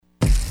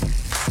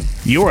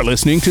You're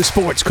listening to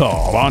Sports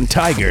Call on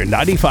Tiger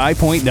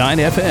 95.9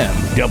 FM,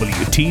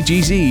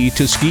 WTGZ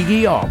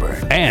Tuskegee,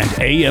 Auburn, and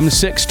AM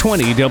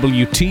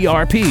 620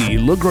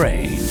 WTRP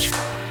LaGrange.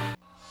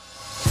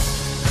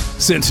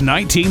 Since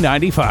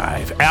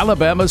 1995,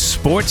 Alabama's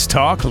sports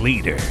talk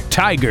leader,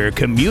 Tiger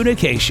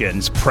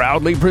Communications,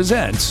 proudly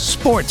presents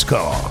Sports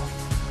Call.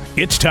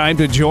 It's time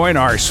to join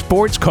our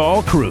Sports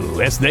Call crew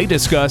as they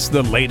discuss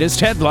the latest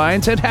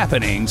headlines and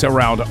happenings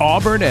around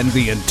Auburn and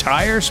the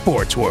entire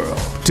sports world.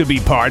 To be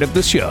part of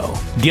the show,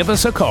 give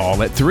us a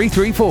call at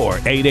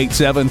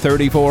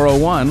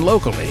 334-887-3401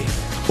 locally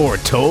or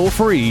toll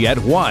free at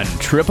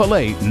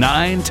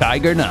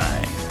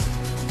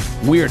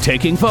 1-888-9-TIGER-9. We're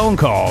taking phone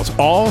calls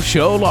all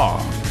show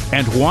long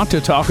and want to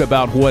talk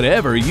about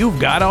whatever you've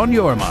got on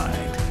your mind.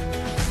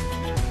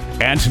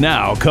 And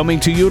now, coming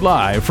to you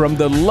live from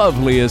the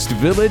loveliest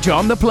village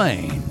on the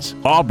plains,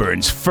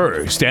 Auburn's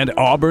first and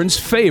Auburn's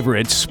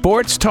favorite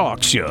sports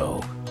talk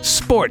show,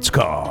 Sports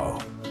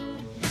Call.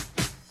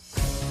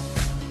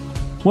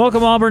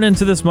 Welcome, Auburn,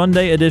 into this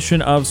Monday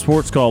edition of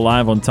Sports Call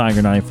live on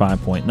Tiger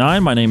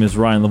 95.9. My name is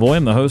Ryan Lavoie.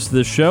 I'm the host of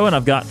this show, and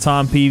I've got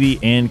Tom Peavy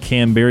and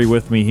Cam Berry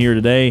with me here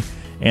today,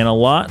 and a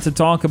lot to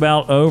talk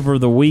about over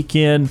the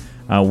weekend.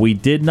 We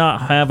did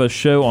not have a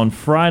show on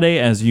Friday,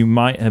 as you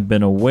might have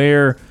been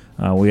aware.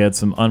 We had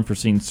some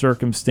unforeseen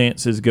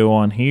circumstances go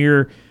on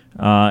here,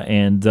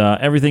 and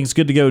everything's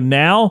good to go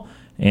now,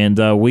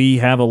 and we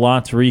have a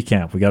lot to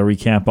recap. We got to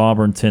recap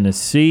Auburn,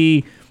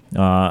 Tennessee,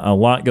 a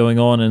lot going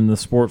on in the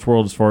sports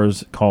world as far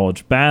as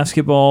college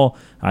basketball.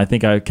 I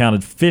think I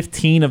counted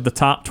 15 of the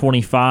top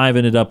 25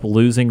 ended up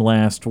losing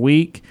last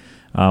week.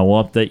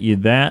 We'll update you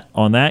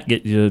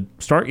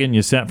start getting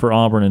you set for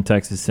Auburn and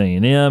Texas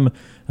A&M.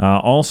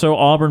 Also,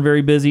 Auburn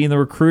very busy in the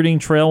recruiting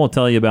trail. We'll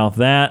tell you about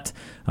that.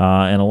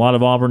 And a lot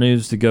of Auburn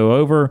news to go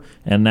over.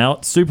 And now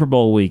it's Super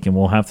Bowl week, and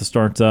we'll have to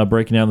start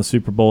breaking down the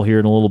Super Bowl here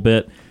in a little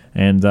bit.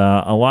 And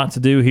a lot to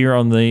do here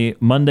on the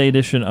Monday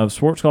edition of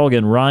Sports Call.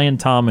 Again, Ryan,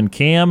 Tom, and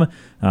Cam.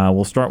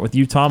 We'll start with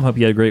you, Tom. Hope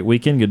you had a great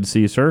weekend. Good to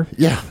see you, sir.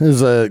 Yeah, it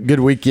was a good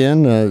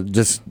weekend.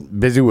 Just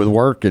busy with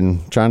work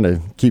and trying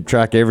to keep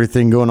track of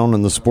everything going on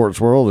in the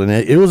sports world. And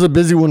it was a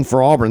busy one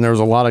for Auburn. There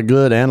was a lot of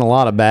good and a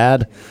lot of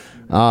bad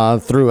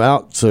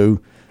throughout.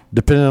 So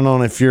depending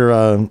on if you're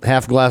a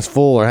half glass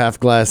full or half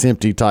glass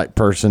empty type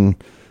person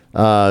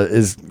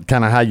is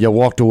kind of how you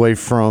walked away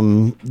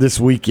from this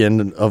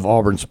weekend of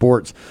Auburn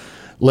sports.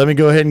 Let me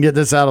go ahead and get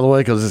this out of the way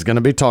because it's going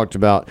to be talked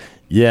about.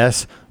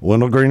 Yes,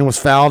 Wendell Green was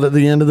fouled at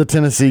the end of the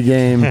Tennessee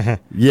game.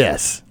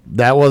 Yes,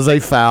 that was a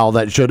foul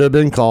that should have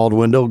been called.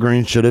 Wendell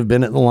Green should have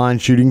been at the line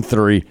shooting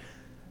three.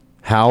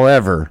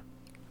 However,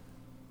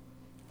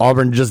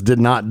 Auburn just did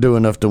not do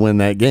enough to win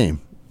that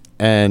game.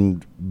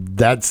 And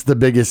that's the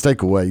biggest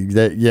takeaway.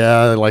 That,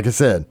 yeah, like I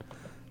said,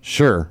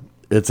 sure,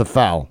 it's a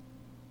foul.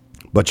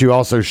 But you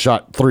also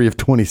shot 3 of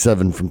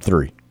 27 from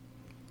 3.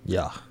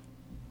 Yeah.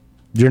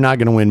 You're not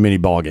going to win many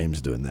ball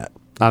games doing that.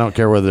 I don't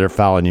care whether they're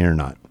fouling you or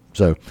not.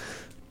 So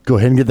go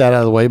ahead and get that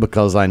out of the way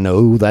because I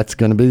know that's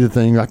going to be the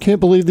thing. I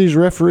can't believe these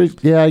referees.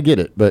 Yeah, I get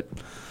it. But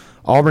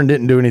Auburn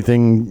didn't do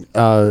anything.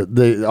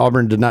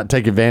 Auburn did not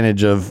take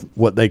advantage of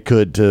what they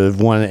could to have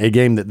won a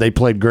game that they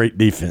played great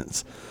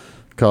defense.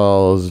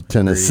 Because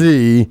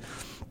Tennessee,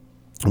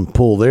 and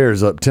pull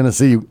theirs up,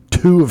 Tennessee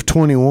 2 of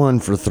 21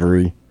 for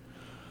 3.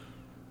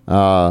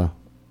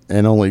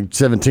 And only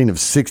 17 of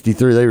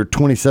 63. They were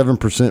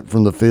 27%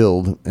 from the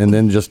field, and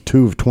then just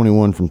 2 of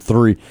 21 from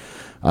 3.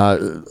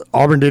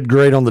 Auburn did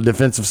great on the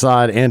defensive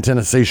side, and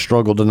Tennessee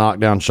struggled to knock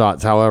down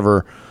shots.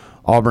 However,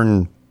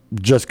 Auburn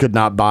just could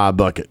not buy a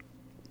bucket.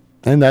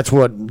 And that's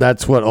what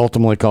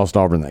ultimately cost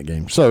Auburn that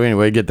game. So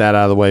anyway, get that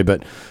out of the way.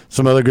 But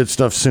some other good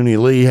stuff.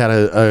 Suni Lee had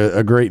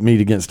a great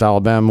meet against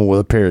Alabama with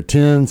a pair of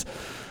 10s.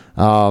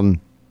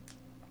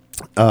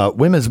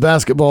 Women's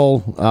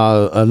basketball,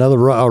 another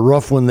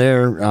rough one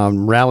there,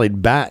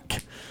 rallied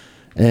back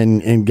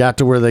and got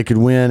to where they could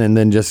win and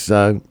then just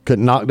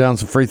couldn't knock down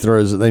some free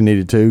throws that they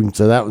needed to.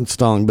 So that one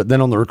stung. But then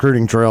on the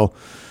recruiting trail,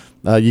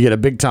 you get a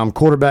big-time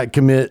quarterback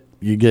commit.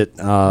 You get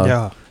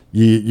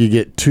you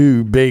get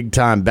 2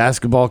 big-time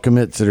basketball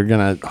commits that are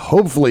going to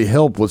hopefully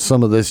help with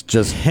some of this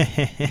just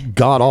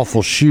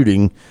god-awful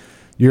shooting.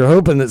 You're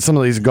hoping that some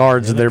of these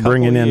guards that they're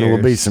bringing in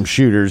will be some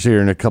shooters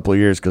here in a couple of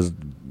years because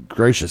 –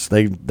 gracious,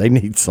 they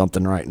need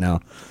something right now.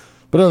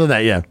 But other than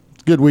that, yeah,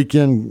 good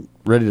weekend,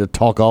 ready to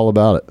talk all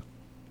about it.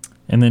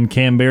 And then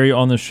Cam Berry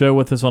on the show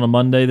with us on a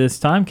Monday this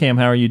time. Cam,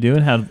 how are you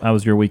doing? How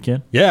was your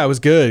weekend? Yeah, it was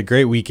good.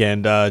 Great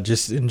weekend.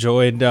 Just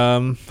enjoyed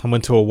I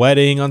went to a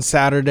wedding on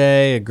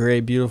Saturday, a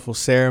great, beautiful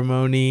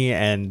ceremony,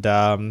 and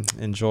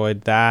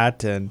enjoyed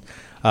that. And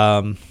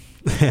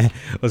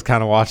was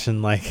kind of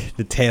watching like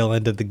the tail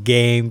end of the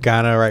game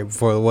kind of right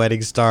before the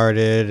wedding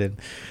started and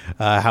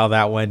how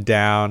that went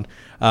down.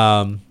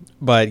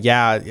 But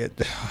yeah,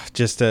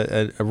 just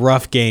a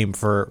rough game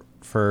for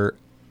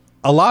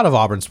a lot of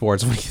Auburn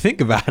sports when you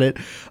think about it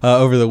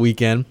over the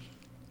weekend.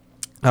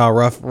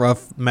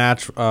 Rough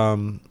match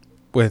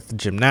with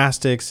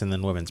gymnastics and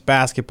then women's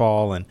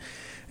basketball and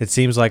it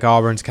seems like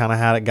Auburn's kind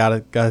of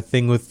got a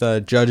thing with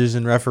judges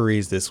and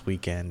referees this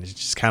weekend. It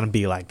just kind of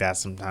be like that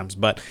sometimes.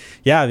 But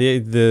yeah,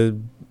 the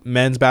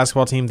men's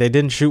basketball team, they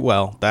didn't shoot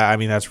well.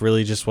 That's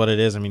really just what it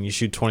is. I mean, you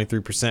shoot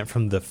 23%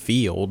 from the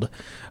field.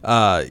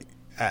 That's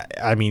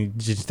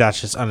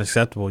just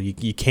unacceptable.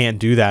 You can't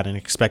do that and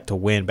expect to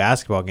win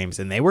basketball games.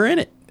 And they were in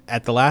it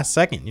at the last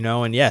second,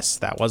 and yes,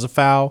 that was a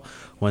foul.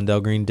 Wendell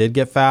Green did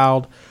get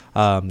fouled.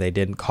 They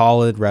didn't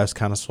call it. Refs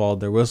kind of swallowed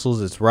their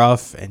whistles. It's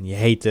rough, and you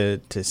hate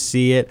to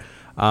see it.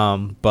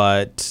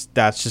 But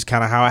that's just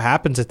kind of how it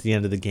happens at the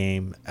end of the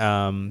game.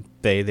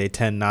 They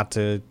tend not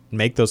to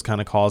make those kind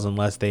of calls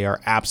unless they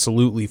are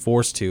absolutely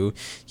forced to.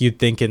 You'd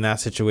think in that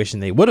situation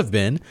they would have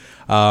been,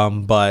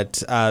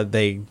 but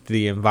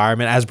the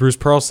environment, as Bruce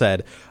Pearl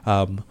said,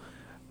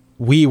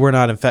 we were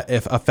not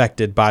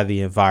affected by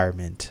the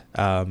environment,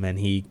 and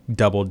he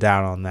doubled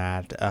down on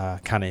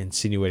that, kind of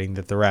insinuating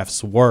that the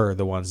refs were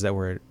the ones that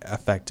were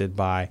affected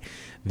by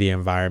the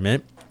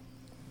environment.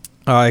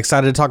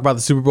 Excited to talk about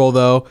the Super Bowl,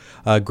 though.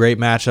 Great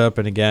matchup,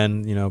 and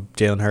again,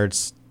 Jalen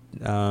Hurts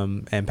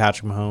and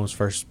Patrick Mahomes,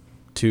 first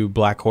two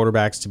black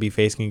quarterbacks to be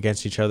facing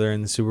against each other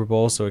in the Super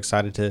Bowl. So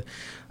excited to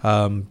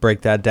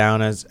break that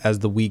down as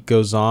the week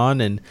goes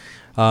on, and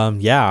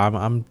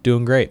I'm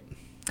doing great.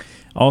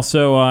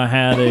 Also,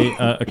 had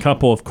a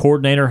couple of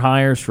coordinator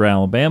hires for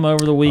Alabama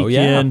over the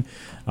weekend.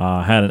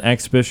 Had an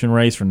exhibition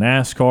race for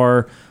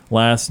NASCAR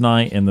last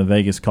night in the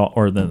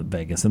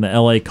in the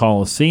LA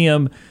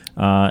Coliseum.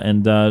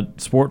 And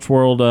sports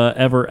world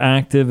ever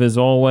active as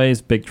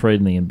always. Big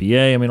trade in the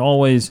NBA.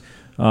 Always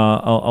a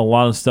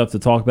lot of stuff to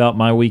talk about.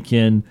 My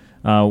weekend,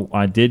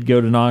 I did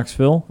go to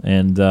Knoxville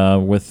and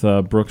with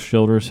Brooks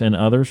Childress and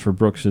others for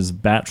Brooks's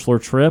bachelor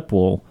trip.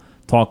 We'll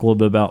talk a little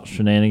bit about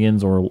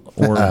shenanigans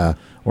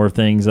or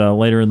things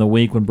later in the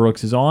week when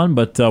Brooks is on.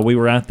 But we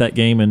were at that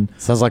game, and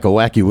sounds like a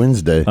wacky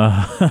Wednesday.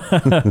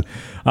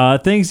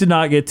 Things did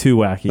not get too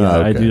wacky.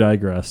 Okay. I do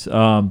digress.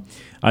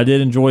 I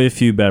did enjoy a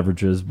few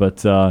beverages,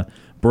 but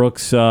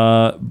Brooks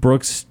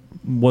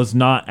was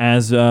not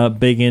as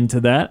big into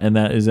that, and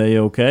that is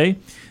A-okay.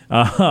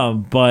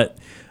 But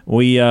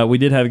we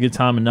did have a good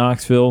time in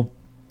Knoxville,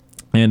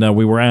 and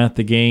we were at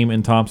the game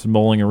in Thompson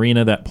Bowling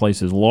Arena. That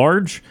place is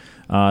large.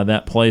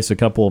 That place, a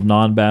couple of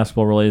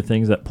non-basketball related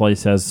things. That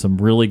place has some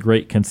really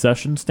great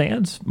concession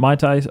stands,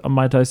 might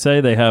I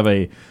say. They have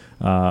a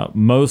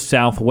Moe's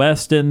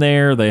Southwest in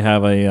there. They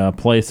have a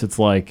place that's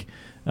like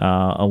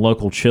a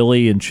local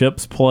chili and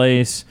chips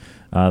place.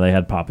 They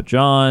had Papa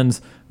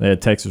John's. They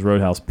had Texas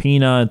Roadhouse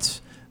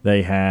Peanuts.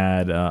 They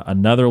had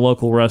another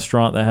local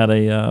restaurant that had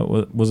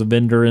was a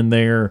vendor in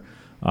there.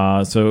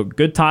 So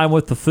good time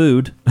with the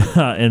food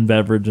and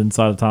beverage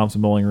inside of Thompson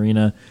Bowling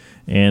Arena.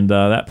 And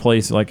that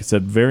place, like I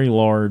said, very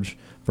large.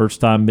 First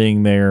time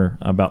being there,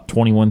 about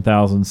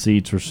 21,000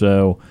 seats or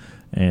so.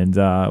 And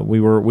we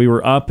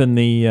were up in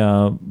the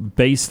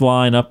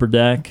baseline upper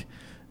deck,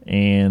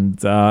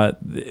 and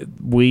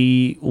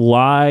we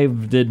were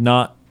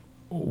not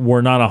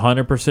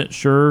 100%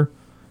 sure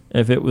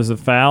if it was a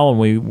foul, and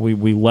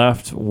we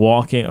left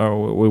walking,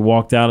 or we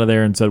walked out of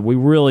there and said, we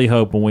really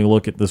hope when we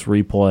look at this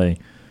replay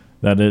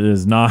that it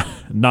is not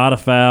a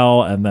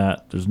foul, and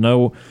that there's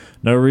no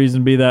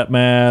reason to be that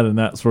mad and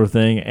that sort of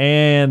thing.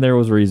 And there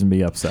was a reason to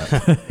be upset.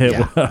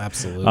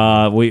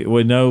 Absolutely.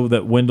 We know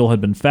that Wendell had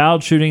been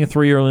fouled shooting a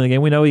three early in the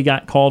game. We know he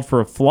got called for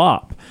a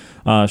flop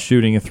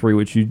shooting a three,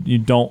 which you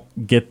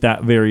don't get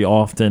that very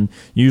often.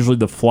 Usually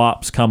the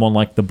flops come on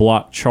like the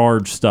block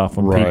charge stuff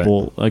when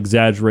people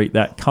exaggerate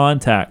that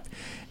contact.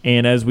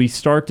 And as we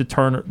start to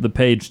turn the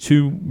page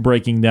to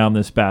breaking down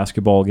this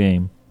basketball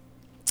game,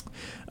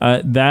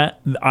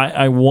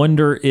 I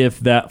wonder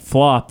if that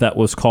flop that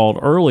was called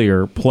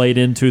earlier played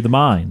into the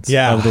minds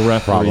of the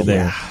referee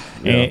there.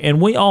 Yeah.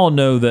 And we all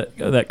know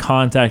that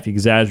contact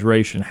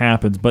exaggeration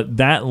happens, but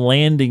that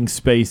landing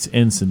space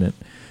incident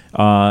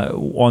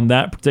on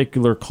that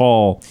particular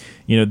call,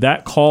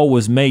 that call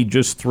was made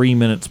just 3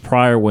 minutes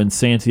prior when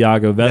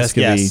Santiago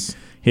Vescovi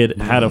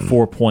had a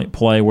 4-point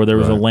play where there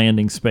was a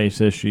landing space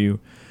issue.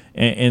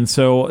 And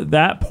so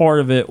that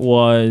part of it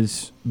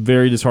was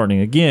very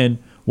disheartening. Again,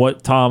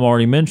 what Tom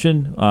already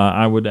mentioned,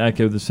 I would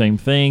echo the same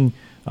thing.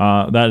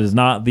 That is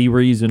not the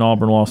reason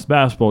Auburn lost the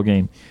basketball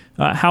game.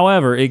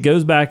 However, it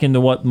goes back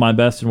into what my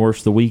best and worst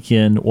of the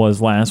weekend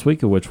was last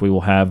week, of which we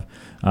will have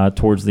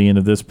towards the end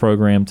of this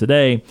program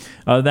today.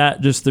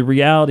 That just the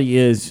reality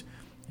is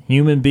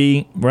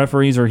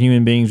referees are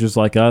human beings just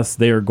like us.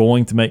 They are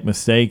going to make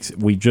mistakes.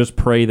 We just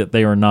pray that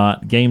they are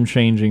not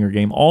game-changing or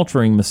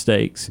game-altering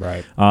mistakes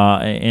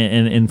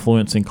and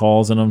influencing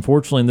calls. And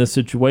unfortunately, in this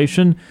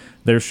situation,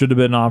 there should have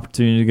been an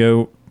opportunity to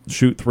go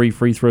shoot 3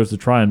 free throws to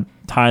try and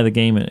tie the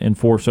game and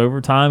force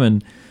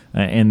overtime,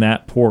 and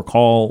that poor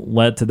call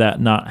led to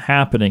that not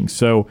happening.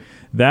 So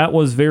that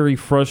was very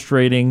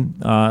frustrating,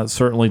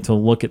 certainly to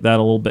look at that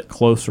a little bit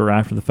closer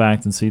after the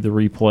fact and see the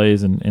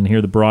replays and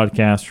hear the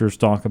broadcasters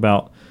talk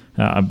about,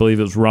 I believe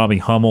it was Robbie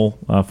Hummel,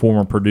 a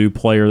former Purdue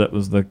player that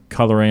was the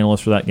color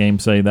analyst for that game,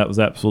 say that was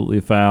absolutely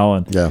a foul,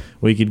 and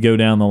we could go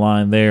down the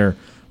line there.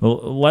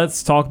 Well,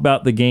 let's talk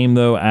about the game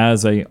though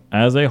as a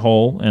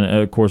whole, and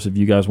of course, if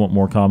you guys want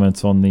more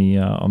comments on the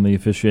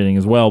officiating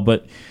as well,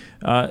 but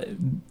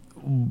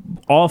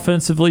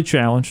offensively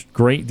challenged,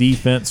 great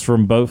defense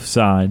from both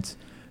sides.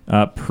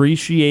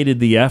 Appreciated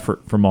the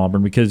effort from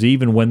Auburn, because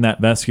even when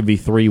that Vescovy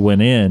 3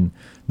 went in,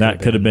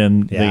 that could have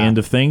been the end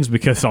of things,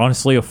 because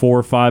honestly a 4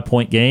 or 5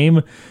 point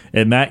game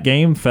in that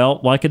game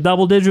felt like a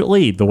double-digit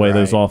lead the way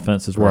those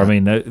offenses were. I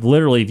mean,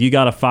 literally, if you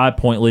got a 5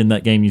 point lead in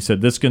that game, you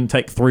said this can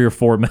take 3 or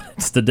 4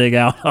 minutes to dig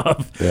out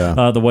of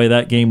the way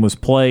that game was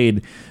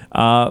played.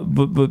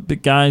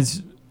 But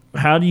guys,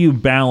 how do you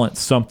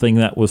balance something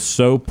that was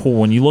so poor?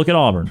 When you look at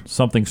Auburn,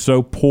 something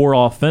so poor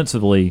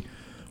offensively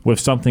with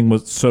something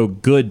was so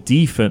good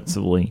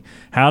defensively,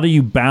 how do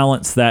you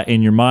balance that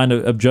in your mind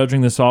of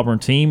judging this Auburn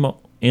team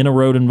in a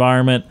road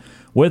environment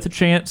with a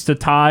chance to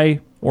tie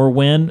or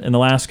win in the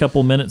last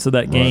couple of minutes of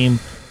that game,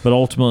 but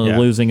ultimately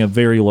losing a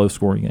very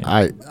low-scoring game?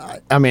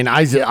 I mean,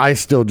 I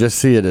still just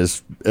see it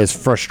as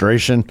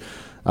frustration,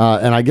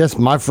 and I guess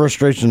my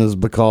frustration is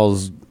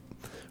because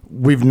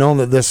we've known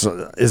that this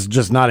is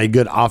just not a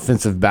good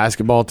offensive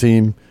basketball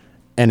team,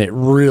 and it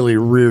really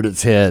reared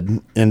its head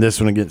in this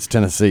one against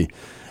Tennessee.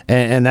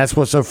 And that's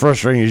what's so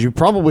frustrating is you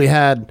probably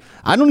had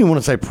 – I don't even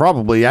want to say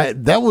probably.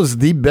 That was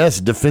the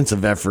best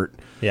defensive effort.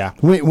 Yeah.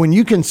 When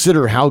you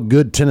consider how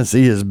good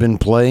Tennessee has been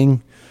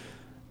playing,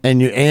 and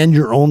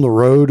you're on the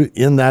road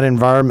in that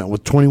environment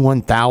with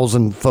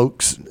 21,000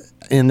 folks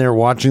in there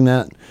watching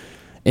that,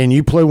 and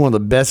you play one of the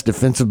best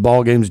defensive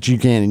ball games that you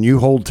can, and you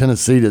hold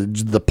Tennessee to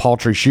the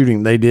paltry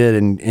shooting they did,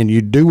 and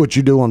you do what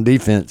you do on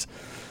defense,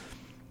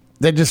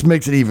 that just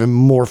makes it even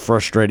more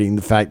frustrating,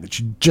 the fact that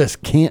you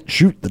just can't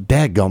shoot the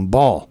daggum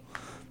ball.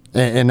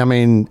 And I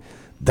mean,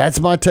 that's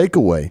my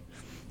takeaway.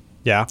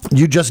 Yeah.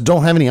 You just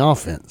don't have any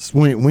offense.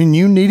 When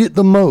you need it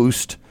the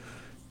most,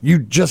 you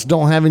just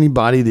don't have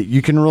anybody that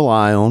you can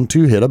rely on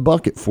to hit a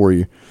bucket for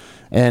you.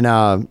 And,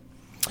 and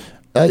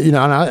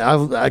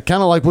I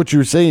kind of like what you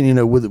were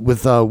saying,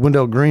 with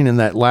Wendell Green in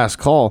that last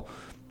call.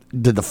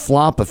 Did the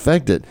flop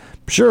affect it?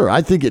 Sure,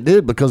 I think it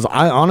did, because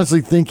I honestly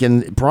think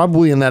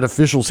probably in that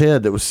official's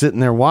head that was sitting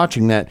there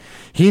watching that,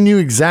 he knew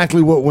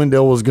exactly what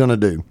Wendell was going to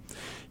do.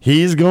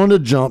 He's going to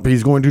jump.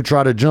 He's going to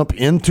try to jump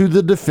into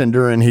the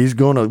defender, and he's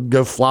going to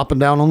go flopping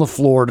down on the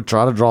floor to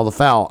try to draw the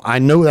foul. I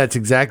know that's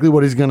exactly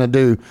what he's going to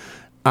do.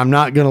 I'm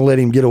not going to let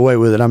him get away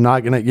with it. I'm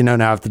not going to,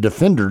 now if the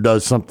defender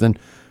does something,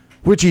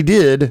 which he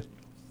did,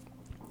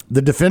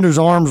 the defender's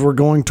arms were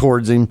going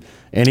towards him,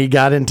 and he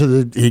got into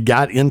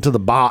the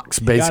box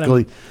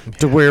basically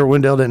to where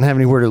Wendell didn't have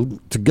anywhere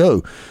to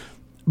go.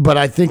 But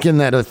I think in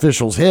that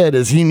official's head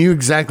is he knew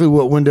exactly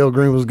what Wendell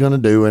Green was going to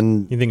do.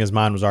 And you think his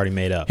mind was already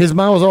made up? His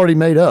mind was already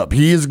made up.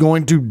 He is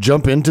going to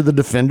jump into the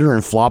defender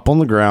and flop on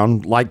the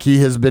ground like he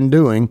has been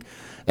doing.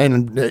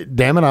 And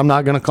damn it, I'm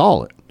not going to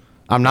call it.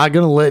 I'm not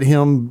going to let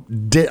him.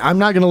 I'm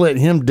not going to let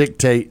him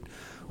dictate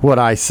what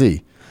I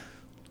see.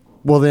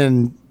 Well,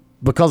 then,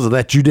 because of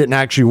that, you didn't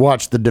actually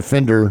watch the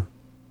defender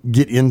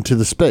get into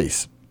the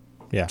space.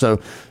 Yeah. So,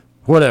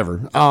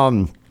 whatever.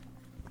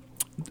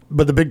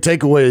 But the big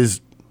takeaway is,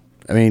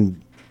 I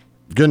mean,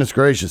 goodness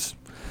gracious,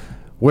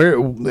 what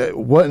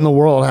in the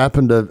world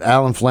happened to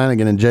Allen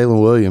Flanigan and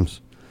Jalen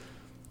Williams?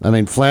 I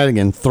mean,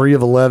 Flanigan, 3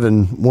 of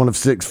 11, 1 of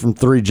 6 from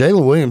 3.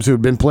 Jalen Williams, who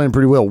had been playing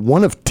pretty well,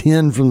 1 of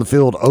 10 from the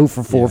field, 0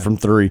 for 4 from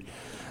 3.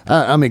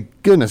 I mean,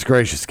 goodness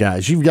gracious,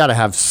 guys, you've got to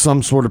have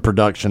some sort of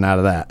production out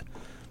of that.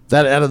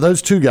 Out of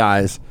those two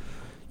guys,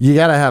 you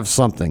got to have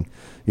something.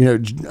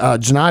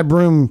 Janai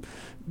Broome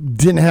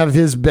didn't have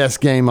his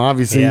best game,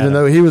 obviously, even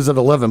though he was at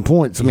 11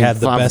 points. I mean, had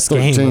the 5 best of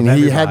 13. game of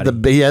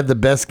he had the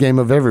best game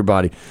of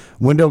everybody.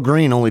 Wendell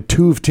Green, only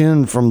 2 of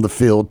 10 from the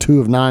field, 2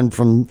 of 9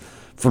 from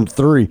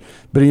 3.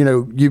 But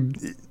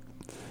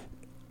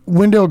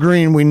Wendell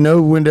Green, we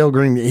know Wendell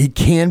Green, he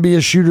can be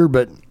a shooter,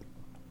 but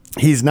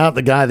he's not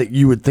the guy that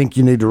you would think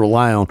you need to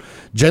rely on.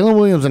 Jalen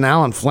Williams and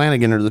Allen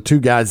Flanigan are the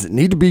two guys that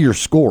need to be your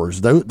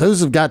scorers.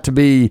 Those have got to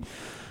be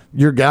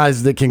your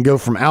guys that can go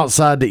from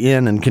outside to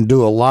in and can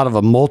do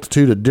a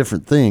multitude of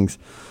different things.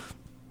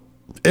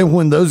 And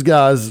when those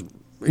guys,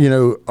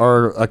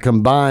 are a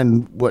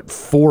combined,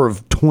 4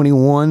 of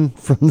 21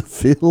 from the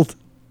field,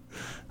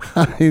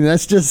 I mean,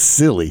 that's just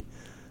silly.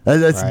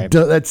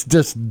 That's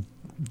just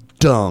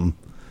dumb.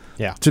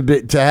 Yeah.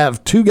 To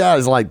have two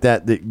guys like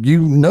that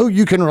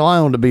you can rely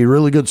on to be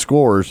really good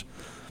scorers,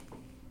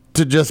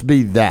 to just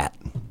be that.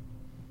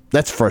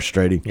 That's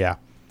frustrating. Yeah.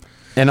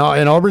 And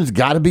Auburn's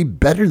got to be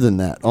better than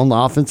that on the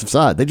offensive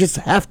side. They just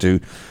have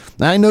to.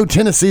 Now, I know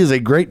Tennessee is a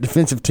great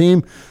defensive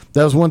team.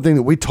 That was one thing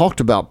that we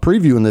talked about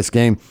previewing this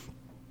game,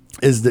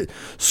 is that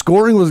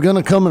scoring was going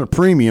to come at a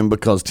premium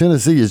because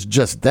Tennessee is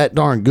just that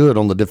darn good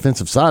on the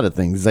defensive side of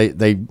things.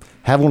 They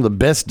have one of the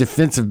best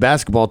defensive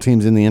basketball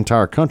teams in the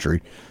entire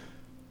country.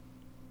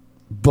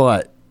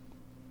 But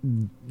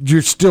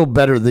you're still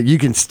better than you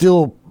can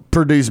still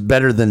produce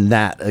better than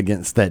that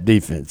against that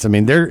defense. I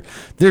mean, they're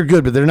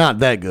good, but they're not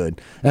that good.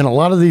 And a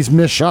lot of these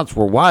missed shots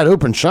were wide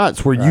open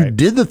shots where you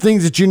did the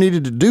things that you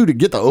needed to do to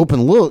get the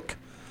open look,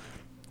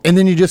 and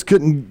then you just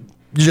couldn't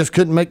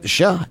make the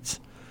shots.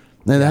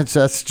 And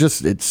that's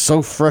just, it's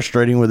so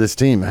frustrating with this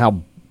team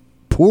how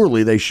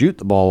poorly they shoot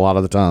the ball a lot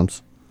of the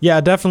times. Yeah,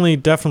 definitely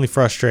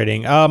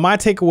frustrating. My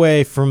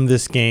takeaway from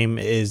this game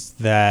is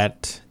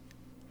that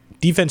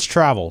defense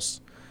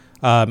travels.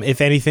 If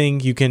anything,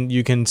 you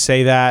can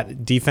say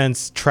that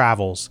defense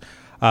travels,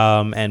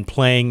 and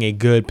playing a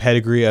good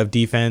pedigree of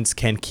defense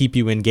can keep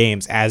you in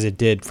games, as it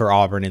did for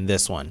Auburn in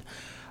this one.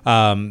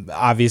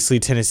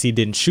 Obviously, Tennessee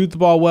didn't shoot the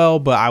ball well,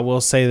 but I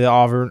will say that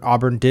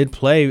Auburn did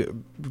play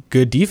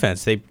good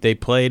defense. They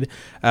played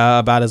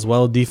about as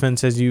well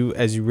defense as you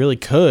really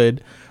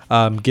could.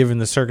 Given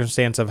the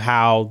circumstance of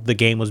how the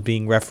game was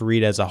being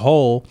refereed as a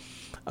whole.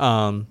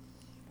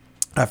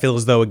 I feel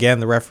as though, again,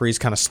 the referees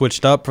kind of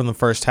switched up from the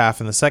first half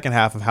and the second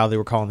half of how they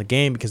were calling the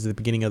game, because at the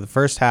beginning of the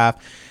first half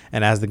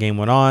and as the game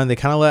went on, they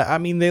kind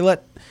of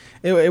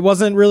it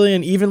wasn't really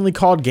an evenly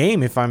called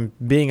game, if I'm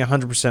being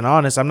 100%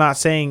 honest. I'm not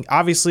saying,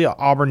 obviously,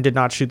 Auburn did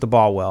not shoot the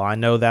ball well. I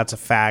know that's a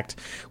fact.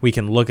 We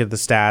can look at the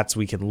stats.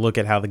 We can look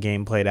at how the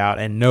game played out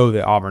and know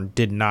that Auburn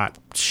did not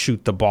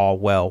shoot the ball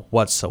well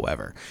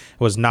whatsoever. It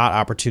was not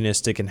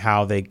opportunistic in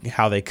how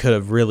they could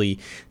have really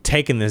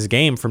taken this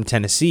game from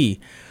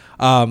Tennessee.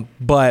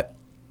 But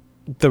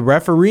the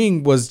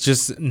refereeing was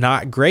just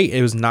not great.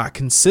 It was not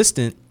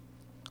consistent.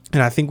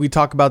 And I think we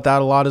talk about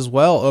that a lot as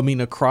well. I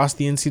mean, across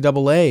the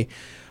NCAA.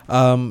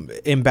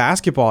 In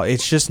basketball,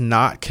 it's just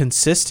not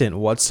consistent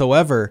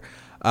whatsoever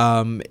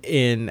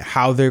in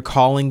how they're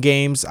calling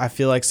games. I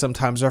feel like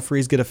sometimes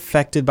referees get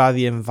affected by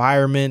the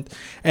environment,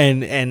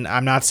 and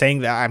I'm not saying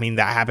that. I mean,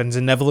 that happens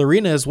in Neville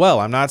Arena as well.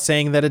 I'm not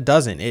saying that it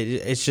doesn't.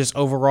 It's just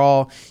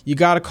overall, you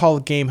got to call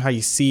the game how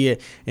you see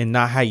it and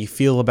not how you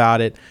feel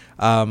about it.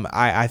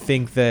 I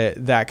think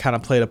that kind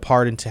of played a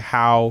part into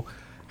how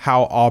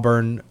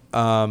Auburn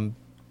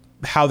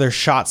how their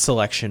shot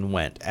selection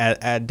went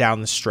at down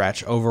the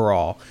stretch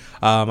overall.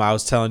 I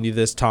was telling you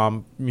this,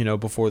 Tom,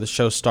 before the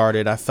show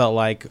started. I felt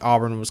like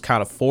Auburn was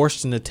kind of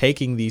forced into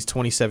taking these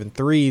 27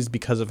 threes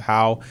because of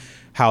how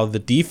the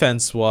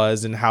defense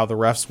was and how the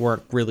refs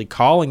weren't really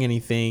calling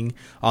anything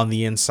on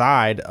the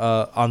inside,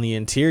 on the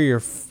interior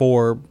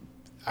for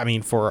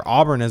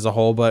Auburn as a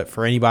whole, but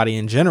for anybody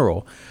in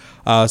general.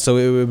 So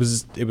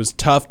it was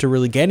tough to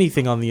really get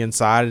anything on the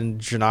inside, and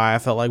Johni, I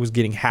felt like, was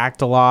getting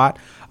hacked a lot.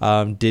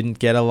 Didn't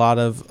get a lot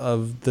of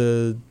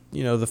the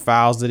the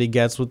fouls that he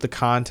gets with the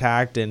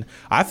contact, and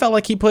I felt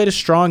like he played a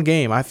strong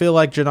game. I feel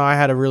like Johni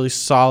had a really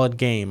solid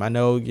game. I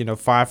know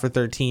 5 for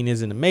 13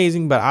 isn't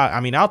amazing, but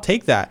I mean I'll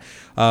take that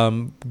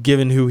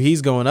given who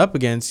he's going up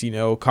against.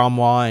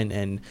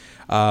 Kamwa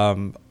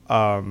and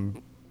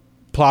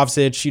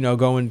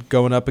Plavsic,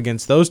 going up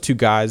against those two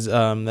guys.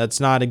 That's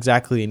not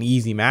exactly an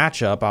easy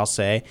matchup, I'll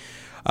say.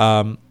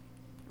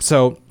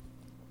 So,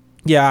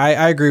 yeah,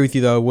 I agree with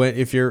you, though.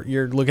 If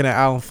you're looking at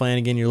Allen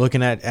Flanigan, you're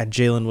looking at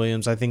Jalen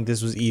Williams. I think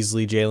this was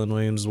easily Jalen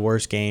Williams'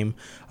 worst game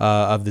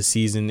of the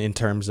season in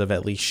terms of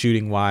at least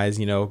shooting-wise.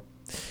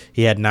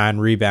 He had 9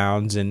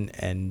 rebounds,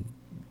 and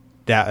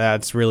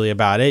that's really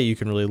about it. You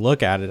can really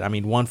look at it. I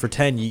mean, 1 for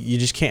 10, you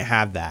just can't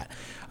have that.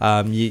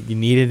 You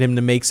needed him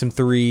to make some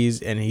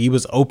threes, and he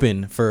was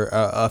open for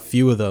a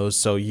few of those.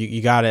 So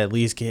you got to at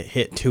least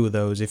hit 2 of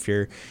those if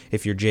you're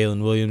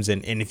Jalen Williams,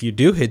 and if you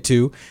do hit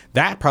 2,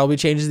 that probably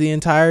changes the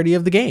entirety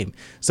of the game.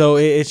 So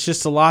it's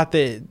just a lot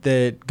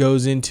that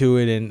goes into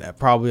it, and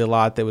probably a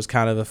lot that was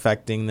kind of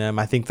affecting them.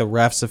 I think the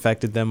refs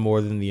affected them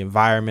more than the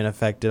environment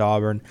affected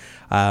Auburn,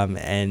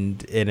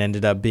 and it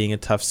ended up being a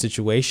tough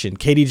situation.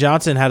 KD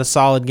Johnson had a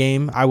solid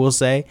game, I will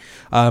say.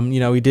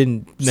 He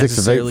didn't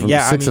necessarily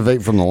 6 of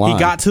 8 from the line. He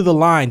got to the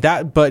line,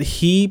 but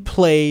he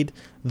played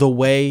the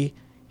way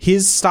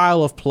his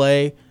style of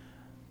play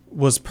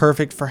was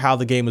perfect for how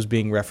the game was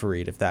being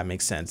refereed, if that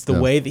makes sense.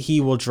 The way that he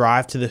will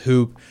drive to the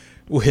hoop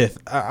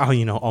with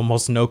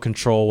almost no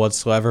control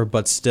whatsoever,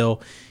 but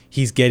still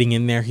he's getting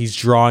in there, he's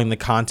drawing the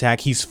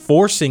contact, he's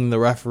forcing the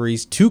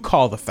referees to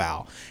call the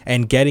foul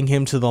and getting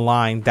him to the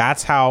line.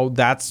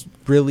 That's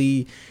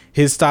really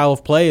his style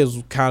of play,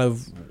 is kind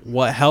of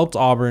what helped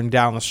Auburn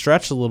down the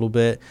stretch a little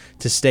bit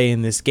to stay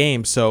in this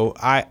game. So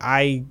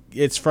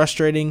it's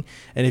frustrating.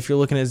 And if you're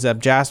looking at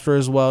Zeb Jasper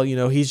as well,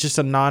 he's just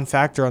a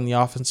non-factor on the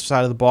offensive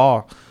side of the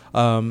ball.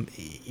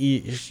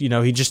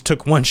 He just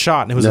took 1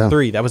 shot and it was a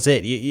 3. That was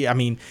it.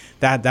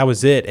 That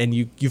was it. And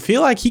you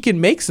feel like he can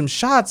make some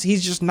shots.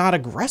 He's just not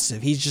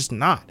aggressive. He's just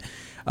not.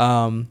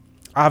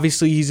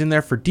 Obviously he's in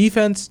there for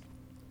defense,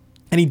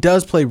 and he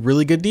does play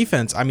really good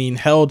defense. I mean,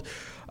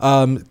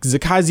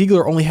 Zakai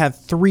Ziegler only had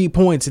 3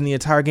 points in the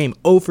entire game,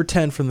 0 for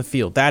 10 from the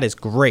field. That is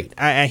great.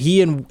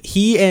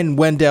 He and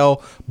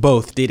Wendell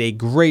both did a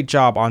great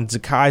job on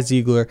Zakai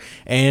Ziegler,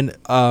 and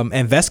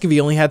Vescovy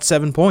only had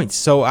 7 points.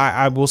 So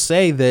I will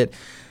say that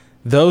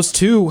those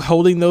two,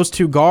 holding those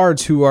 2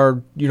 guards who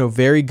are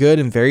very good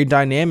and very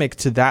dynamic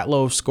to that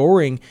low of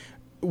scoring,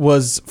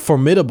 was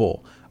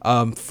formidable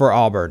for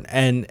Auburn.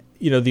 And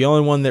the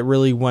only one that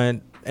really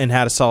went and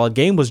had a solid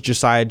game was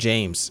Josiah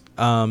James,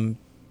 and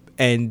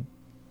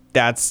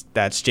that's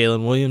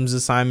Jalen Williams'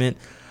 assignment.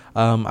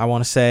 I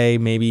want to say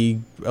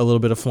maybe a little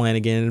bit of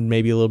Flanigan,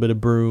 maybe a little bit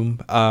of Broome,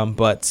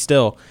 but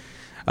still,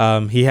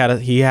 He had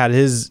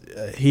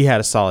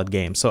a solid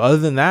game. So other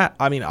than that,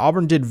 I mean,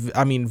 Auburn did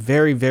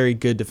very, very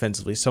good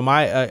defensively. So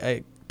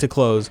to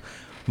close,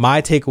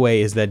 my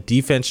takeaway is that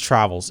defense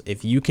travels.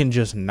 If you can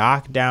just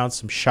knock down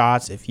some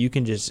shots, if you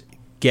can just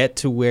get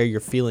to where you're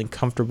feeling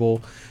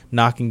comfortable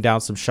knocking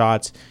down some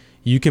shots,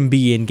 you can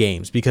be in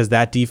games because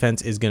that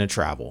defense is going to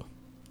travel.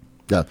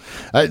 Yeah.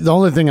 The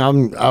only thing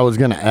I was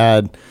going to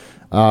add,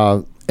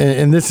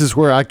 and this is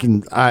where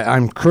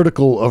I'm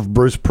critical of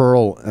Bruce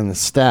Pearl and the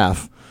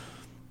staff,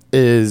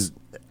 is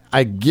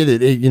I get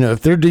it.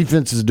 If their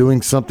defense is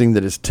doing something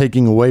that is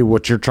taking away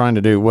what you're trying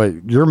to do,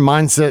 what your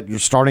mindset you're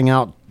starting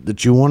out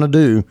that you want to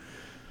do,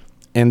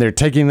 and they're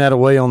taking that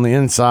away on the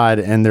inside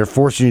and they're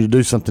forcing you to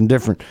do something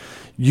different.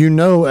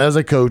 As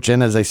a coach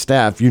and as a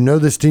staff,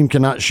 this team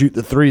cannot shoot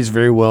the threes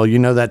very well.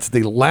 That's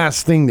the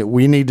last thing that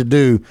we need to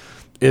do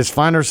is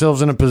find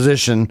ourselves in a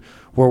position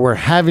where we're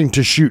having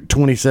to shoot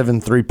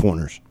 27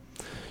 3-pointers.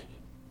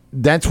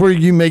 That's where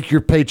you make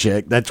your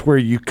paycheck. That's where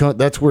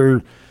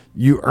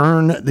you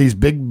earn these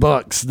big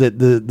bucks that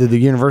the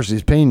university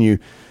is paying you,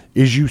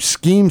 is you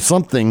scheme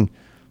something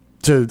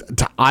to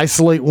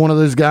isolate one of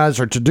those guys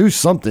or to do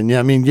something. Yeah,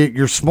 I mean,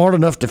 you're smart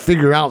enough to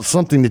figure out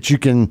something that you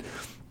can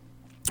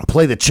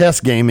play the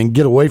chess game and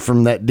get away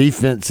from that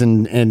defense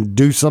and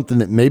do something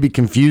that maybe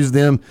confuse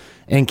them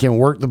and can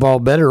work the ball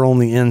better on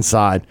the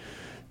inside.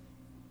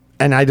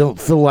 And I don't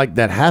feel like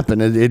that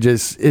happened.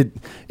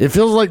 It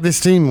feels like this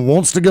team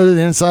wants to go to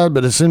the inside,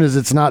 but as soon as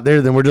it's not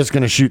there, then we're just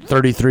going to shoot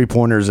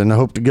 33-pointers and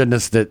hope to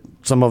goodness that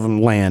some of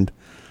them land.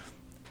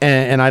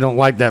 And I don't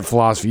like that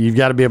philosophy. You've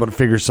got to be able to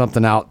figure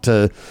something out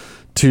to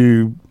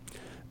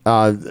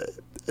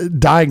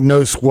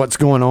diagnose what's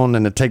going on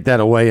and to take that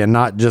away and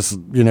not just,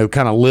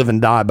 kind of live and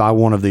die by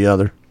one of the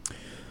other.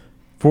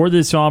 For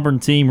this Auburn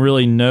team,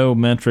 really no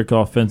metric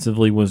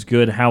offensively was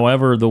good.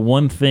 However, the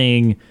one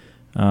thing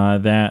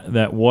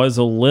that was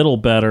a little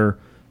better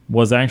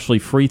was actually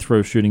free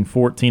throw shooting,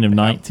 14 of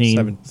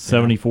 19,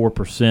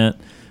 74%.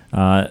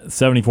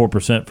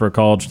 74% for a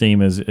college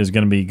team is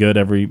going to be good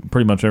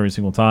pretty much every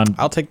single time.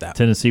 I'll take that.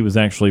 Tennessee was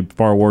actually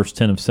far worse,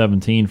 10 of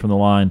 17 from the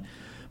line.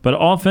 But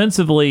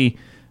offensively,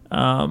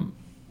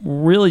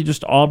 really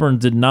just Auburn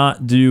did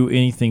not do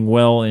anything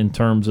well in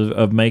terms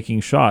of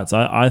making shots.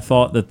 I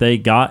thought that they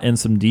got in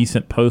some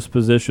decent post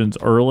positions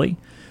early.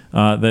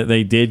 That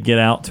they did get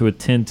out to a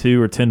 10-2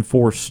 or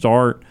 10-4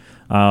 start,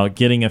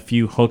 getting a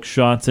few hook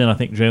shots in. I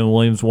think Jalen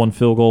Williams' one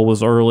field goal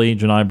was early.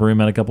 Janai Broome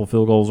had a couple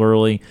field goals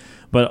early.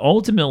 But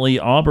ultimately,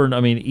 Auburn,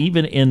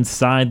 even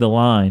inside the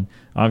line,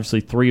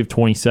 obviously 3 of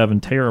 27,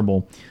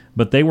 terrible,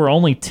 but they were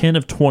only 10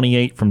 of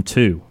 28 from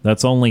 2.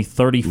 That's only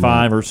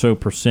 35 or so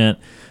 %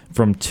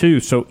 from 2.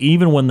 So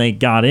even when they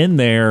got in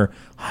there,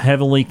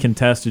 heavily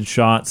contested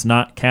shots,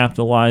 not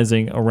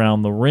capitalizing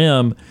around the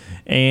rim.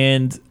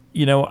 And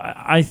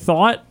I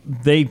thought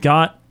they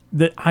got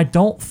that. I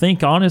don't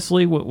think,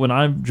 honestly, when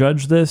I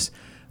judge this,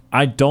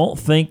 I don't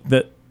think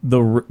that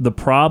the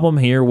problem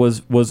here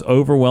was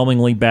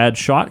overwhelmingly bad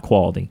shot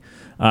quality.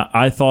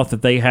 I thought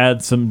that they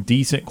had some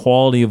decent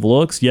quality of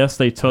looks. Yes,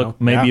 they took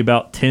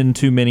about 10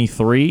 too many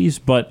threes,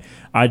 but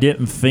I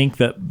didn't think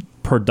that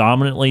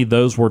predominantly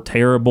those were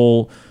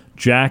terrible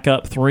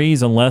jack-up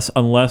threes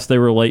unless they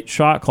were late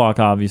shot clock,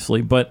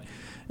 obviously. But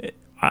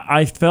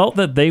I felt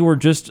that they were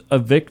just a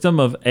victim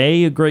of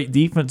A, a great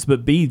defense,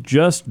 but B,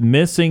 just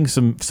missing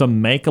some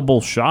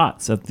makeable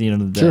shots at the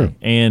end of the day. Sure.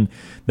 And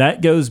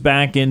that goes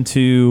back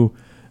into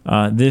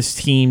this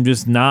team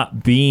just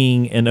not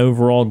being an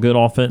overall good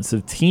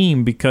offensive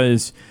team,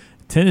 because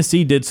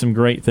Tennessee did some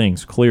great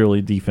things,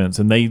 clearly, defense,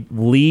 and they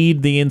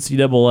lead the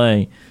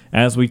NCAA,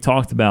 as we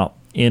talked about,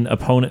 in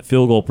opponent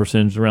field goal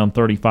percentage around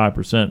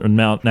 35%, or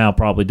now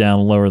probably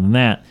down lower than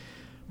that.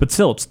 But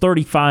still, it's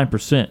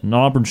 35%, and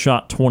Auburn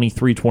shot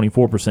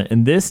 24%.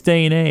 In this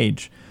day and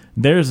age,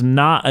 there's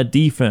not a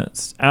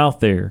defense out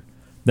there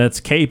that's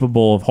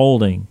capable of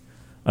holding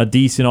a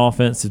decent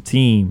offensive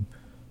team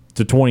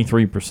to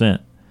 23%.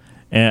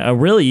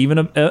 And really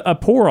even a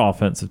poor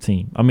offensive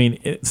team.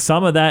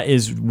 Some of that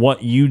is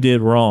what you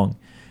did wrong.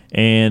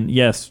 And,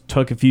 yes,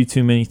 took a few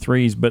too many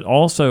threes. But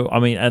also,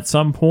 at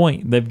some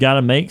point, they've got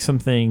to make some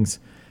things.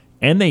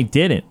 And they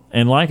didn't.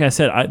 And like I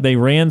said, they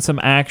ran some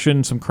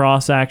action, some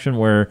cross action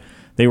where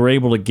they were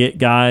able to get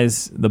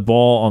guys the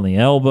ball on the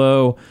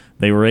elbow.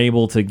 They were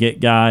able to get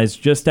guys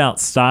just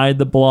outside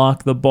the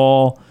block the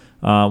ball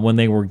when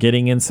they were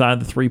getting inside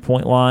the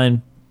three-point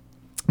line.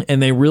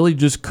 And they really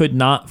just could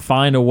not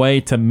find a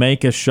way to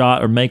make a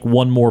shot or make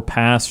one more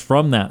pass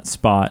from that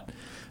spot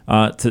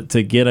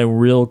to get a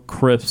real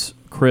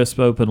crisp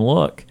open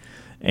look.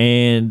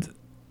 And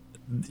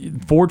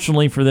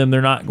fortunately for them,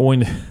 they're not going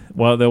to –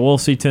 well, they will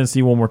see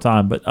Tennessee one more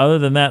time. But other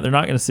than that, they're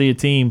not going to see a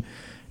team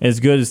as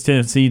good as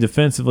Tennessee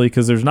defensively,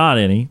 because there's not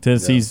any.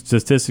 Tennessee's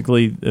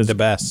statistically the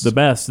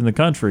best in the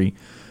country.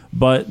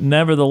 But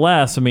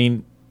nevertheless,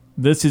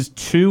 this is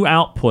 2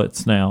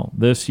 outputs now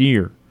this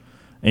year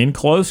in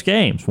close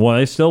games. Well,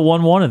 they still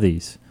won one of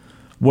these.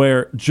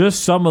 where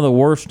just some of the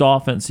worst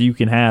offense you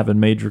can have in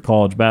major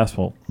college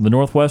basketball. The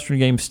Northwestern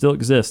game still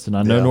exists, and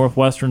I know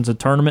Northwestern's a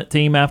tournament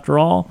team after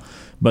all,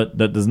 but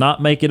that does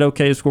not make it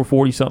okay to score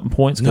 40-something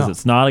points because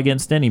it's not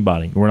against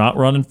anybody. We're not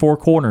running four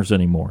corners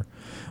anymore.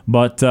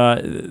 But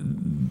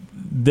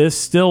this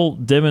still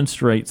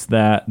demonstrates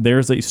that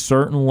there's a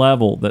certain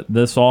level that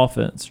this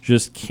offense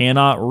just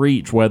cannot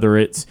reach, whether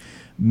it's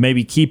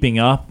maybe keeping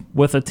up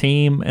with a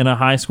team in a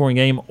high-scoring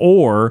game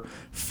or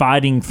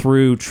fighting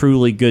through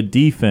truly good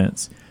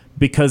defense,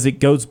 because it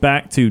goes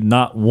back to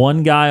not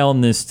one guy on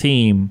this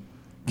team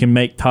can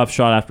make tough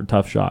shot after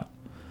tough shot.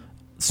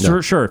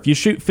 Sure, if you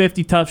shoot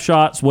 50 tough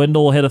shots,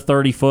 Wendell will hit a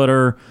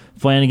 30-footer,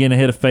 Flanagan will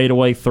hit a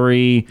fadeaway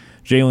three,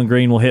 Jalen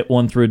Green will hit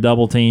one through a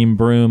double team,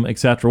 Broom,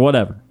 etc.,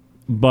 whatever.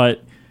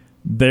 But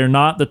they're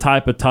not the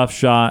type of tough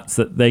shots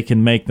that they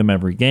can make them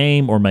every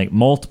game or make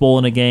multiple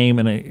in a game.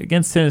 And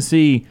against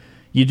Tennessee,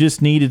 you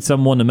just needed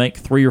someone to make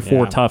 3 or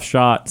 4 tough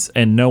shots,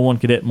 and no one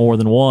could hit more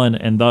than one,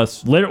 and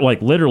thus,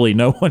 literally,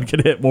 no one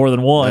could hit more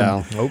than one.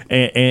 Yeah. Nope.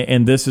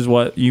 And this is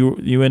what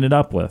you ended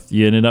up with.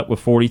 You ended up with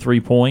 43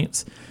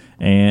 points,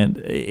 and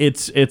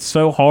it's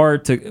so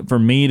hard for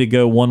me to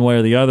go one way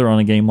or the other on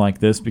a game like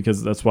this,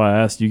 because that's why I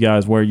asked you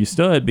guys where you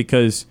stood,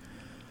 because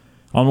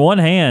on one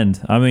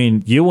hand, I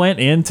mean, you went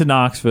into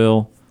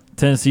Knoxville,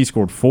 Tennessee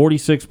scored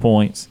 46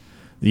 points.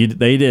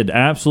 They did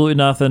absolutely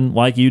nothing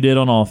like you did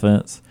on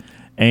offense.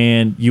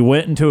 And you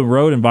went into a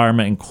road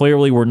environment and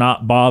clearly were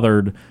not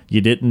bothered.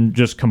 You didn't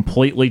just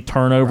completely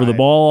turn over the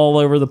ball all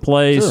over the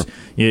place. Sure.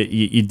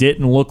 You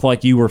didn't look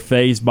like you were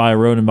fazed by a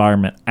road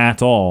environment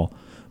at all.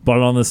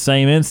 But on the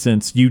same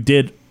instance, you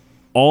did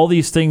all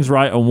these things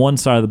right on one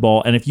side of the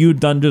ball. And if you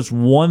had done just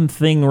one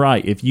thing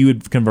right, if you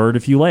had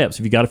converted a few layups,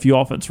 if you got a few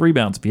offensive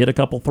rebounds, if you hit a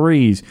couple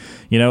threes,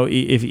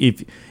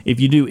 if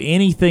you do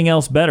anything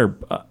else better,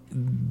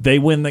 they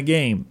win the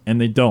game,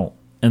 and they don't.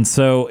 And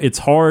so it's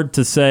hard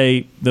to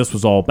say this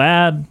was all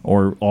bad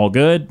or all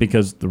good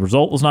because the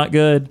result was not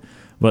good,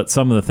 but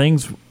some of the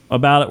things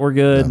about it were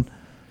good. Yeah.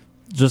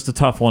 Just a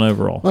tough one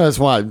overall. Well, that's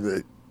why,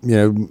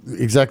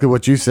 exactly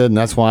what you said, and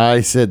that's why I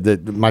said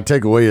that my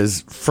takeaway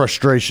is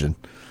frustration,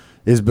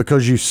 is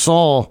because you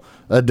saw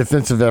a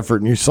defensive effort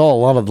and you saw a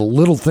lot of the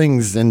little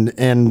things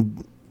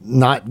and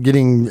not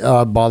getting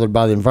bothered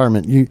by the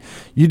environment.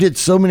 You did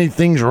so many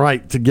things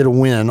right to get a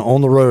win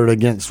on the road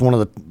against one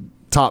of the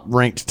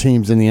top-ranked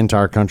teams in the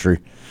entire country.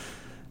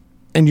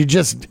 And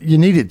you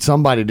needed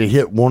somebody to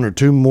hit 1 or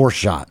 2 more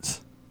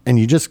shots, and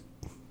you just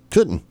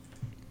couldn't.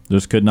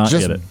 Just could not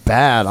get it. Just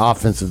bad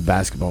offensive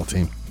basketball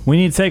team. We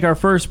need to take our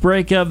first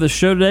break of the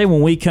show today.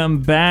 When we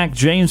come back,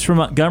 James from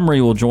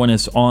Montgomery will join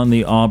us on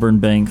the Auburn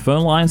Bank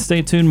phone line.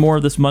 Stay tuned. More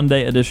of this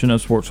Monday edition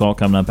of Sports Call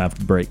coming up after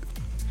the break.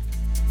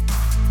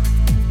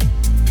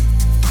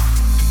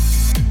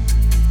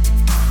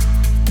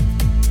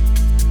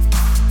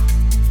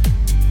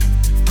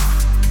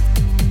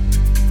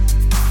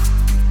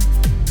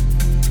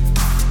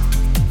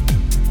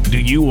 Do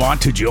you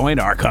want to join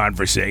our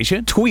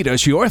conversation? Tweet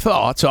us your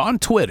thoughts on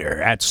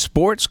Twitter at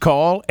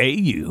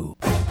SportsCallAU.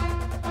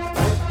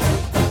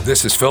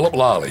 This is Philip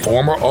Liley,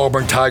 former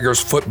Auburn Tigers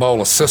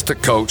football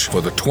assistant coach for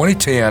the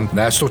 2010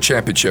 National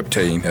Championship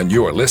team, and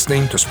you are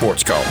listening to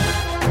Sports Call.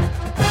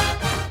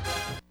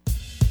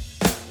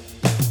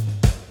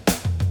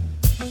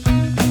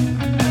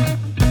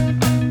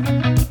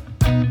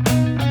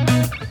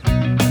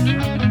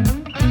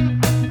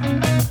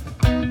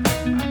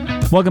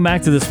 Welcome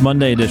back to this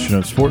Monday edition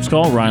of Sports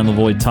Call. Ryan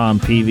Lavoie, Tom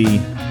Peavy,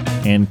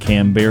 and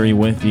Cam Berry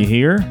with you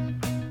here.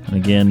 And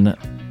again,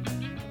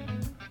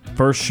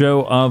 first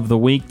show of the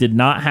week. Did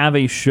not have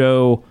a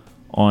show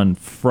on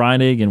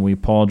Friday, and we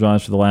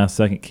apologize for the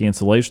last-second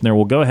cancellation there.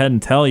 We'll go ahead and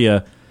tell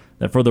you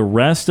that for the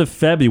rest of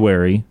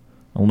February,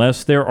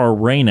 unless there are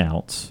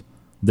rainouts,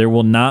 there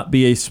will not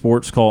be a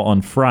Sports Call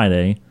on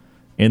Friday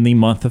in the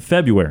month of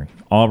February.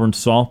 Auburn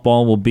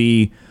softball will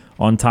be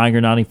on Tiger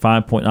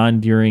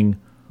 95.9 during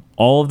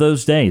all of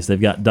those days. They've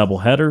got double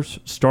headers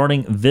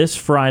starting this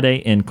Friday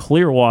in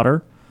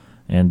Clearwater,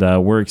 and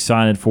we're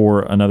excited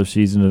for another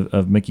season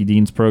of Mickey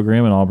Dean's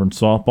program in Auburn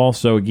softball.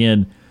 So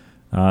again,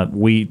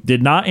 we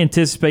did not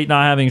anticipate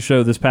not having a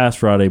show this past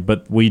Friday,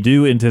 but we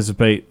do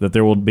anticipate that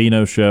there will be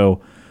no show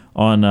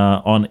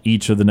on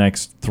each of the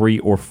next 3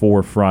 or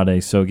 4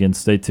 Fridays. So again,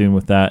 stay tuned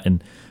with that,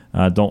 and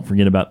don't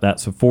forget about that.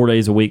 So 4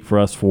 days a week for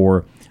us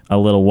for a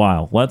little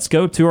while. Let's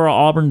go to our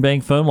Auburn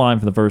Bank phone line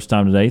for the first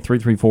time today,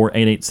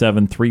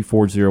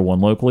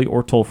 334-887-3401 locally,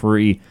 or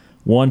toll-free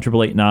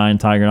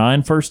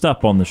 1-888-9-TIGER-9. First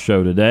up on the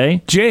show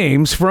today,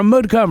 James from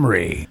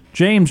Montgomery.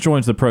 James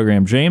joins the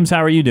program. James,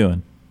 how are you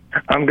doing?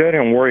 I'm good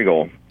in War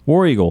Eagle.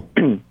 War Eagle.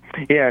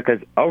 Yeah, because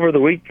over the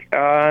week,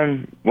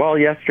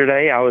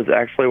 yesterday I was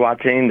actually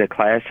watching the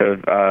Clash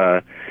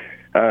of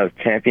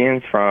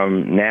Champions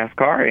from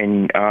NASCAR,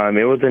 and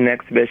it was an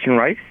exhibition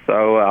race,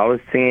 so I was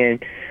seeing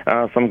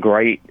some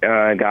great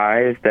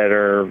guys that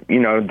are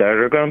going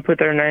to put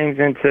their names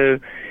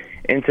into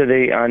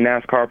the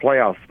NASCAR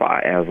playoff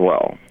spot as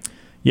well.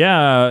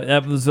 Yeah,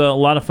 that was a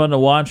lot of fun to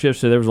watch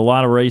yesterday. There was a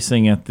lot of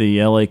racing at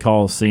the LA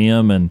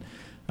Coliseum, and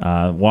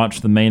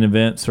Watch the main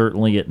event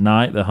certainly at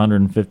night, the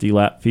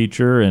 150-lap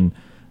feature, and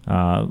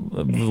a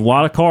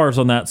lot of cars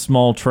on that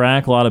small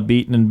track, a lot of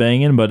beating and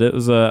banging, but it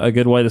was a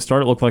good way to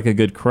start. It looked like a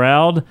good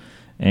crowd,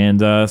 and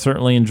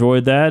certainly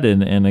enjoyed that.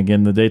 And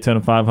again, the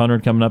Daytona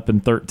 500 coming up in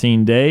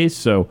 13 days,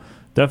 so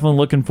definitely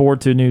looking forward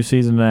to a new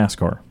season of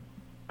NASCAR.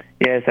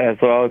 Yes, as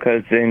well,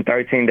 because in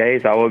 13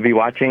 days I will be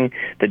watching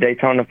the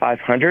Daytona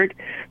 500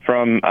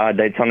 from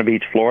Daytona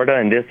Beach, Florida,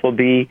 and this will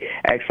be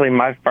actually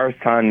my first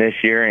time this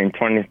year in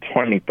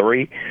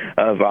 2023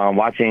 of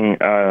watching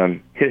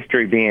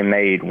history being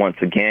made once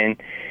again.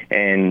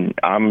 And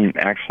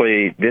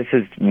this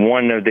is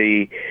one of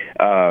the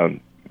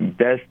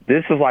best.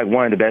 This is like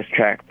one of the best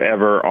tracks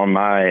ever on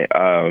my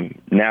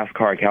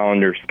NASCAR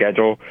calendar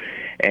schedule.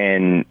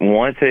 And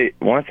once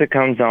it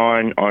comes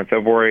on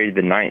February the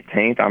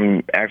 19th,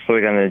 I'm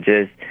actually going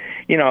to just,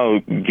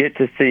 get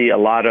to see a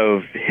lot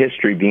of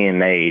history being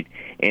made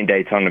in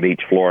Daytona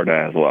Beach,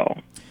 Florida as well.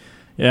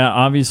 Yeah,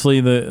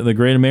 obviously the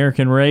Great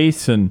American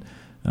Race and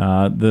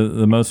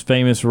the most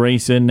famous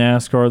race in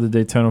NASCAR, the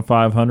Daytona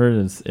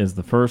 500, is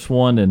the first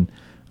one, and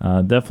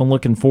definitely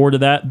looking forward to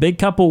that. Big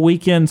couple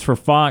weekends for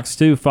Fox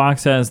too.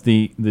 Fox has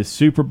the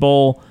Super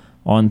Bowl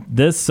on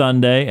this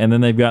Sunday, and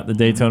then they've got the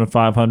Daytona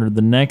 500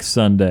 the next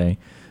Sunday.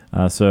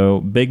 So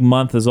big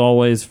month as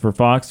always for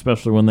Fox,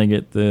 especially when they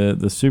get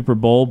the Super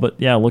Bowl. But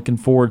yeah, looking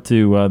forward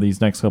to these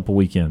next couple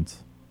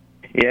weekends.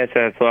 Yes,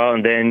 as well.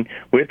 And then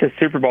with the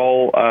Super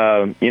Bowl,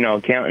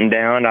 counting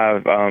down,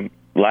 I've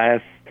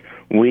last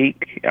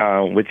week,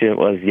 which it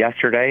was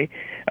yesterday,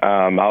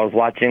 I was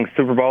watching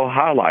Super Bowl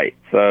highlights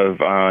of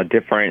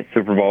different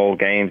Super Bowl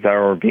games that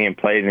were being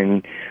played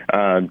in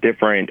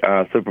different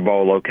Super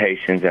Bowl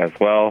locations as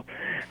well.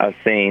 I've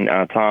seen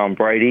Tom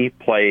Brady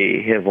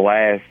play his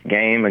last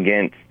game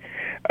against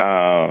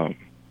the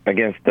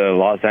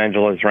Los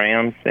Angeles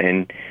Rams,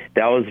 and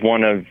that was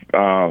one of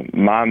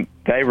my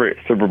favorite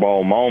Super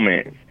Bowl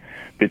moments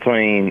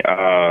between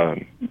a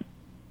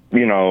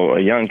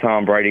young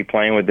Tom Brady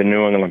playing with the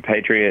New England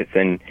Patriots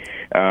and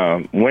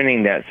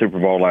winning that Super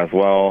Bowl as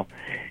well.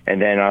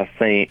 And then I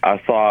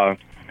saw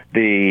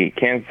the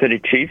Kansas City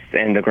Chiefs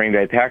and the Green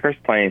Bay Packers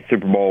playing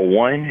Super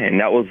Bowl I, and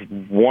that was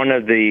one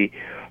of the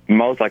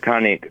most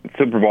iconic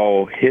Super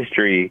Bowl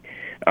history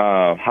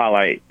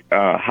highlights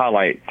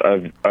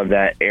of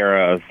that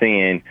era of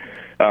seeing,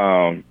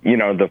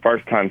 the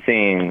first time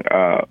seeing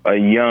a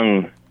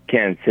young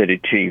Kansas City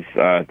Chiefs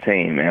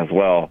team as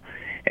well,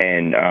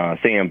 and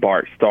seeing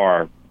Bart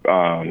Starr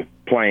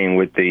playing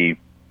with the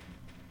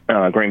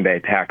Green Bay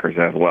Packers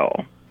as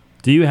well.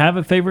 Do you have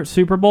a favorite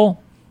Super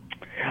Bowl?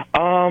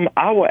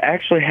 I would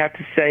actually have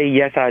to say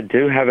yes, I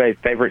do have a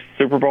favorite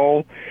Super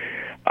Bowl.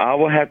 I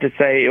will have to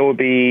say it would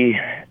be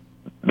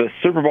the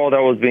Super Bowl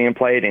that was being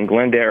played in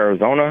Glendale,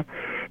 Arizona,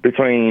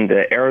 between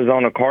the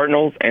Arizona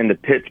Cardinals and the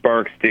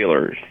Pittsburgh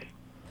Steelers.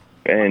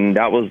 And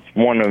that was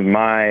one of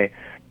my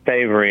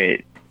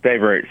favorite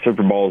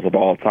Super Bowls of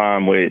all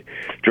time, with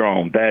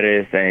Jerome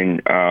Bettis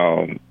and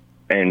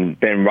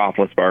Ben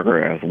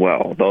Roethlisberger as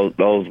well.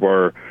 Those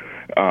were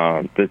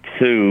the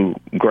two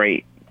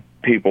great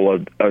people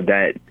of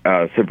that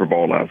Super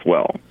Bowl as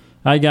well.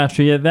 I got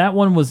you. Yeah, that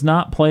one was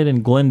not played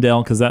in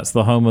Glendale because that's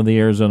the home of the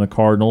Arizona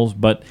Cardinals,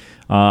 but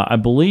I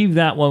believe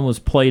that one was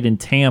played in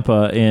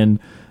Tampa, and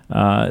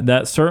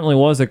that certainly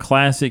was a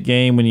classic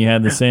game when you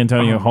had the San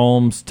Antonio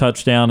Holmes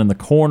touchdown in the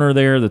corner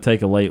there to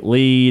take a late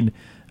lead.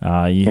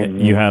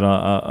 You had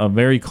a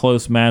very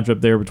close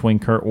matchup there between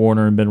Kurt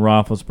Warner and Ben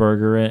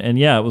Roethlisberger, and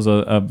yeah, it was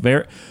a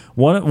very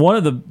one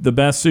of the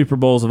best Super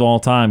Bowls of all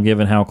time,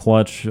 given how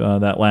clutch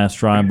that last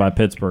drive by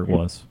Pittsburgh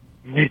was.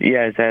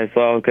 Yes, as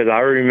well, because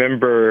I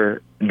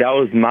remember that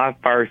was my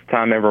first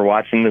time ever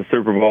watching the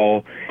Super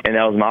Bowl, and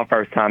that was my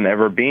first time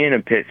ever being a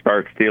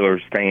Pittsburgh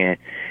Steelers fan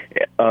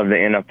of the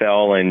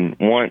NFL. And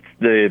once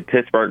the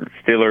Pittsburgh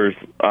Steelers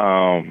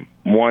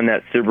won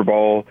that Super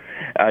Bowl,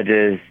 I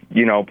just,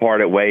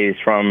 parted ways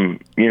from,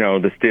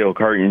 the Steel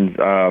Curtains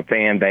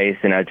fan base,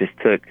 and I just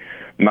took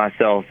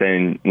myself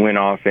and went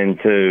off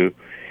into,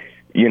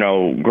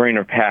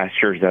 greener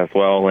pastures as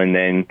well. And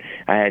then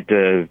I had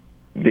to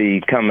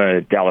become a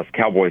Dallas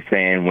Cowboys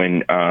fan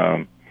when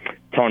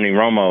Tony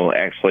Romo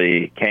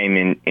actually came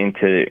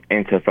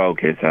into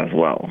focus as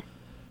well.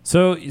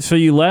 So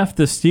you left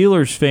the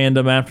Steelers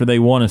fandom after they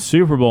won a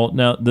Super Bowl.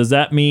 Now, does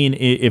that mean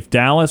if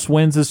Dallas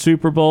wins a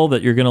Super Bowl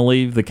that you're going to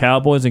leave the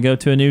Cowboys and go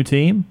to a new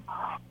team?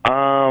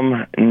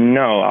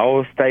 No, I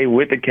will stay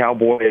with the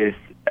Cowboys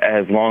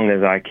as long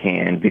as I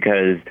can,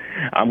 because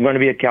I'm going to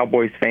be a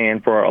Cowboys fan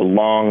for a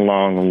long,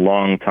 long,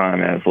 long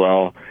time as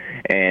well.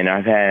 And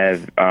I've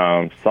had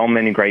so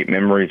many great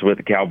memories with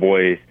the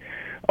Cowboys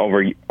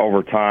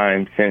over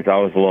time since I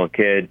was a little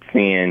kid,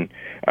 seeing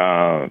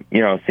a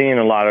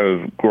lot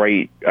of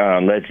great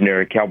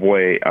legendary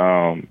Cowboy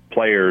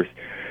players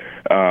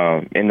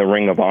in the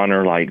Ring of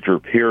Honor, like Drew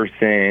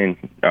Pearson,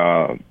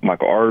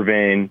 Michael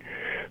Irvin,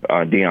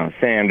 Deion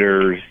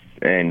Sanders,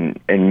 and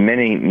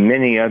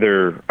many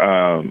other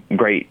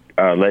great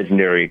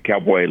legendary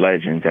Cowboy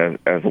legends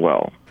as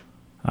well.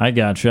 I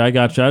got you. I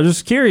was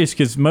just curious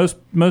because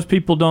most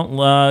people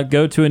don't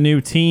go to a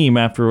new team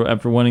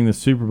after winning the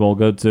Super Bowl,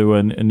 go to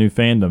a new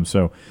fandom.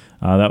 So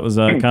that was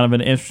kind of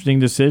an interesting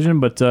decision.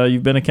 But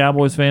you've been a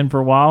Cowboys fan for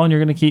a while, and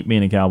you're going to keep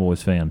being a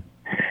Cowboys fan.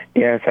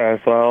 Yes, as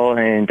well.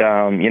 And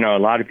a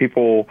lot of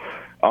people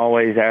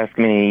always ask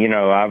me.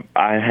 I've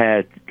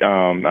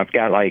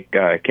got like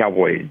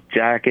Cowboys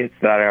jackets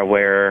that I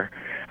wear.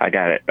 I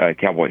got a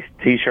Cowboys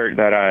T-shirt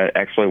that I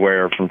actually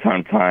wear from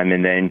time to time,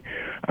 and then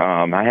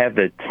I have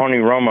the Tony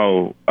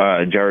Romo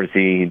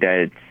jersey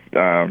that's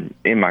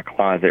in my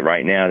closet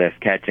right now that's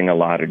catching a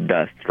lot of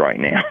dust right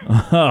now.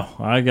 Oh,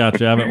 I got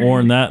you. I haven't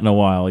worn that in a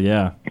while,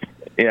 yeah.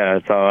 Yeah,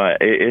 so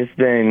it's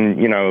been,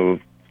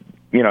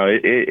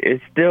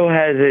 it still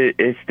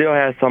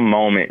has some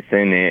moments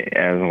in it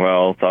as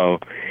well, so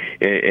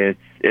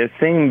it's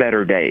seen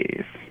better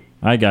days.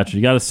 I got you.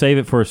 You got to save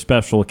it for a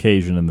special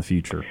occasion in the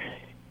future.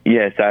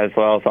 Yes, as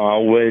well. So I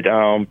would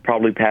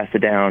probably pass it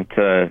down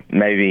to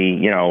maybe,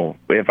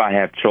 if I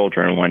have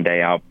children one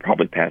day, I'll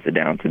probably pass it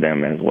down to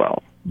them as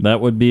well.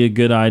 That would be a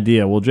good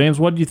idea. Well, James,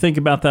 what do you think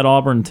about that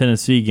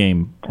Auburn-Tennessee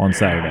game on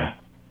Saturday?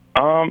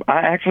 I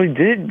actually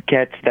did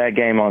catch that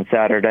game on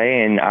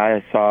Saturday, and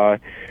I saw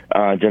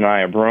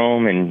Janiah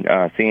Broome and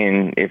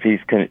seeing if he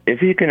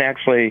can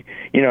actually,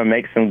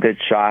 make some good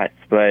shots,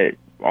 but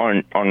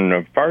on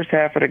the first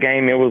half of the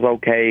game, it was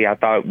okay. I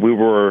thought we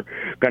were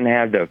going to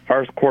have the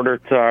first quarter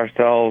to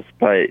ourselves,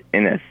 but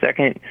in the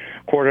second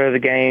quarter of the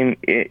game,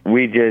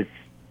 we just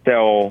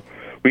fell.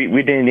 We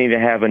didn't even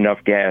have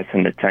enough gas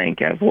in the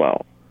tank as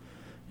well.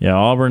 Yeah,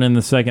 Auburn in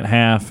the second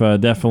half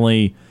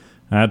definitely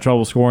had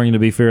trouble scoring. To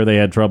be fair, they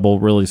had trouble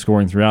really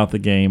scoring throughout the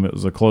game. It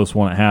was a close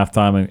one at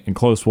halftime and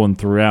close one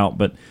throughout,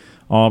 but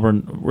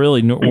Auburn,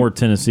 really, or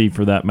Tennessee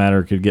for that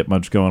matter, could get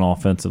much going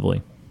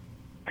offensively.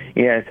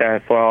 Yes,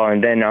 as well.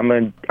 And then I'm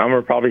gonna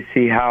probably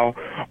see how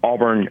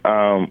Auburn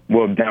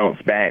will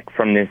bounce back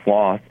from this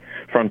loss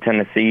from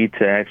Tennessee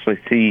to actually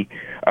see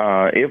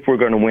if we're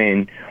going to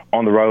win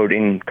on the road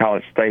in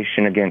College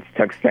Station against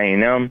Texas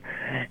A&M.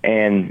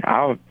 And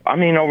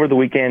over the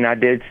weekend I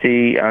did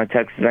see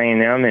Texas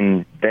A&M,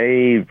 and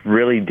they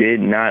really did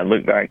not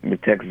look like the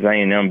Texas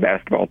A&M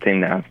basketball team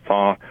that I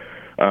saw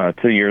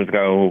 2 years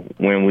ago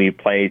when we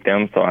played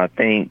them. So I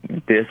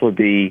think this would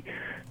be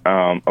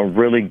a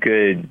really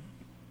good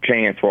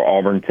chance for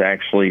Auburn to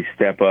actually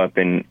step up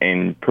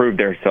and prove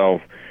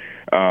themselves,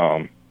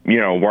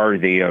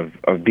 worthy of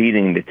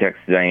beating the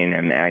Texas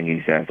A&M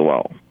Aggies as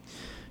well.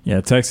 Yeah,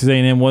 Texas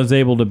A&M was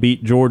able to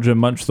beat Georgia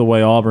much the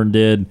way Auburn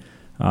did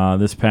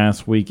this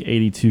past week,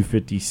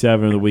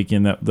 82-57 of the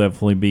weekend. That will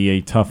definitely be a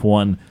tough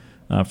one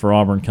for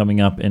Auburn coming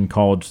up in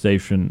College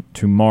Station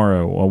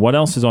tomorrow. What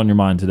else is on your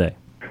mind today?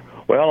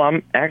 Well,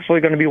 I'm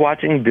actually going to be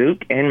watching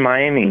Duke and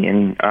Miami,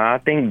 and I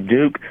think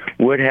Duke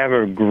would have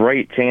a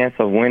great chance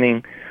of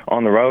winning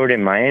on the road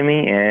in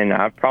Miami, and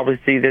I probably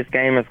see this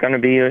game as going to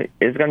be a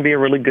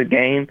really good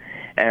game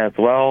as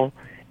well.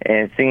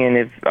 And seeing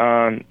if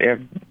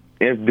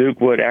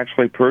Duke would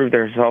actually prove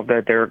themselves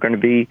that they're going to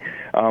be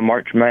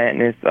March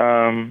Madness,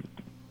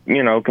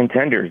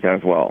 contenders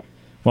as well.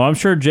 Well, I'm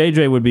sure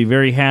JJ would be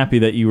very happy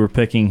that you were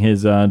picking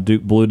his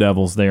Duke Blue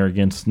Devils there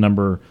against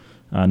number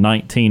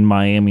 19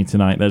 Miami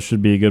tonight. That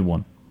should be a good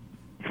one.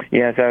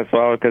 Yes, as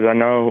well, because I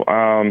know,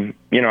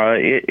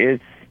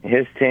 it's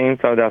his team,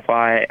 so that's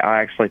why I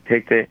actually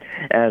picked it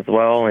as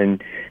well.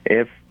 And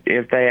if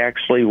they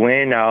actually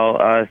win,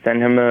 I'll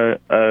send him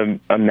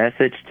a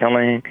message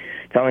telling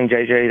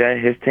JJ that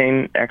his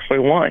team actually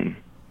won.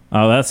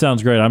 Oh, that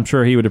sounds great. I'm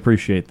sure he would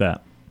appreciate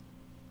that.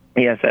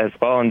 Yes, as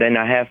well. And then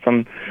I have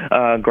some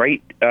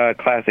great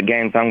classic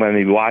games I'm going to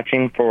be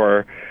watching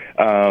for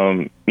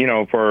the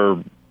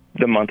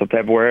month of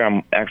February.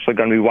 I'm actually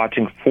going to be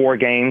watching 4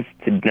 games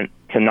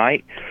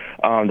tonight.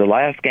 The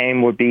last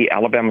game would be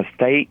Alabama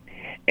State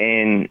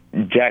and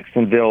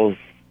Jacksonville's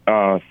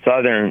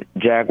Southern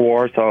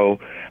Jaguars. So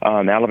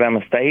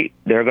Alabama State,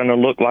 they're going to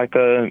look like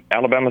a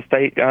Alabama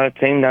State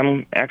team.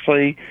 I'm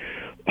actually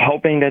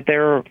hoping that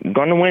they're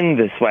going to win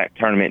the SWAC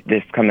tournament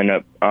this coming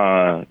up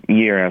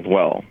year as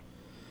well.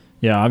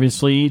 Yeah,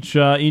 obviously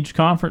each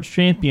conference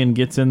champion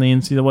gets in the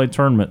NCAA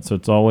tournament, so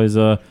it's always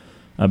a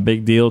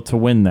big deal to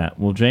win that.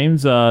 Well,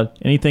 James,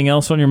 anything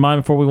else on your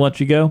mind before we let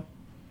you go?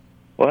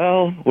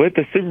 Well, with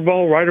the Super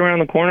Bowl right around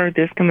the corner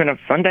this coming up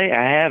Sunday,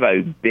 I have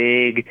a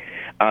big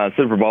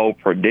Super Bowl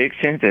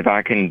predictions. If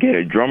I can get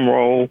a drum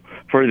roll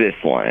for this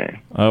one.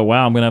 Oh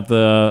wow, I'm gonna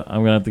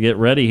have to get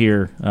ready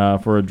here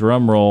for a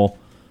drum roll.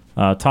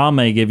 Tom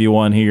may give you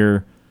one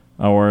here,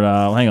 or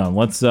hang on.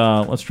 Let's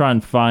try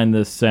and find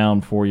this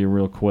sound for you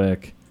real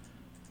quick.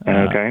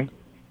 Okay.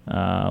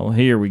 Well,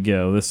 here we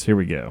go. Here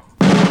we go.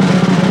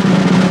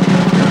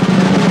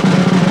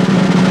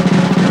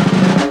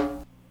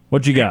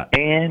 What you got?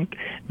 And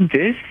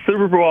this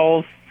Super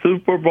Bowl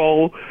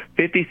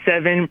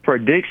 57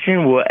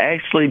 prediction will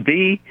actually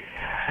be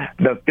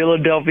the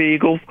Philadelphia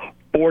Eagles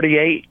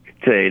 48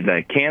 to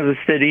the Kansas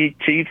City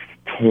Chiefs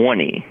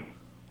 20.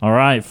 All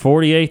right,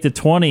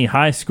 48-20,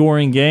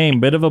 high-scoring game.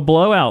 Bit of a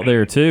blowout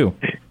there, too.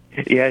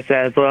 Yes,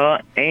 as well.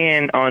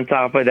 And on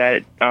top of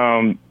that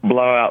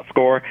blowout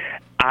score,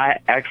 I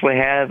actually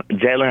have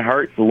Jalen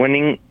Hurts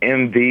winning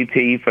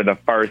MVP for the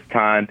first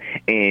time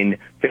in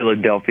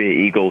Philadelphia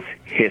Eagles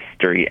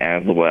history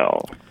as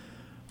well.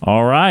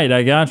 All right,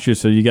 I got you.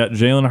 So you got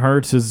Jalen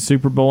Hurts as the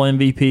Super Bowl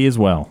MVP as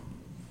well.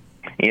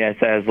 Yes,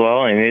 as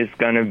well. And it's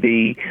going to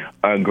be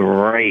a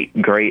great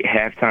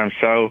halftime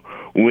show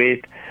with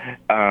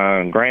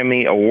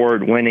Grammy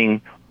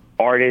Award-winning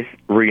artist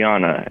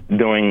Rihanna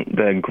doing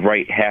the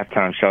great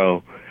halftime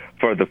show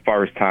for the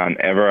first time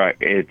ever.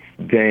 It's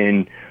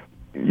been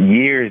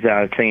years that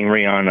I've seen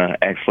Rihanna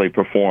actually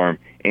perform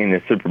in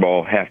the Super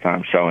Bowl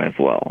halftime show as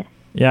well.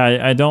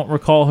 Yeah, I don't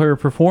recall her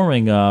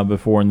performing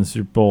before in the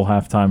Super Bowl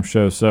halftime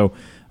show, so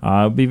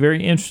it'll be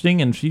very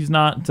interesting. And she's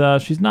not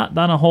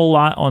done a whole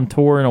lot on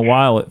tour in a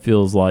while, it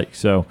feels like.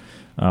 So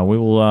we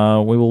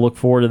will look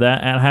forward to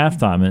that at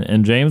halftime.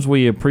 And James,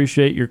 we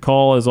appreciate your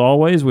call as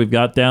always. We've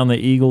got down the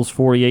Eagles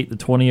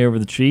 48-20 over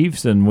the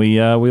Chiefs, and we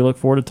look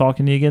forward to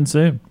talking to you again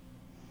soon.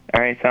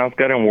 All right, sounds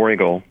good. And War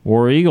Eagle.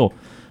 War Eagle.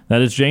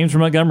 That is James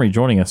from Montgomery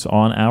joining us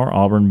on our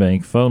Auburn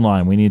Bank phone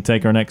line. We need to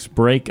take our next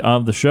break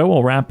of the show.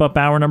 We'll wrap up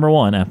hour number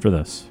 1 after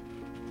this.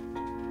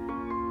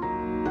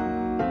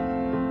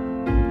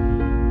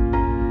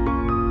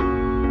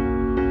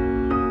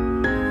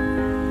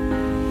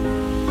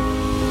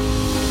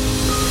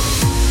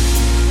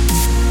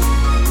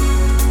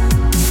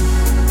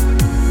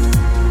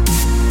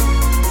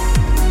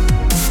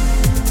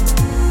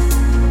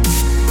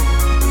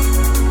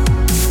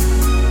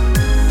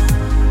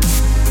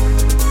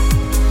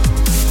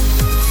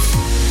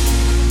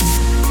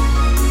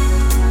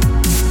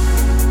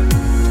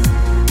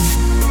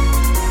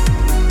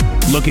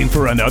 Looking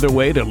for another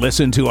way to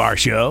listen to our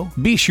show?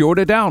 Be sure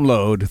to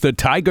download the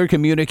Tiger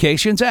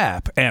Communications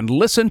app and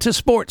listen to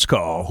Sports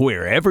Call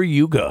wherever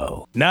you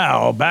go.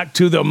 Now, back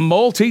to the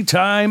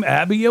multi-time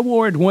Abby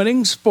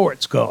Award-winning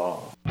Sports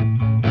Call.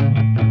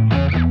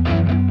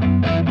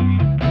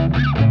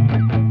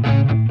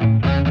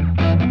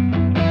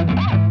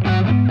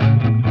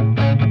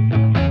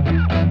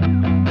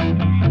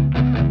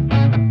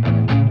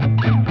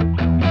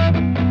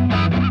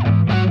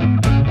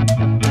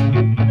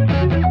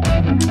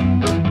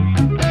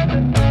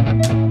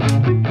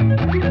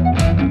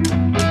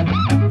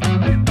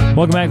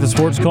 Welcome back to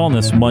Sports Call on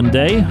this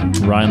Monday.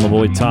 Ryan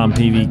Lavoie, Tom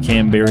Peavy,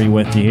 Cam Berry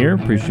with you here.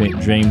 Appreciate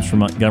James from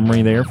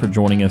Montgomery there for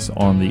joining us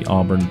on the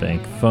Auburn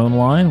Bank phone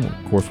line.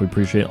 Of course, we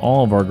appreciate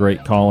all of our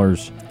great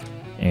callers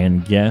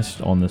and guests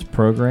on this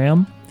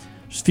program.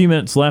 Just a few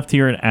minutes left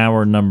here in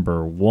hour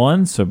number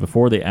 1. So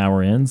before the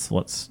hour ends,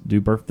 let's do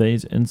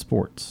birthdays in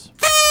sports.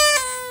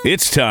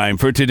 It's time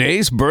for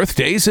today's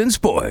birthdays in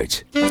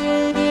sports.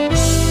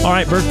 All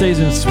right, birthdays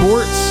in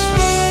sports.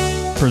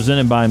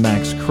 Presented by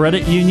Max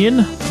Credit Union,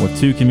 with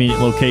 2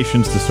 convenient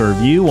locations to serve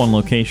you. One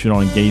location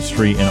on Gay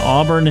Street in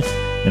Auburn,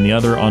 and the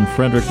other on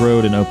Frederick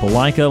Road in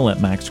Opelika.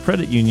 Let Max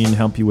Credit Union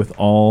help you with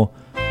all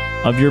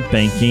of your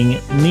banking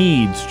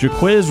needs.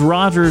 Jaquiz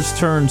Rogers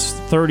turns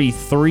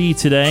 33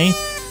 today.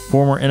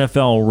 Former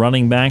NFL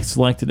running back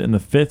selected in the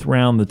 5th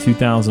round of the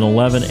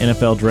 2011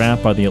 NFL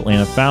Draft by the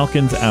Atlanta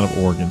Falcons out of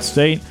Oregon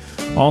State.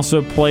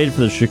 Also played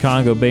for the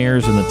Chicago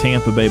Bears and the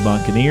Tampa Bay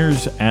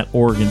Buccaneers at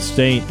Oregon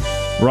State.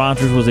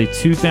 Rogers was a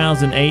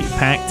 2008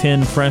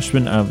 Pac-10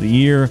 Freshman of the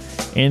Year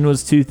and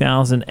was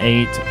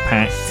 2008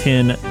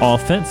 Pac-10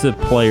 Offensive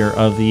Player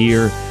of the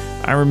Year.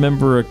 I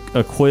remember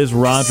a Quiz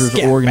Rogers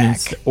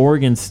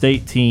Oregon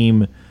State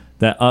team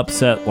that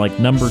upset like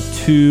number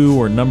 2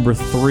 or number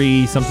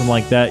 3, something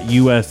like that,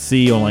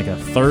 USC on like a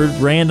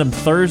random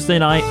Thursday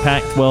night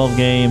Pac-12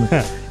 game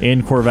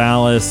in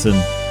Corvallis, and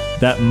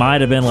that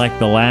might have been like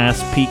the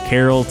last Pete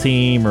Carroll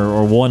team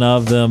or one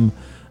of them.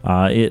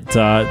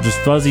 Just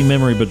fuzzy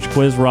memory, but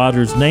Jaquiz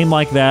Rogers, name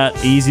like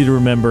that, easy to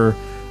remember.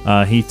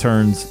 He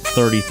turns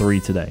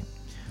 33 today.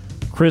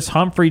 Chris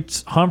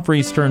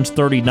Humphreys turns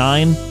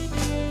 39.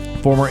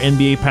 Former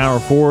NBA power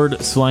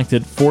forward,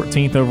 selected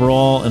 14th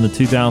overall in the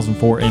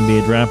 2004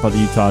 NBA Draft by the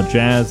Utah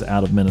Jazz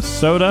out of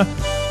Minnesota.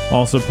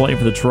 Also played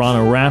for the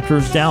Toronto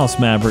Raptors, Dallas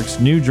Mavericks,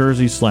 New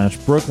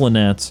Jersey/Brooklyn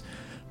Nets,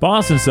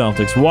 Boston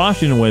Celtics,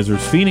 Washington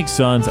Wizards, Phoenix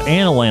Suns,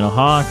 and Atlanta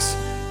Hawks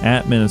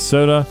at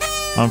Minnesota.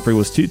 Humphrey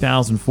was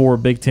 2004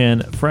 Big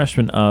Ten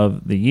Freshman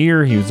of the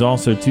Year. He was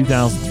also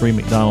 2003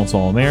 McDonald's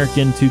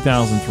All-American,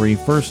 2003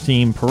 First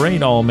Team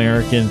Parade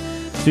All-American,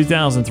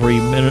 2003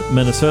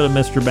 Minnesota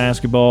Mr.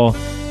 Basketball,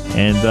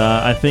 and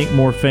I think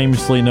more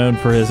famously known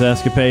for his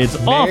escapades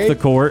off the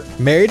court.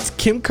 Married to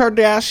Kim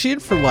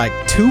Kardashian for like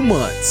 2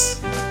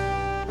 months.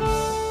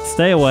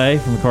 Stay away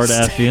from the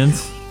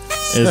Kardashians.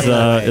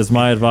 Is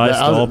my advice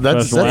to all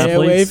professional athletes. Stay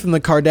away from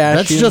the Kardashians.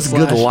 That's just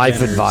good life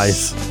Jenners.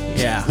 advice.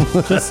 Yeah.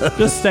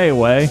 just stay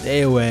away.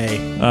 Stay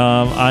away.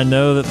 I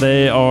know that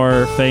they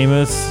are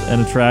famous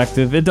and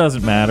attractive. It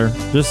doesn't matter.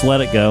 Just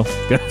let it go.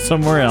 Go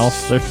somewhere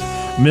else. There's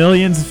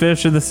millions of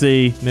fish in the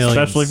sea,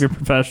 especially if you're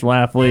professional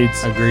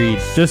athletes. Agreed.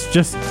 Just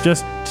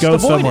go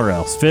somewhere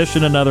else. Fish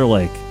in another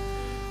lake.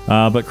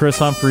 But Chris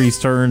Humphreys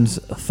turns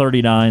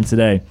 39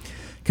 today.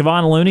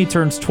 Kevon Looney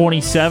turns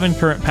 27,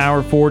 current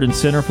power forward and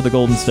center for the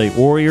Golden State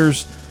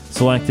Warriors.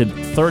 Selected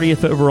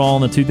 30th overall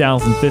in the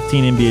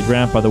 2015 NBA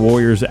draft by the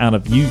Warriors out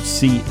of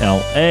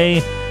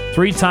UCLA.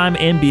 Three-time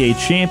NBA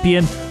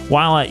champion.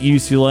 While at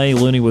UCLA,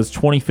 Looney was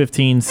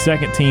 2015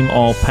 second-team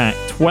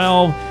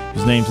All-Pac-12. He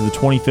was named to the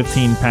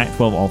 2015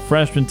 Pac-12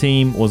 All-Freshman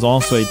team. Was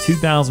also a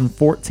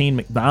 2014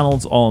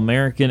 McDonald's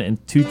All-American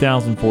and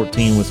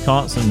 2014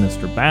 Wisconsin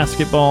Mr.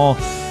 Basketball.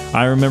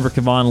 I remember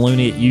Kevon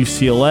Looney at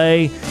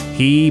UCLA.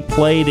 He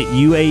played at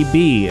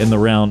UAB in the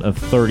round of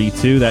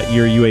 32. That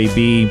year,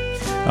 UAB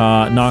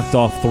knocked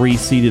off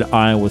 3-seeded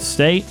Iowa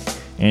State.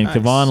 And nice.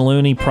 Kevon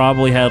Looney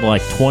probably had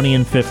like 20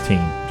 and 15.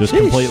 Just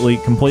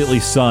completely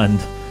sunned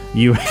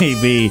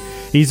UAB.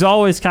 He's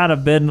always kind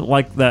of been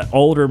like that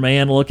older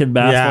man looking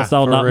basketball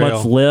style, not real.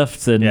 Much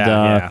lift, and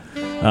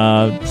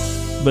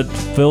but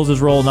fills his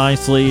role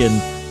nicely.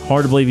 And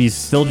hard to believe he's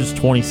still just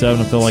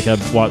 27. I feel like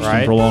I've watched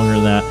him for longer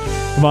than that.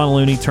 Kevon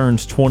Looney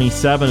turns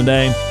 27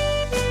 today,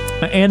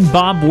 and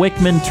Bob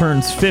Wickman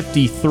turns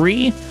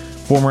 53.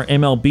 Former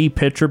MLB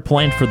pitcher,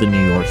 playing for the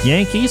New York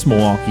Yankees,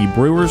 Milwaukee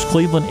Brewers,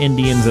 Cleveland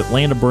Indians,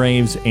 Atlanta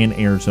Braves, and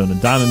Arizona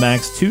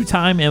Diamondbacks.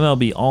 Two-time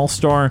MLB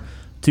All-Star,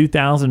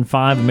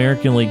 2005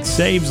 American League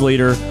saves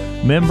leader,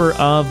 member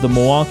of the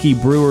Milwaukee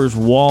Brewers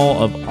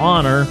Wall of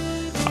Honor.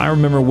 I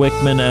remember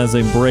Wickman as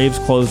a Braves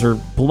closer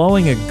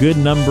blowing a good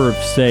number of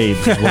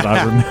saves, is what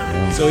I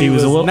remember. So he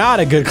was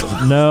not a good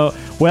closer. No.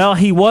 Well,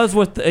 he was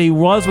with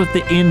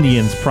the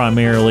Indians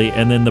primarily,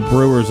 and then the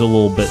Brewers a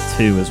little bit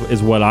too,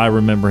 is what I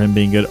remember him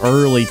being good.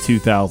 Early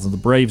 2000s. The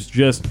Braves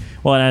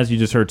as you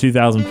just heard,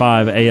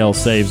 2005 AL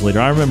saves leader.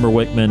 I remember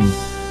Wickman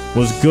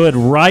was good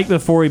right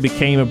before he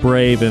became a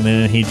Brave, and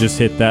then he just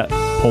hit that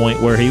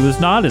point where he was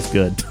not as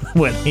good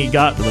when he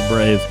got to the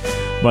Braves.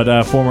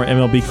 But former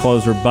MLB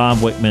closer Bob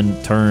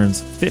Wickman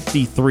turns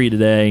 53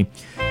 today.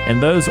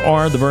 And those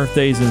are the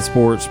birthdays in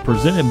sports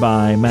presented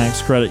by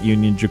Max Credit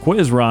Union.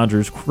 Jaquiz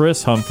Rogers,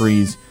 Chris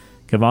Humphreys,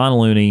 Kevon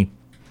Looney,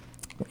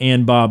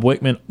 and Bob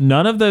Wickman.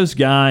 None of those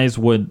guys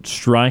would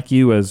strike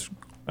you as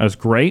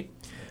great,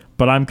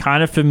 but I'm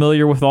kind of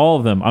familiar with all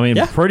of them. I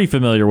mean, pretty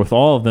familiar with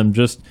all of them.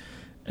 Just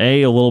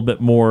a little bit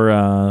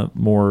more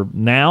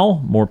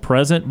now, more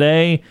present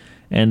day.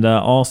 And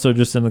also,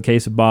 just in the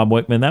case of Bob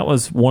Wickman, that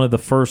was one of the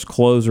first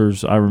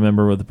closers I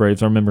remember with the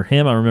Braves. I remember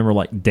him. I remember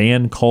like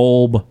Dan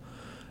Kolb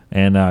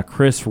and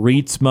Chris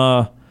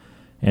Rietsma,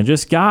 and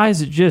just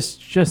guys that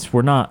just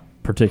were not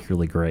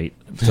particularly great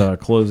at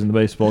closing the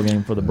baseball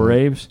game for the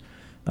Braves.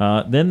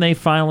 Then they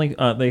finally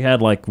they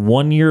had like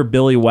 1 year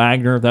Billy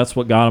Wagner. That's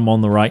what got them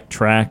on the right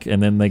track,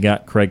 and then they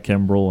got Craig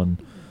Kimbrell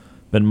and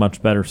been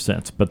much better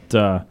since. But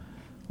Bob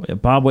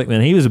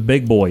Wickman, he was a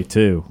big boy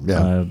too.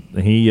 Yeah.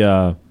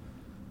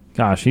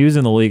 He was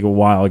in the league a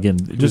while. Again,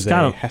 just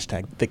kind of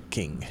hashtag the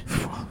king.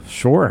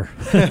 Sure,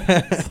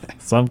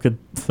 some could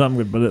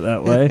put it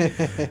that way.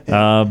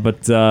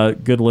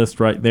 But good list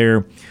right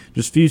there.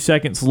 Just a few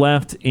seconds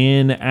left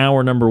in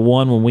hour number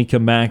one. When we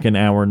come back in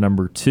hour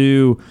number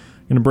two,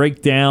 going to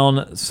break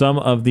down some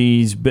of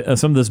this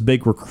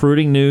big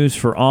recruiting news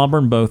for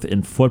Auburn, both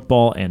in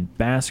football and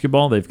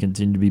basketball. They've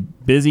continued to be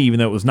busy, even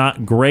though it was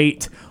not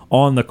great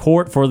on the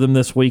court for them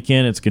this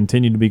weekend. It's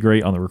continued to be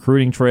great on the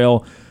recruiting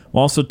trail.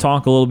 We'll also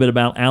talk a little bit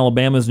about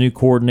Alabama's new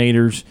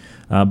coordinators,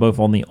 both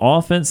on the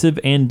offensive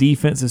and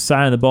defensive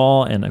side of the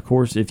ball. And, of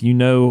course, if you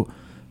know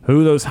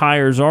who those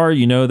hires are,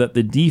 you know that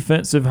the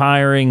defensive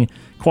hiring,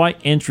 quite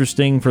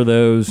interesting for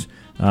those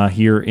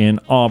here in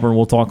Auburn.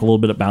 We'll talk a little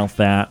bit about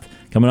that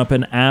coming up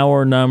in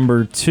hour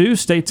number two.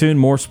 Stay tuned.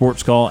 More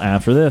Sports Call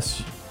after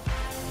this.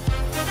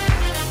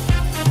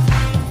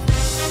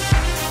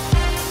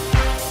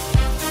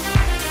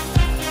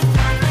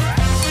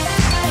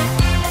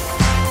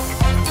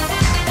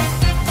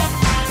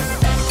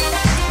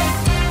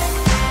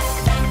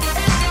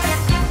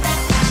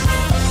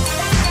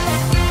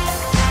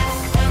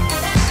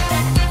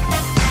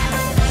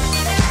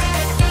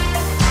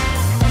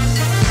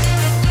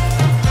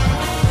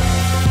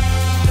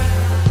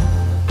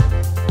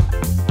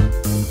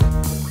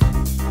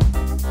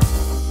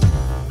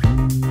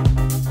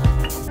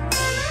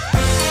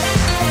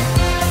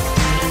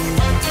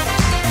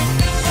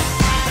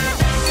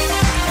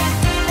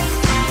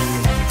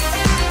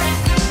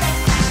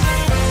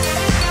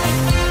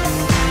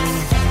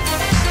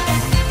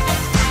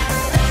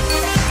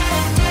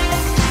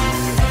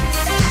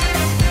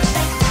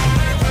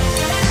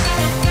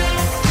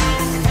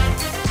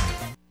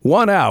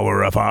 One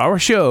hour of our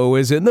show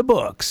is in the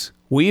books.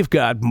 We've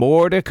got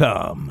more to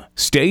come.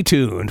 Stay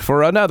tuned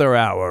for another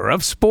hour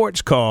of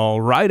Sports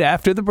Call right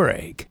after the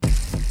break.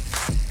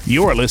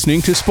 You're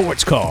listening to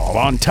Sports Call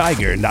on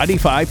Tiger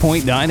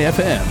 95.9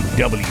 FM,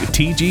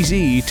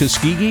 WTGZ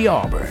Tuskegee,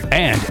 Auburn,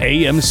 and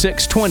AM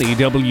 620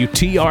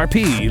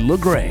 WTRP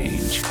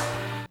LaGrange.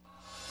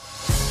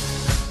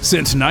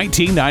 Since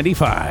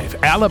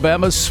 1995,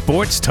 Alabama's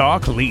sports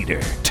talk leader,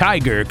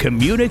 Tiger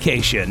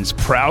Communications,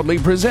 proudly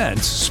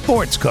presents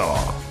Sports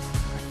Call.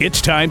 It's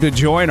time to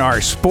join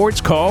our Sports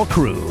Call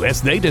crew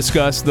as they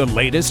discuss the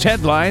latest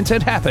headlines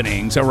and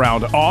happenings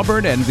around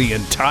Auburn and the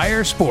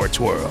entire sports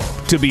world.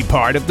 To be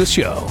part of the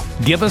show,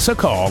 give us a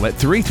call at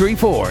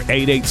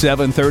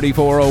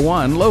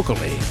 334-887-3401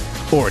 locally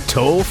or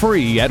toll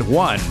free at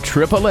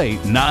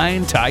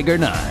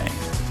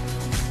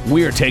 1-888-9-TIGER-9.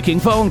 We're taking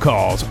phone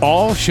calls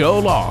all show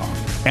long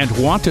and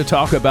want to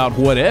talk about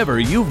whatever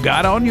you've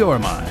got on your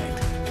mind.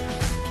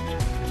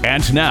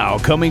 And now,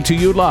 coming to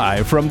you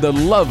live from the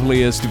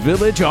loveliest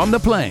village on the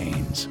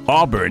plains,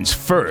 Auburn's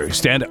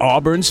first and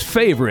Auburn's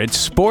favorite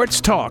sports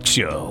talk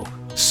show,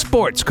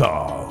 Sports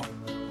Call.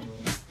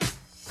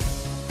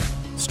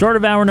 Start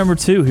of hour number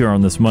 2 here on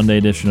this Monday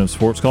edition of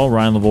Sports Call.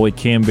 Ryan Lavoie,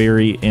 Cam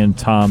Berry, and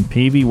Tom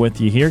Peavy with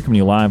you here, coming to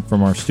you live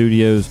from our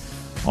studios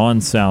on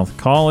South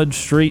College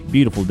Street.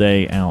 Beautiful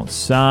day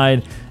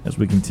outside as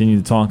we continue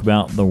to talk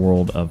about the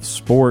world of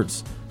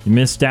sports. You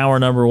missed hour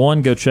number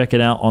 1, go check it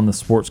out on the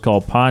Sports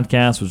Call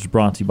podcast, which is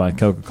brought to you by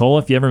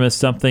Coca-Cola. If you ever missed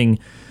something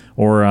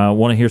or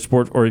want to hear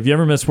sports, or if you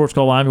ever missed Sports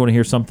Call Live, you want to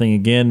hear something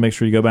again, make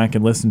sure you go back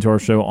and listen to our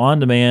show on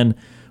demand,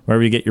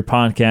 wherever you get your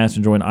podcast.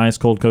 Enjoy an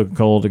ice-cold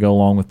Coca-Cola to go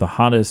along with the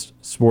hottest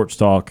sports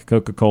talk.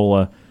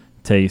 Coca-Cola,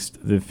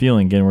 taste the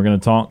feeling. Again, we're going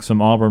to talk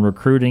some Auburn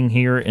recruiting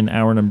here in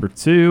hour number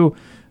 2.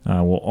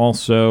 We'll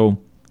also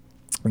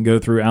go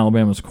through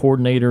Alabama's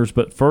coordinators.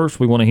 But first,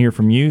 we want to hear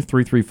from you,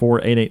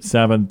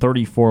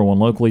 334-887-3401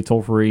 locally,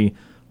 toll-free,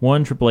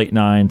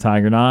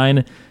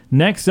 1-888-9-TIGER-9.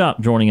 Next up,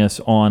 joining us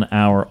on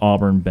our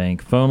Auburn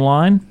Bank phone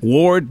line,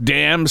 Ward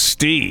Dam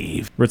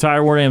Steve.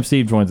 Retired Ward Dam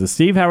Steve joins us.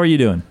 Steve, how are you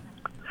doing?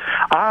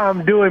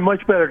 I'm doing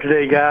much better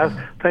today, guys.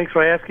 Thanks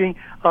for asking.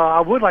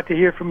 I would like to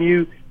hear from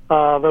you,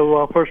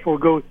 though first we'll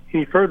go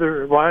any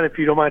further, Ryan, if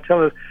you don't mind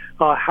telling us,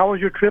 how was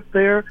your trip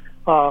there?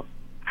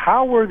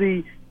 How were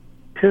the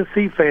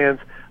Tennessee fans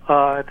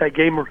at that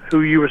game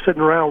who you were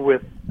sitting around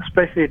with,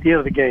 especially at the end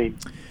of the game?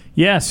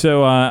 Yeah,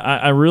 so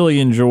I really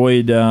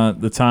enjoyed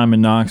the time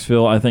in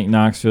Knoxville. I think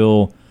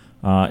Knoxville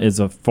is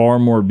a far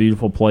more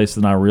beautiful place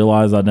than I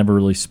realized. I'd never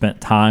really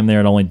spent time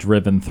there. I'd only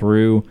driven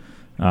through.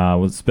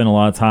 Spent a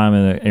lot of time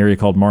in an area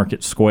called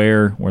Market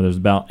Square, where there's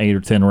about 8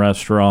 or 10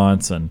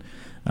 restaurants and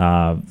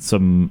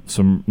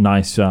some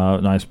nice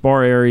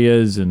bar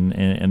areas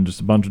and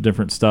just a bunch of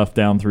different stuff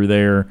down through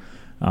there.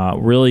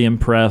 Really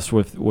impressed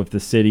with the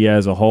city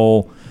as a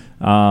whole.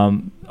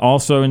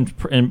 Also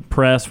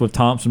impressed with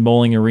Thompson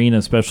Bowling Arena,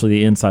 especially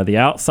the inside. The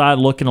outside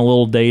looking a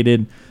little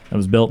dated. It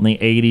was built in the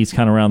 80s,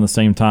 kind of around the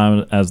same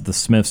time as the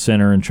Smith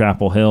Center in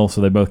Chapel Hill, so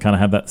they both kind of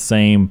have that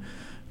same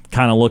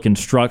kind of looking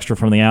structure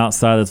from the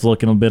outside that's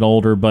looking a bit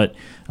older. But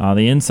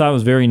the inside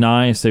was very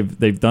nice.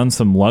 They've done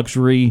some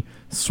luxury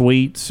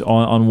suites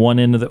on one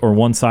end of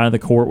one side of the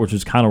court, which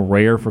is kind of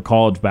rare for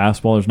college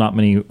basketball. There's not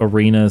many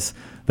arenas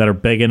that are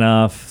big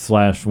enough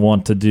 /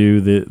 want to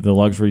do the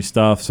luxury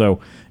stuff. So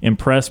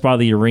impressed by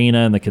the arena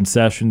and the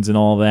concessions and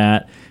all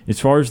that. As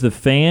far as the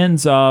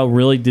fans,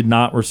 really did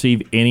not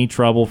receive any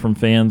trouble from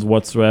fans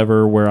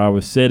whatsoever where I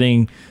was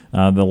sitting.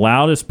 The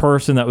loudest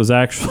person that was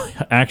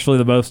actually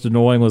the most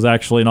annoying was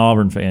actually an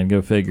Auburn fan.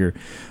 Go figure.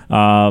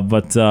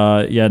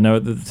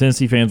 The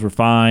Tennessee fans were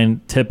fine.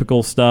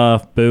 Typical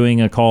stuff,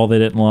 booing a call they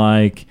didn't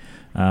like,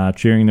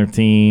 cheering their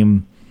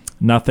team.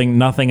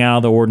 Nothing out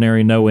of the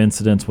ordinary, no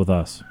incidents with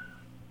us.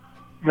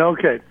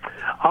 Okay.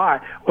 All right.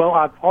 Well,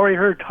 I've already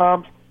heard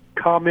Tom's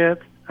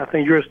comments, I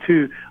think yours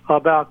too,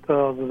 about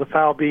the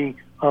foul being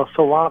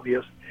so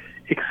obvious,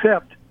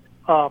 except,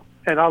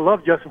 and I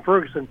love Justin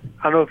Ferguson.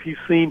 I don't know if you've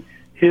seen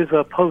his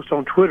post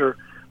on Twitter,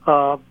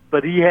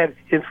 but he had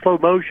in slow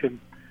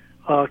motion,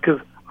 because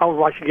I was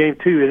watching the game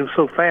too, and it was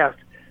so fast.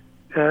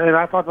 And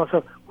I thought to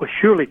myself, well,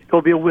 surely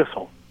there'll be a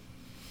whistle.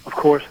 Of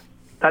course,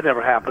 that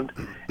never happened.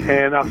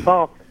 And I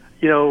saw,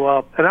 and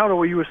I don't know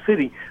where you were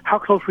sitting. How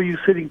close were you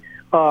sitting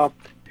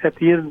at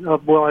the end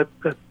of,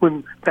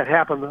 when that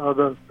happened,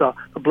 the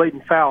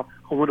blatant foul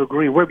on Window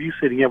Green? Where were you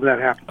sitting when that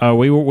happened?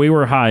 We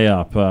were high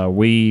up.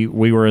 We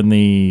were in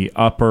the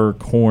upper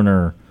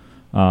corner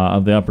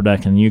of the upper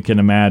deck, and you can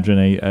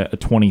imagine a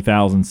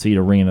 20,000 seat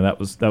arena. That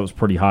was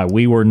pretty high.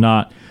 We were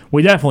not.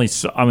 We definitely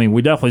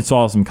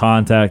saw some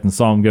contact and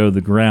saw him go to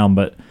the ground,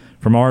 but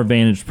from our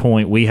vantage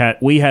point, we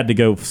had to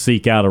go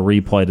seek out a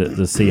replay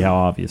to see how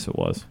obvious it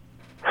was.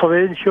 So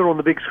they didn't show it on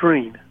the big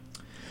screen.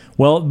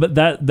 Well, but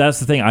that's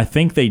the thing. I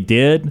think they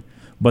did,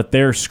 but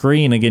their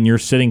screen, again, you're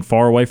sitting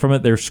far away from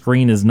it. Their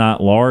screen is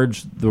not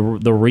large. The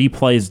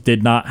replays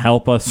did not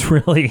help us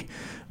really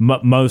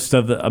most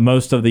of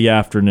the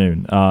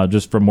afternoon,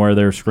 just from where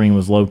their screen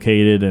was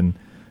located and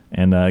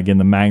again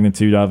the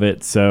magnitude of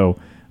it. So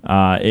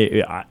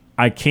I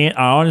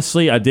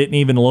didn't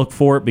even look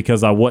for it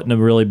because I wouldn't have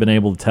really been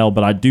able to tell.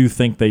 But I do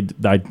think they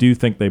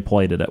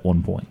played it at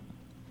one point.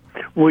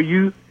 Were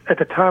you at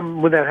the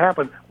time when that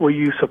happened? Were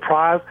you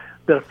surprised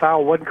that a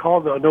foul wasn't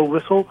called, no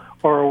whistle,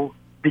 or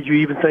did you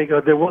even think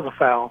there was a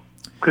foul?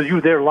 Because you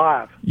were there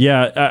live.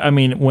 Yeah, I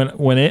mean,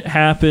 when it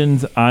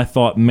happened, I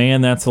thought,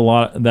 man, that's a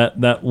lot.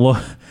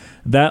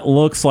 That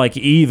looks like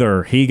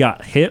either he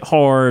got hit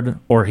hard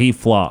or he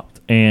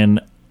flopped.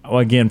 And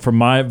again, from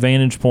my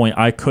vantage point,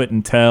 I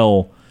couldn't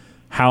tell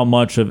how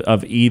much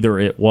of either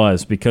it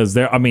was, because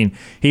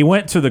he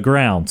went to the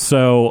ground,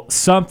 so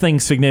something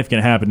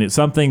significant happened.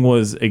 Something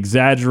was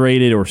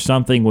exaggerated or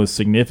something was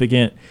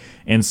significant,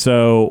 and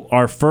so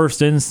our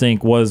first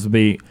instinct was to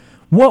be,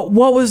 what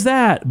was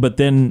that? But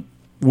then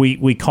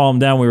we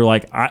calmed down. We were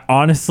like,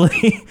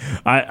 honestly,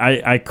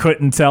 I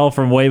couldn't tell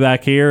from way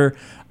back here.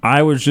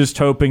 I was just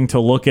hoping to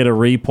look at a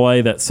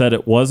replay that said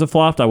it was a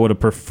flop. I would have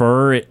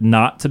preferred it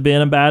not to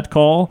been a bad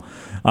call,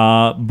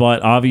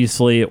 but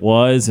obviously it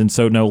was. And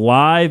so, no,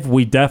 live,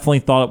 we definitely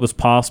thought it was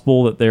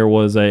possible that there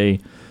was a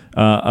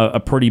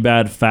pretty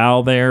bad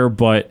foul there.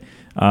 But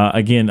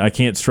again, I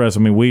can't stress.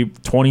 I mean,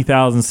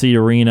 20,000 seat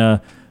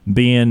arena,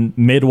 being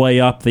midway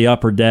up the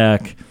upper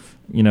deck,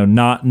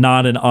 not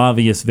an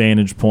obvious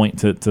vantage point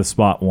to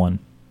spot one.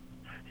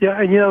 Yeah,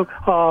 and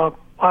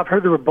I've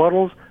heard the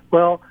rebuttals.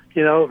 Well,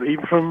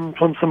 even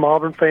from some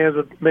Auburn fans,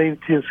 main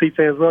Tennessee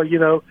fans,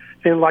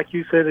 and like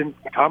you said, and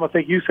Tom, I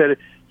think you said it,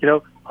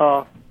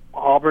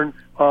 Auburn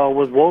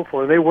was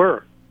woeful, and they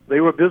were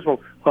abysmal,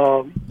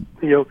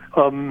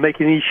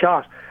 making these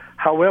shots.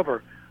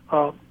 However,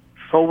 so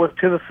was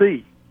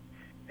Tennessee,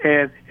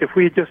 and if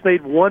we had just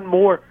made one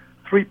more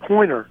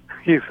 3-pointer,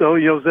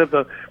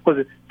 was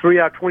it 3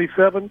 out of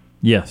 27?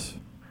 Yes.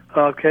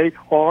 Okay,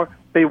 or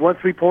maybe one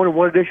 3-pointer,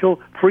 one additional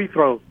free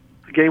throw,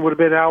 the game would have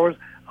been ours.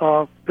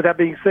 But that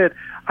being said,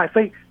 I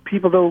think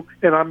people, though,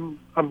 and I'm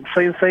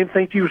saying the same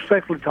thing to you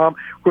respectfully, Tom,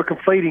 we're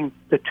conflating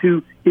the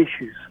two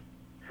issues.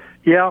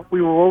 Yeah,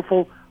 we were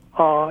woeful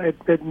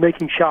at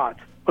making shots.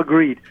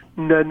 Agreed.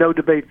 No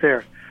debate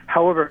there.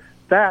 However,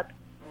 that,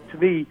 to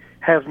me,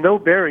 has no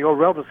bearing or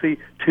relevancy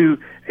to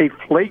a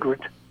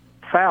flagrant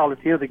foul at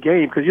the end of the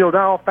game, because, not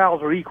all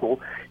fouls are equal.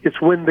 It's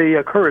when they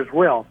occur as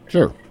well.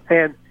 Sure.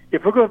 And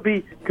if we're going to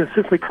be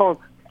consistently calling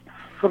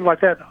something like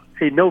that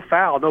a no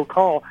foul, no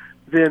call,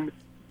 then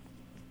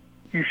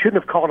you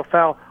shouldn't have called a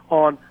foul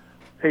on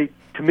a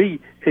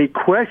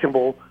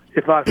questionable,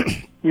 if not,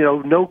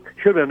 no,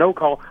 should have been a no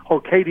call on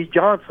K.D.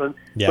 Johnson,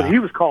 but he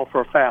was called for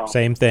a foul.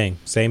 Same thing,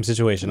 same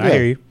situation. I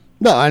hear you.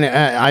 No,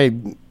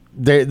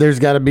 there's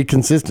got to be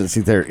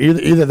consistency there.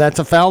 Either that's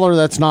a foul or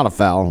that's not a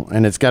foul,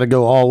 and it's got to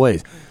go all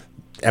ways.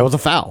 That was a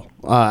foul.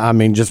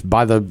 Just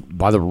by the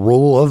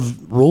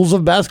rules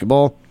of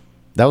basketball,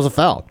 that was a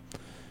foul,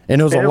 and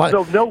it was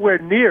nowhere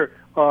near.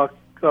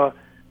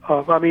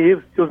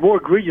 It was more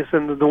egregious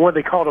than the one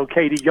they called on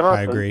K.D. Johnson.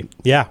 I agree.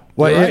 Yeah.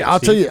 Well, right, I'll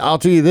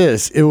tell you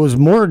this: it was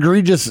more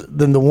egregious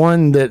than the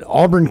one that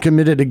Auburn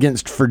committed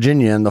against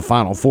Virginia in the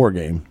Final Four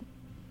game.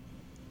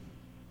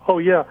 Oh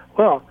yeah,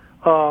 well,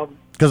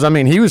 because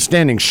he was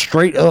standing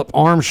straight up,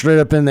 arms straight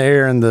up in the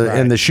air, and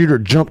the shooter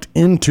jumped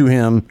into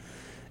him,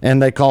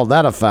 and they called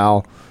that a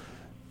foul.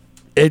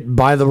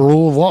 By the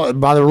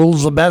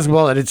rules of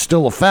basketball, that it's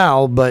still a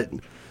foul, but.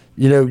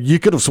 You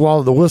could have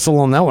swallowed the whistle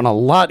on that one a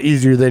lot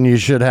easier than you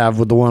should have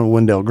with the one with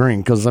Wendell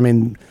Green, because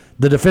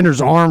the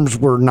defender's arms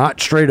were not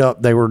straight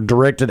up; they were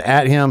directed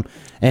at him,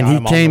 and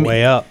he came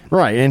way up.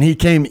 Right, and he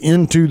came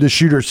into the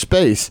shooter's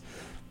space.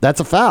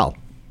 That's a foul.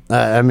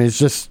 It's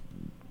just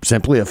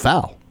simply a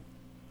foul.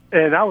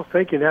 And I was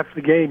thinking after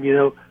the game,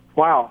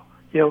 wow,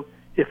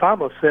 if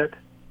I'm upset,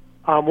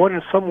 I'm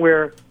wondering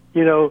somewhere,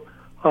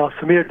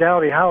 Samir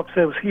Dowdy, how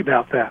upset was he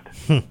about that?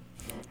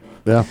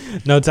 Yeah.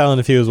 No telling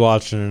if he was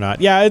watching or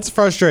not. Yeah, it's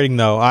frustrating,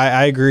 though.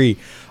 I agree.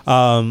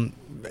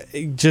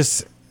 He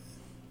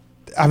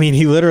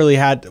literally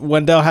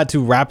Wendell had to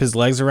wrap his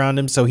legs around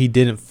him so he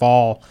didn't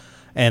fall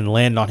and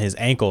land on his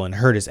ankle and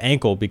hurt his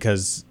ankle,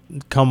 because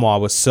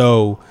Nkamhoua was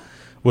so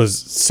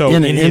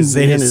in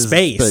his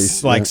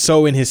space.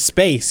 So in his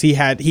space. He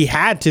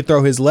had to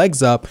throw his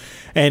legs up.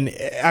 And,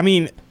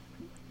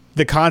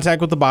 the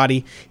contact with the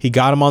body, he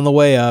got him on the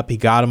way up, he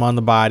got him on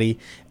the body,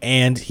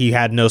 and he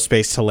had no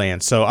space to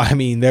land. So,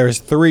 there's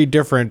 3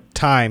 different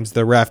times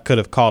the ref could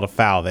have called a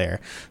foul there.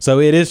 So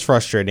it is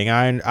frustrating.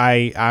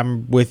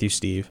 I'm with you,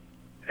 Steve.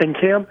 And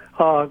Cam,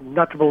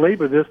 not to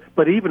belabor this,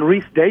 but even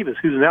Reese Davis,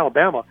 who's in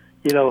Alabama,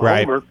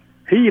 homer,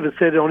 he even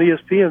said it on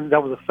ESPN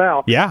that was a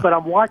foul. Yeah. But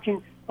I'm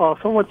watching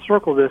someone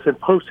circle this and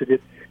posted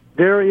it.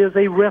 There is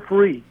a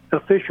referee,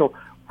 official,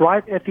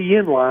 right at the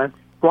end line,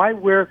 right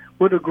where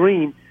Wendell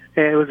Green.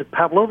 And was it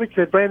Pavlovich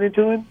that ran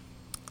into him?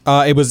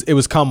 It was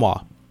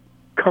Nkamhoua.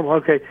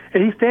 Okay.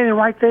 And he's standing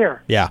right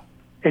there. Yeah.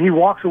 And he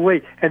walks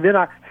away. And then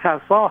I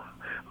saw,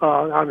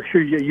 I'm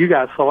sure you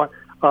guys saw it,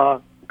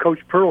 Coach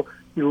Pearl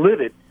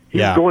livid. He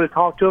was going to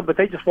talk to him, but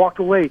they just walked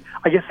away.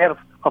 I guess they had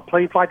a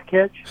plane flight to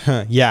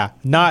catch. Yeah.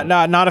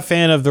 Not a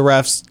fan of the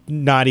refs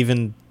not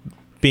even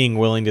being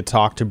willing to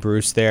talk to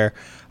Bruce there.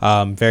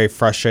 Very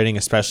frustrating,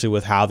 especially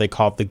with how they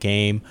called the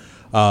game.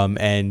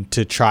 And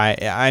to try,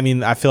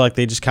 I feel like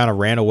they just kind of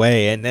ran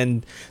away,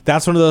 and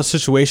that's one of those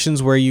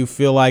situations where you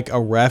feel like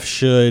a ref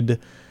should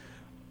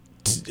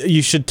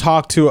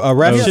talk to a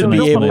ref. Should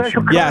be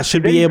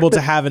able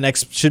to have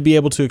should be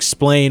able to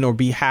explain or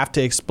have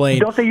to explain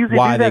Don't they usually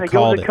why do that? they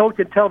called it. Go to the coach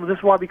and tell them this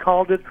is why we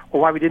called it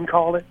or why we didn't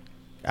call it.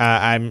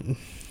 I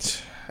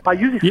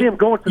usually see him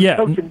going to the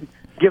coach and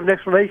give an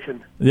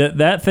explanation.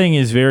 That thing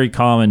is very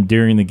common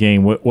during the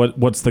game.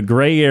 What's the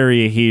gray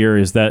area here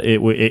is that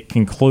it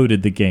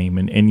concluded the game,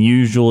 and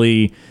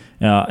usually,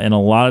 and a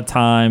lot of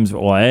times,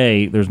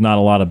 there's not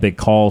a lot of big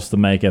calls to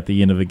make at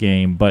the end of a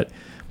game, but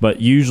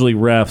usually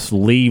refs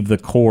leave the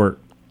court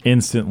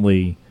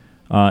instantly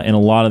in a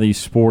lot of these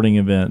sporting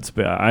events.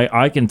 But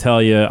I can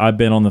tell you, I've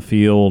been on the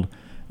field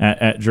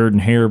at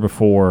Jordan-Hare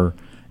before,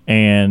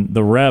 and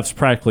the refs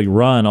practically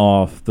run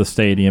off the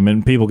stadium,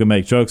 and people can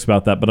make jokes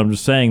about that, but I'm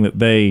just saying that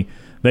they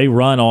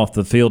run off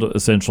the field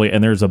essentially,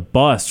 and there's a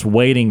bus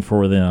waiting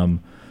for them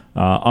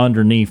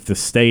underneath the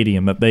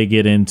stadium that they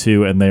get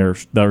into, and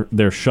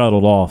they're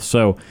shuttled off.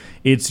 So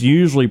it's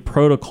usually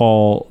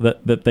protocol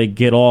that they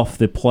get off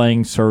the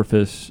playing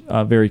surface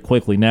very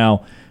quickly.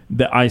 Now,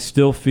 I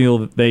still feel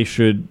that they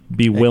should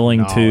be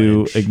willing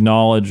to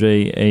acknowledge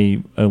a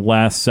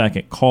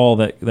last-second call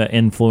that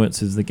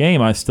influences the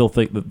game. I still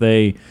think that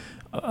they,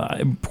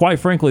 quite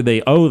frankly,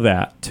 they owe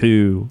that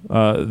to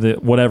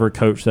whatever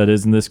coach that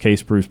is, in this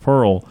case, Bruce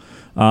Pearl.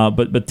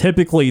 But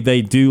typically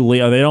they do.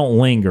 They don't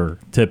linger.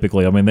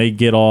 Typically, I mean, they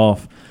get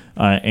off,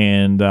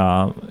 and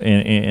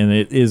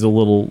it is a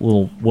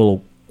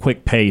little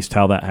quick paced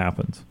how that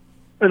happens.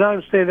 And I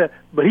understand that,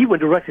 but he went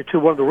directly to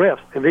one of the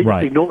refs, and they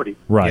just ignored him.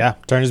 Right. Yeah,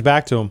 turned his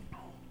back to him.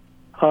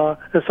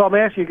 And so I'm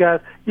asking you guys,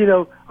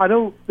 I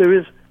know there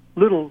is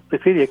little,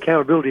 if any,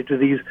 accountability to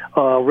these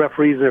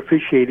referees and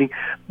officiating,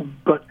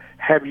 but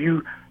have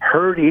you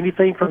heard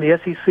anything from the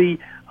SEC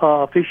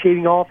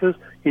officiating office?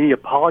 Any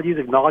apologies,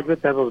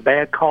 acknowledgement that was a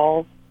bad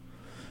call?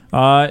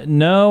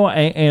 No,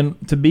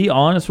 and to be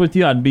honest with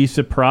you, I'd be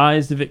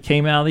surprised if it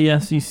came out of the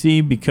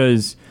SEC,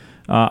 because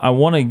I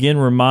want to again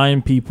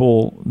remind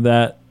people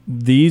that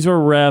these are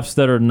refs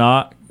that are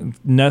not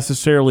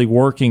necessarily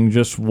working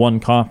just one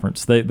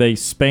conference. They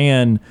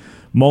span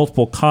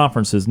multiple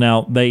conferences.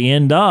 Now, they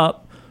end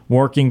up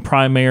working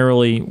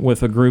primarily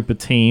with a group of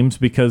teams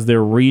because they're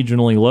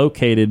regionally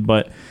located,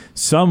 but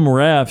some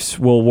refs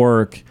will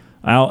work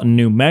out in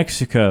New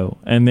Mexico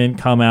and then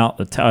come out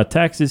a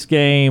Texas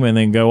game and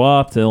then go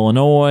up to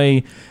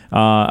Illinois.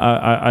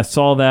 I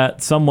saw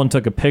that. Someone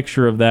took a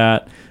picture of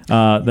that.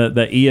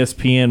 The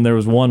ESPN, there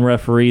was one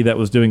referee that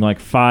was doing like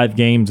 5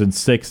 games in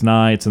 6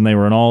 nights, and they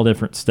were in all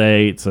different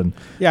states and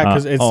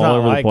because it's all not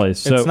over like the place.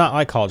 So, it's not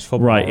like college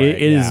football, right?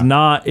 It is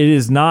not. It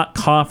is not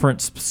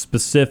conference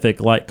specific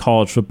like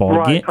college football.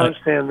 Right, Again, I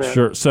understand that.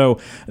 Sure. So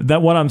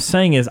that what I'm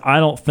saying is, I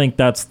don't think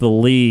that's the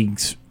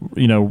league's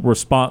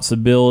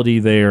responsibility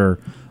there.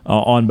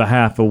 On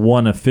behalf of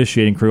one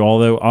officiating crew,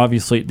 although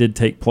obviously it did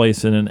take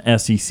place in an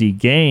SEC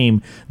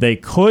game, they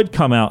could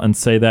come out and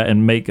say that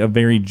and make a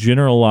very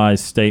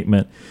generalized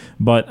statement.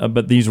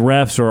 But these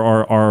refs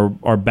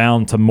are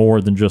bound to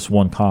more than just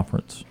one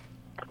conference.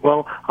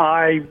 Well,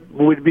 I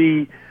would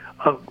be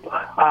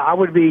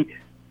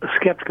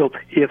skeptical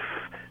if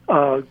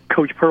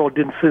Coach Pearl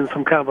didn't send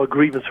some kind of a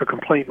grievance or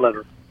complaint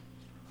letter.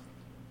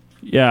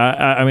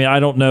 Yeah, I mean, I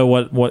don't know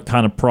what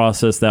kind of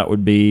process that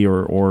would be,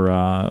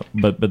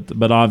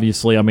 but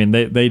obviously, I mean,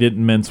 they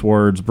didn't mince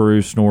words,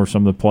 Bruce, nor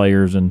some of the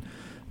players in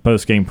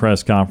post game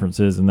press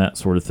conferences and that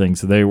sort of thing.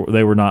 So they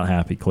were not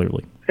happy,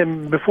 clearly.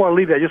 And before I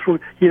leave that, just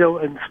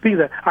and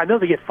speaking of that, I know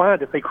they get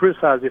fined if they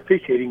criticize the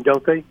officiating,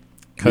 don't they?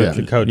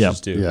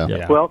 Coaches do.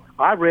 Yeah. Well,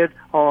 I read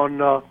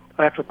on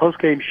after the post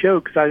game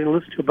show, because I didn't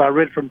listen to it, but I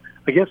read from,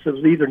 I guess it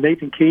was either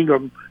Nathan King or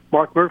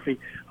Mark Murphy.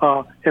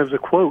 It was a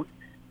quote.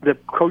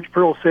 That Coach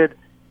Pearl said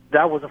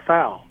that was a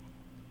foul.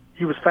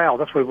 He was fouled.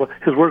 That's what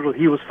his words were.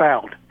 He was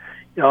fouled.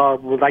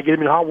 Will I get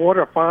him in hot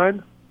water or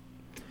fine?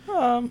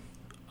 You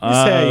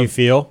say how you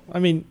feel. I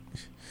mean,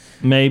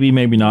 maybe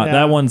not. Yeah.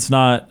 That one's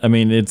not. I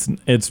mean, it's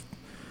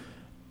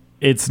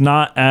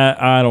not.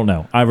 I don't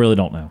know. I really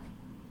don't know.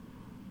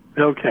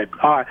 Okay.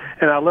 All right.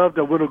 And I love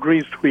the Wendell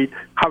Green's tweet.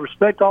 I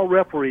respect all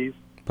referees.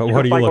 but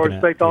what are you looking I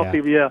respect all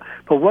people. Yeah.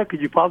 But what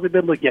could you possibly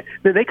been looking at?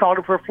 Then they called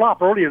him for a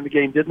flop earlier in the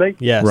game, didn't they?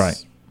 Yes.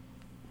 Right.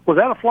 Was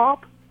that a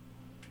flop?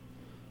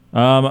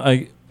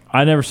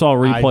 I never saw a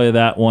replay of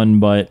that one,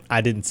 but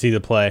I didn't see the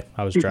play.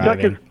 I was He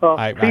driving. stuck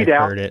I his feet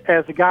out heard it.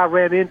 as the guy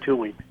ran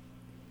into him.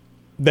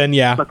 Then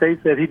yeah, But they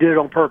said he did it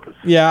on purpose.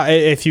 yeah.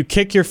 If you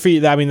kick your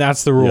feet, I mean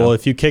that's the rule. Yeah.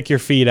 If you kick your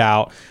feet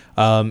out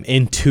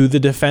into the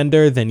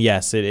defender, then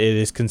yes, it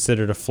is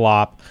considered a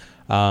flop.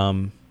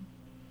 And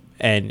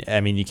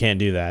I mean you can't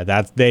do that.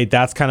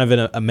 That's kind of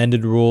an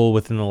amended rule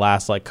within the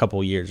last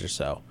couple years or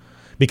so.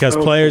 Because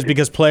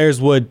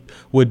players would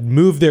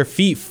move their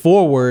feet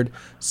forward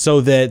so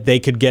that they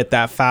could get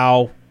that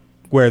foul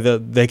where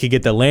they could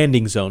get the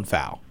landing zone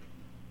foul.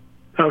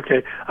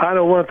 Okay, I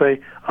know one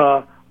thing.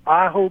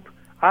 I hope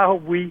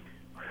we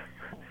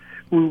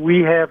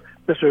have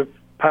Mr.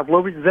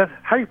 Pavlovich. Is that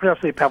how you pronounce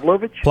it?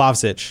 Pavlovich?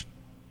 Plavsic.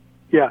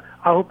 Yeah,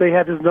 I hope they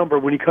have his number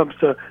when he comes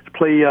to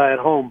play at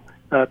home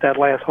that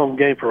last home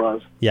game for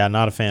us. Yeah,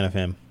 not a fan of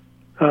him.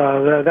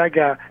 That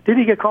guy, didn't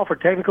he get called for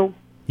technical?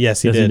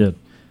 Yes, he yes, did. he did.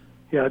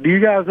 Yeah. Do you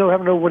guys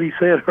know what he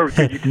said, or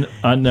did you?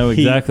 I know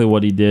exactly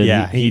what he did.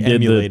 Yeah, he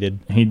emulated.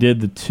 He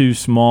did the too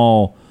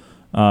small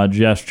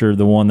gesture,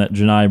 the one that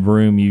Janai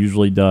Broom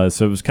usually does.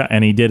 So it was,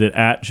 and he did it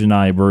at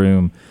Janai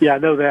Broom. Yeah, I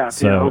know that.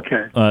 So, yeah,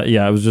 okay.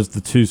 It was just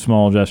the too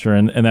small gesture,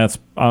 and that's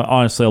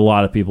honestly a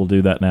lot of people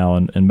do that now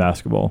in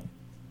basketball.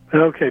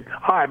 Okay.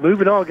 All right,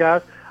 moving on,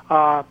 guys.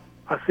 I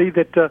see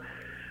that,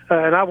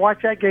 and I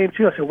watched that game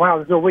too. I said, wow,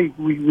 there's no way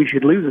we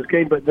should lose this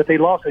game, but they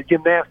lost at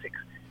gymnastics.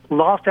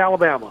 Lost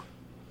Alabama.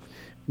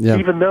 Yeah.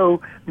 Even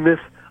though Miss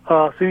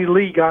Cindy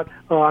Lee got,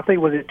 I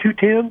think, was it 2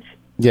 10s?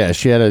 Yeah,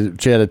 she had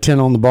a 10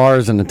 on the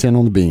bars and a 10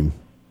 on the beam.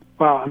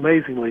 Wow,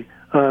 amazingly,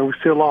 we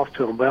still lost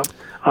to them.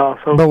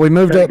 But we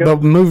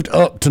moved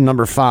up to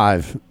number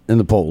 5 in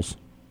the polls.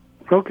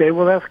 Okay,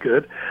 well that's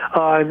good.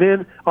 And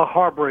then a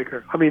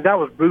heartbreaker. I mean, that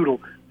was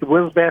brutal. The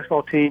women's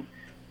basketball team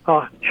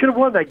should have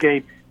won that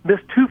game.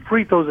 Missed 2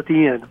 free throws at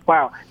the end.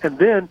 Wow, and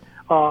then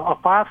a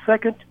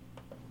 5-second.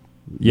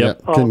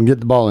 Yep, couldn't get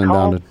the ball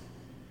inbounded.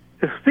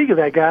 Speaking of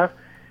that, guys,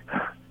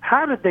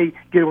 how did they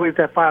get away with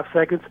that 5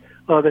 seconds?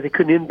 That they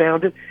couldn't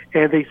inbound it,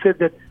 and they said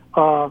that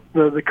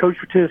the coach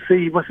for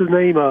Tennessee, what's his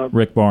name?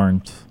 Rick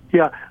Barnes.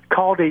 Yeah,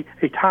 called a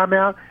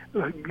timeout.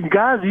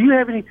 Guys, do you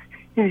have any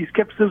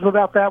skepticism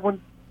about that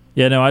one?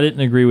 Yeah, no, I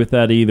didn't agree with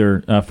that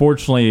either.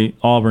 Fortunately,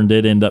 Auburn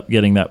did end up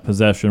getting that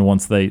possession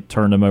once they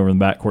turned them over in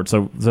the backcourt.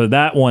 So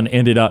that one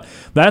ended up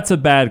 – that's a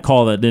bad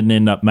call that didn't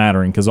end up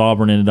mattering because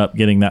Auburn ended up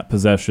getting that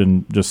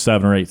possession just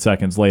 7 or 8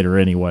 seconds later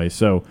anyway.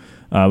 So,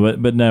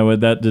 but no,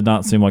 that did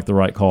not seem like the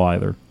right call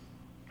either.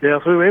 Yeah,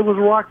 so it was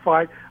a rock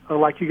fight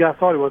like you guys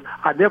thought it was.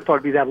 I never thought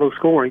it'd be that low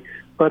scoring.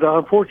 But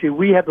unfortunately,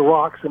 we had the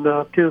rocks, and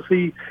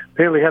Tennessee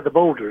apparently had the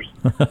boulders.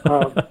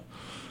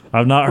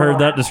 I've not heard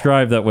that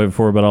described that way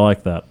before, but I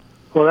like that.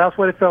 Well, that's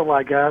what it felt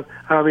like, guys.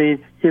 I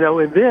mean,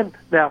 and then,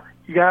 now,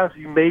 you guys,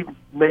 you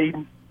may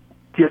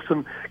get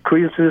some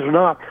credence to this or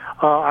not.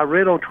 I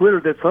read on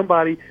Twitter that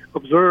somebody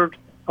observed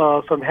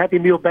some Happy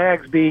Meal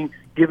bags being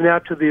given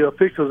out to the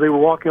officials. They were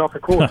walking off the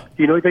court.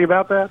 Do you know anything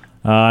about that?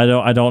 I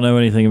don't know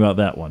anything about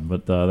that one,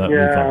 but that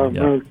would be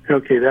fun.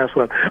 Okay, that's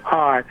what.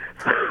 All right.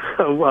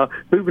 So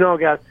moving on,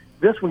 guys.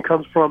 This one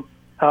comes from,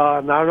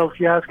 and I don't know if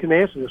you guys can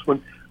answer this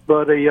one,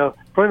 but a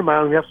friend of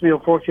mine who happens to be,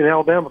 unfortunately, an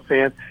Alabama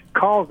fan,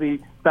 called me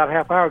about a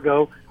half hour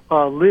ago,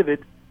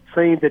 livid,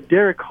 saying that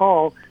Derek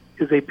Hall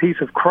is a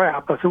piece of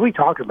crap. I said, what are you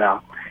talking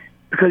about?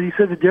 Because he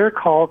said that Derek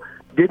Hall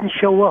didn't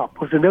show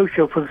up, was a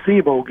no-show for the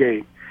Senior Bowl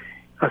game.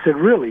 I said,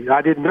 really?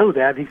 I didn't know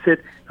that. He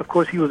said, of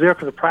course, he was there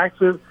for the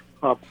practices,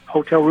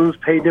 hotel rooms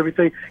paid and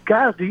everything.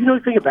 Guys, do you know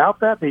anything about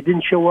that? They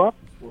didn't show up?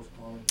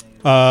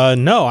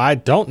 No, I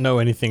don't know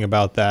anything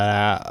about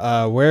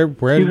that. Where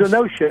he was a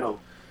no-show.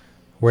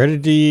 Where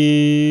did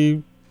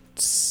he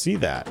see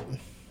that?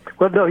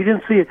 Well, no, he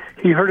didn't see it.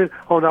 He heard it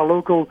on our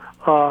local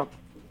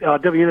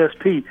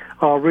WNSP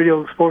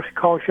radio sports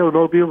call show in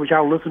Mobile, which I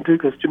don't listen to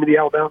because too many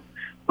Alabama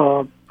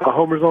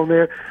homers on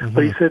there. Mm-hmm.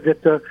 But he said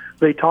that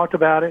they talked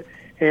about it,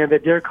 and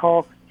that Derek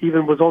Hall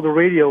even was on the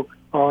radio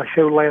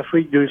show last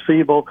week during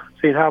Senior Bowl,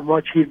 saying how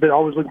much he'd been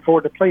always looking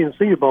forward to playing the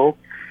Senior Bowl,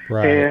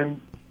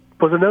 and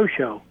was a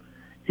no-show,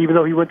 even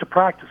though he went to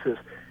practices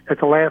at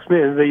the last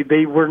minute.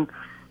 They weren't.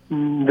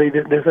 They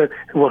said,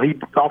 well, he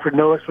offered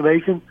no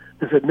explanation.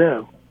 They said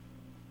no.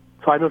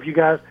 So I don't know if you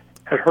guys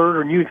had heard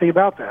or knew anything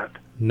about that.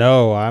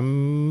 No,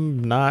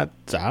 I'm not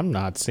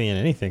seeing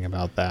anything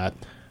about that.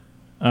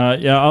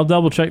 I'll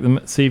double check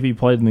to see if he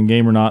played in the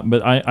game or not.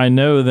 But I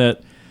know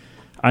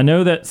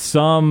that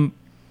some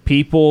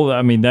people,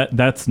 I mean,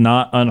 that's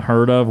not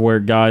unheard of where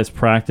guys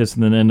practice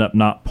and then end up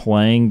not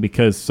playing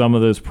because some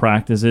of those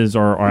practices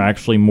are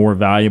actually more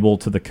valuable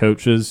to the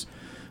coaches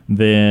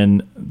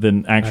than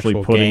actually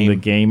actual putting game. the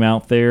game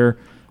out there.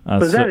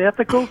 But is that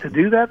ethical to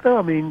do that, though?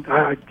 I mean,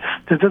 it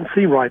doesn't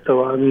seem right,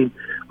 though. I mean,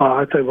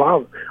 I think,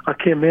 wow, I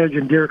can't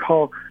imagine Derek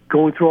Hall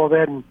going through all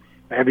that and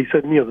he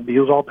said, the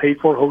meal's all paid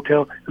for,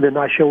 hotel, and then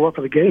not show up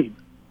for the game.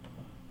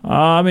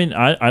 I mean,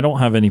 I don't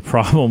have any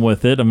problem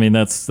with it. I mean,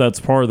 that's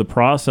part of the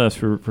process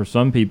for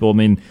some people. I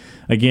mean,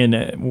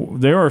 again,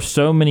 there are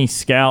so many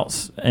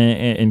scouts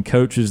and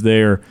coaches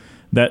there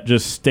that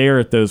just stare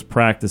at those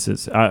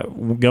practices.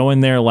 Going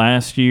there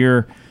last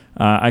year,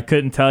 I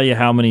couldn't tell you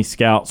how many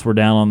scouts were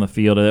down on the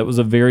field. It was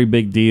a very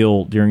big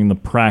deal during the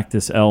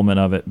practice element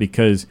of it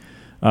because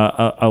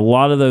a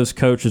lot of those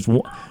coaches,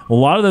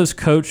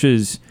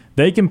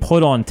 they can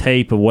put on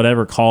tape of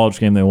whatever college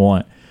game they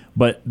want,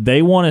 but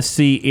they want to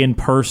see in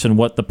person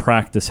what the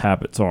practice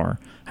habits are,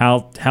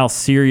 how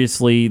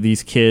seriously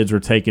these kids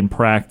are taking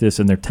practice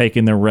and they're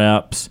taking their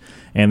reps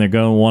and they're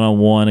going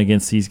one-on-one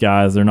against these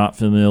guys they're not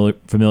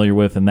familiar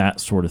with and that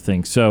sort of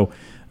thing. So,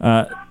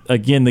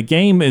 again, the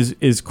game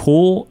is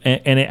cool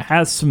and it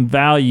has some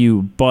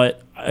value,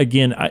 but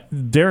again,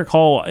 Derek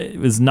Hall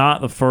is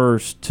not the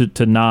first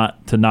to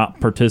not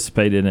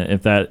participate in it.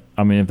 If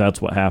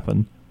that's what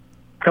happened.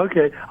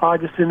 Okay, I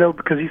just didn't know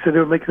because he said they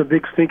were making a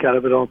big stink out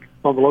of it on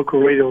the local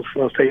radio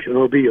station in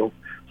Mobile.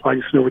 So I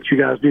just know what you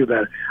guys do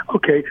about it.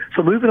 Okay,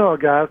 so moving on,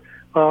 guys.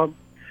 I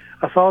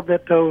saw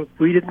that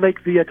we didn't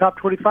make the top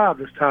 25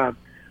 this time.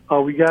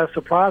 We got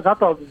surprised. I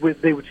thought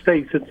they would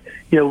stay since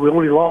we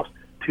only lost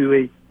to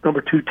a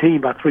number 2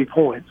 team by 3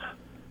 points.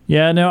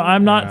 Yeah, no,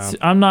 I'm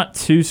not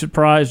too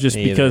surprised just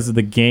because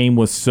the game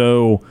was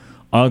so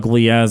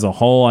ugly as a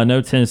whole. I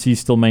know Tennessee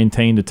still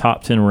maintained a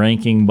top 10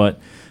 ranking, but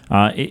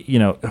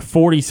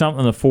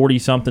 40-something, the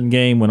 40-something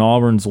game when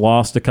Auburn's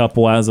lost a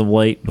couple as of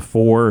late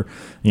before,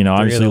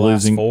 obviously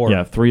losing 3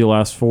 of the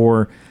last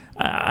 4.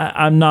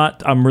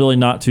 I'm really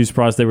not too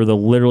surprised. They were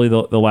literally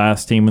the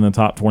last team in the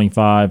top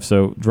 25,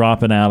 so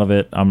dropping out of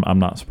it, I'm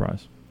not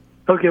surprised.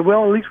 Okay,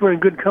 well, at least we're in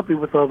good company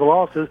with the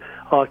losses.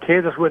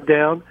 Kansas went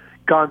down.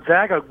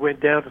 Gonzaga went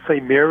down to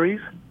St.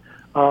 Mary's.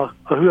 Who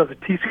else?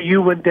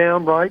 TCU went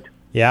down, right?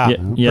 Yeah.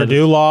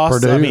 Purdue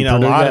lost. A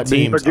lot of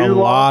teams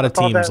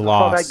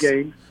lost.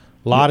 A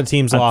lot of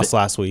teams lost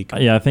last week.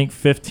 Yeah, I think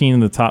 15 in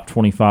the top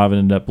 25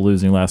 ended up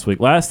losing last week.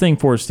 Last thing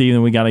for Steve,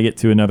 we got to get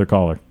to another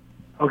caller.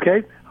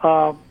 Okay,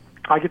 I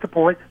get the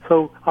point.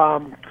 So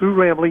through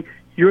rambling,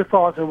 your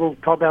thoughts, and we'll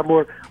talk about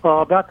more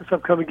about this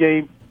upcoming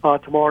game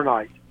tomorrow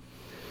night.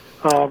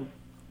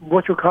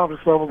 What's your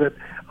confidence level that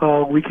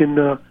we can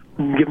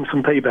give them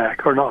some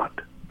payback or not?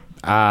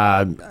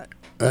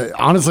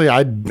 Honestly,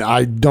 I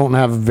don't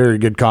have a very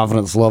good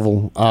confidence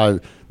level.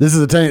 This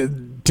is a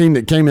team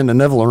that came into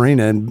Neville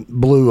Arena and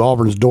blew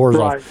Auburn's doors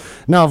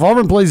off. Now, if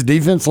Auburn plays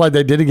defense like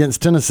they did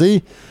against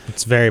Tennessee,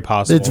 it's very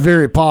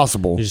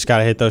possible. You just got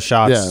to hit those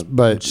shots. Yeah,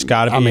 but you just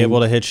got to be able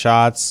to hit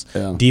shots.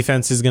 Yeah.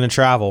 Defense is going to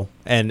travel,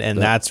 and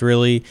that's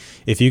really,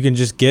 if you can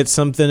just get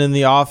something in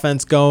the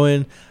offense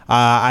going.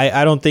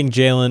 I don't think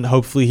Jalen,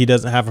 hopefully he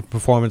doesn't have a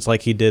performance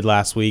like he did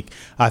last week.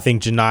 I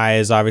think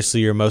Janiyah is obviously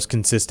your most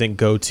consistent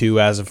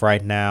go-to as of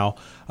right now.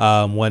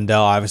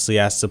 Wendell obviously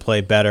has to play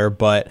better,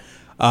 but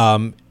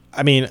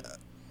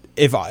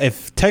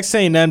if Texas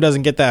A&M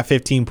doesn't get that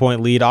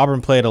 15-point lead,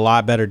 Auburn played a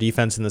lot better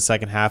defense in the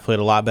second half, played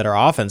a lot better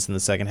offense in the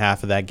second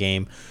half of that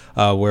game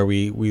where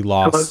we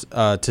lost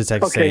to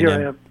Texas A&M. Here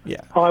I am.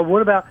 Yeah.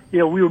 What about,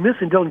 we were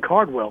missing Dylan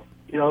Cardwell.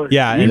 And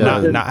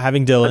not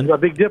having Dylan. A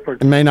big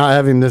difference. And may not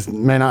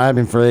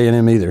having for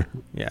A&M either.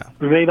 Yeah.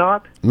 May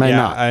not? May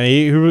not. I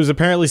mean, he was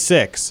apparently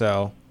sick,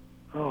 so.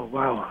 Oh,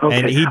 wow. Okay.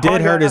 And he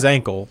did hurt his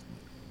ankle.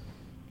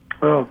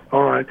 Oh,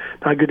 all right.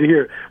 Not good to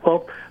hear.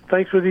 Well,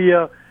 thanks for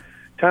the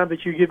time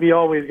that you give me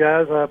always,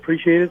 guys. I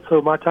appreciate it.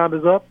 So my time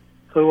is up.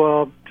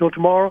 So till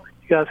tomorrow,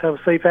 you guys have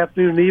a safe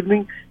afternoon and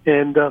evening,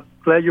 and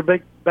glad you're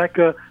back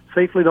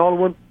safely and all in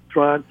one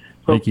trying.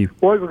 So, thank you.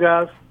 War Eagle,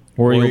 guys.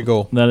 War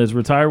Eagle. That is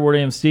retired War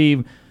AM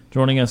Steve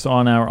joining us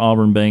on our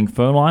Auburn Bank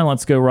phone line.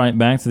 Let's go right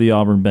back to the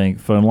Auburn Bank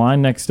phone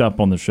line. Next up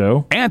on the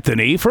show,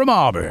 Anthony from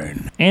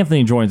Auburn.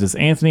 Anthony joins us.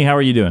 Anthony, how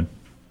are you doing?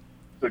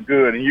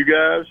 Good. And you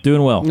guys?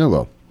 Doing well.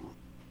 Hello.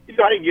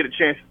 I didn't get a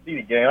chance to see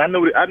the game. I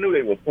knew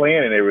they were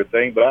playing and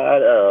everything, but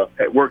I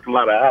had worked a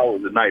lot of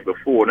hours the night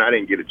before, and I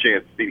didn't get a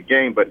chance to see the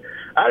game. But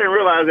I didn't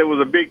realize there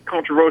was a big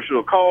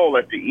controversial call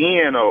at the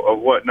end or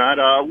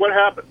whatnot. What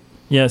happened?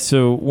 Yeah,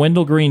 so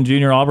Wendell Green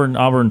Jr.,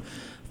 Auburn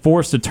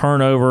forced a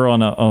turnover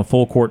on a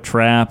full-court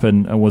trap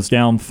and was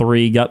down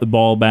 3, got the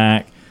ball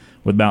back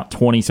with about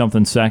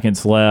 20-something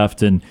seconds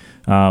left, and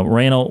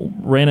ran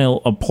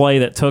a play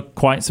that took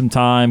quite some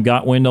time,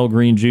 got Wendell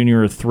Green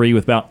Jr. a 3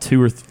 with about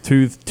 2 or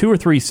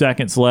 3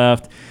 seconds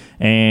left,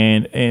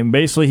 and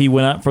basically he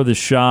went up for the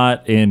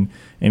shot and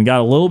got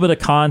a little bit of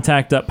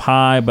contact up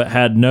high but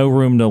had no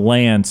room to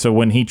land. So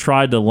when he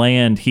tried to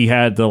land, he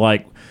had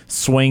to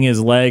swing his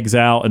legs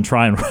out and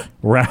try and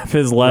wrap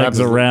his legs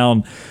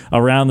around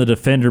the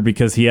defender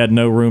because he had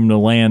no room to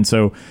land.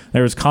 So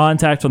there was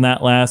contact on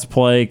that last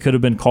play. Could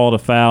have been called a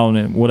foul, and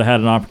it would have had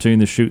an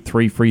opportunity to shoot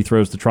 3 free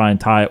throws to try and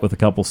tie it with a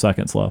couple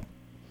seconds left.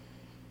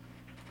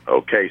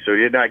 Okay, so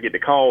he did not get the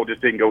call,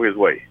 just didn't go his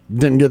way.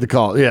 Didn't get the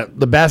call. Yeah,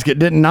 the basket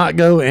did not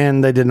go,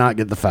 and they did not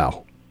get the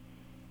foul.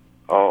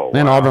 Oh,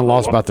 and wow. Auburn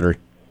lost by 3.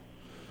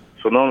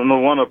 So no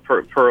wonder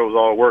Pearl's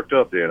all worked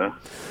up then, huh?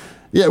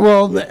 Yeah,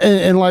 well,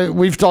 and like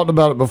we've talked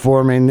about it before.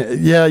 I mean,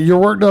 yeah, you're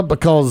worked up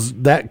because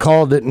that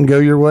call didn't go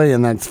your way,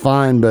 and that's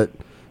fine. But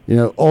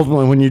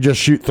ultimately, when you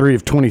just shoot 3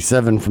 of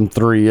 27 from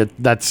 3,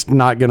 that's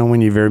not going to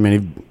win you very many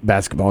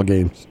basketball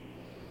games.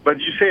 But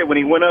you said when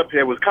he went up,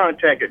 there was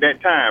contact at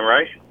that time,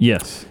 right?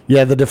 Yes.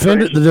 Yeah, the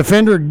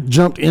defender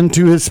jumped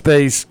into his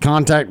space.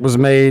 Contact was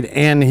made,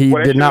 and he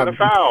did not. A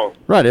foul.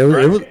 Right. It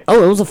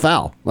was a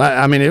foul.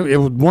 I mean, it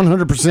was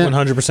 100%.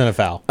 100% a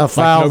foul. A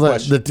foul.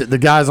 The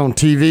guys on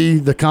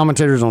TV, the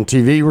commentators on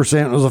TV were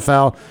saying it was a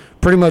foul.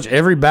 Pretty much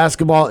every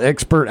basketball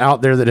expert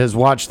out there that has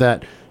watched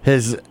that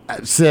has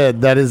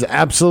said that is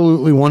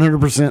absolutely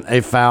 100%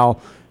 a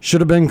foul. Should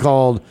have been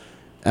called.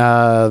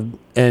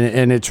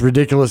 And it's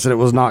ridiculous that it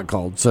was not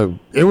called. So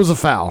it was a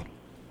foul.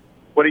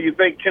 What do you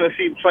think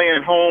Tennessee playing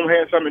at home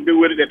had something to do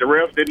with it, that the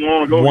refs didn't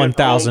want to go?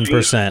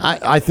 1,000%.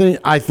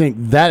 I think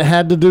that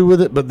had to do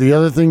with it, but the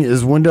other thing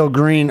is Wendell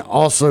Green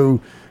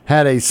also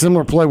had a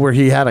similar play where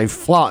he had a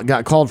flop,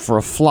 got called for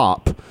a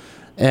flop.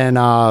 And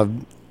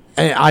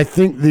I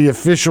think the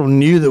official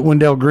knew that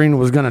Wendell Green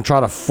was going to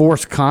try to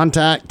force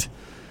contact,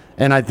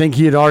 and I think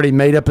he had already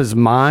made up his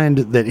mind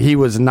that he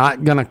was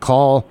not going to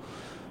call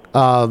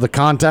the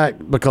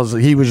contact because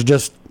he was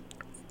just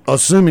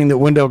assuming that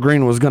Wendell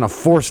Green was going to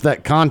force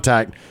that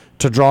contact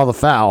to draw the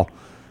foul.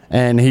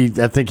 And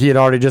I think he had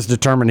already just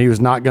determined he was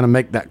not going to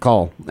make that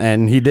call,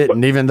 and he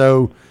didn't, even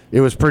though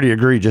it was pretty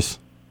egregious.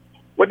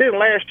 Well, then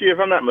last year, if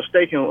I'm not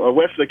mistaken,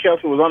 Wesley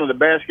Kelsey was under the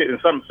basket and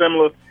something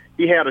similar.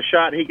 He had a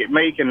shot he could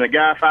make, and the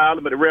guy fouled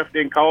him, but the ref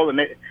didn't call, and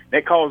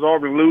that caused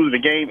Auburn to lose the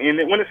game.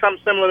 And when it's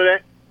something similar to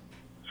that,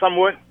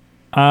 somewhat.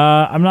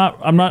 I'm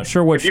not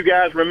sure what. If you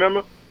guys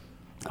remember.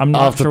 I'm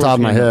not off the top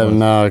of my head.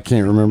 No, I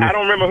can't remember. I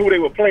don't remember who they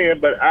were playing,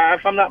 but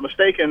if I'm not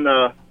mistaken,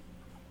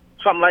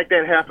 something like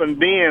that happened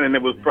then, and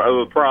it was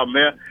a problem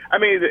there. I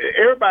mean,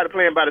 everybody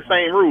playing by the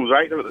same rules,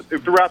 right?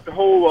 Throughout the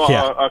whole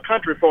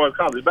country for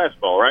college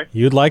basketball, right?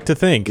 You'd like to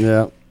think.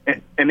 Yeah.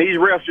 And these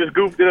refs just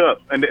goofed it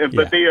up.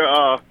 But they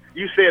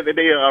you said that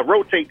they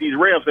rotate these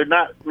refs. They're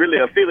not really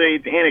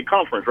affiliated to any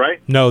conference, right?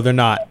 No, they're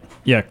not.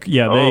 Yeah.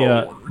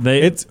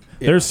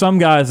 There's some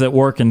guys that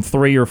work in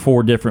 3 or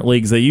 4 different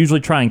leagues. They usually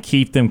try and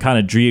keep them kind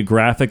of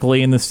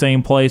geographically in the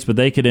same place, but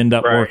they could end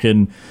up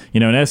working,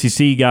 an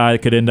SEC guy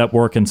could end up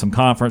working some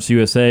Conference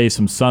USA,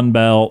 some Sun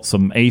Belt,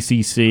 some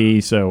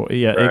ACC. So,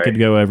 it could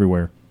go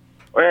everywhere.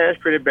 Well, that's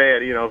pretty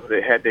bad,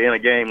 they had to end a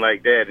game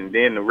like that, and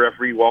then the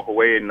referee walk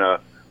away and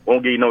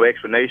won't give you no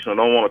explanation or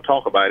don't want to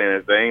talk about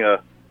anything.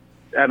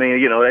 I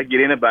mean, that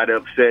get anybody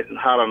upset and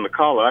hot on the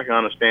collar. I can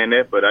understand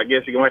that, but I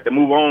guess you're going to have to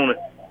move on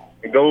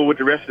and go with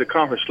the rest of the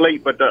conference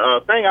slate. But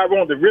the thing I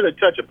wanted to really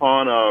touch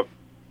upon, I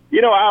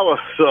was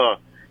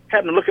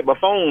having to look at my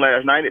phone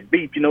last night. It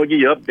beeped, give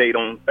you an update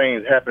on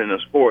things happening in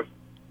sports.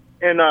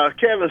 And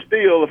Kevin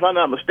Steele, if I'm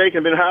not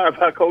mistaken, been hired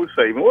by Coach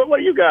Saban. What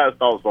are you guys'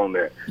 thoughts on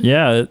that?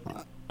 Yeah,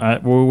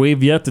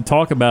 we've yet to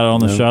talk about it on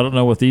the show. I don't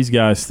know what these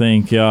guys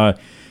think.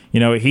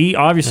 He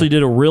obviously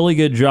did a really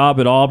good job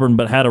at Auburn,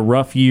 but had a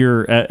rough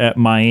year at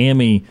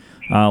Miami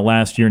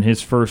last year in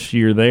his first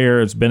year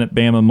there. It's been at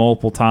Bama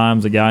multiple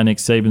times, a guy Nick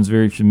Saban's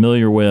very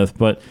familiar with,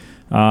 but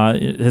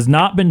it has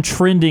not been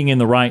trending in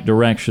the right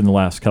direction the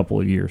last couple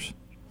of years.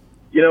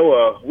 We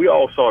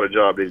all saw the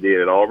job he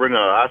did at Auburn.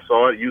 I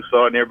saw it, you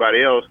saw it, and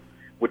everybody else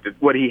with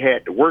what he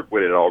had to work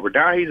with at Auburn.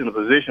 Now he's in a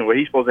position where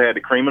he's supposed to have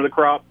the cream of the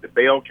crop, the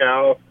bell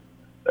cow,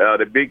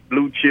 the big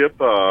blue chip,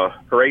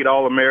 parade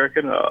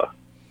All-American,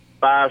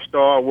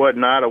 5-star,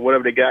 whatnot, or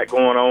whatever they got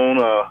going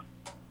on.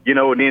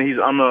 And then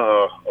I'm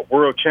a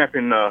world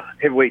champion,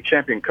 heavyweight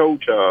champion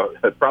coach,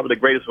 probably the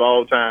greatest of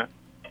all time.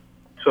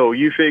 So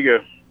you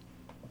figure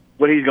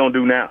what he's going to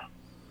do now.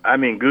 I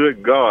mean,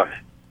 good God.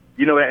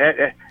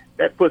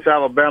 That puts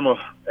Alabama,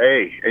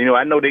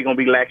 I know they're going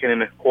to be lacking in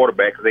the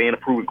quarterback because they ain't a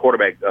proven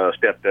quarterback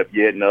stepped up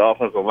yet, and the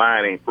offensive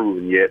line ain't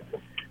proven yet.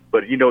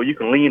 But, you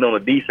can lean on the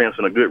defense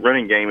and a good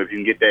running game if you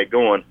can get that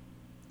going.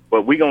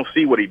 But we're going to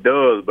see what he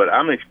does. But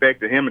I'm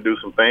expecting him to do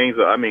some things.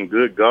 I mean,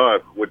 good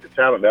God, with the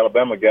talent, the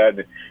Alabama guy,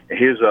 and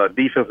his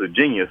defensive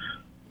genius.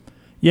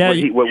 Yeah. I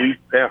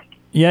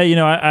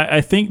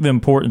think the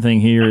important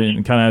thing here,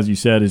 and kind of as you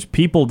said, is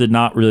people did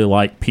not really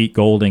like Pete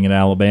Golding at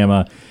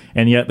Alabama,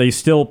 and yet they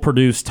still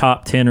produce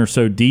top 10 or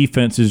so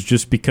defenses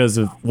just because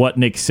of what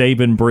Nick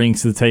Saban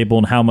brings to the table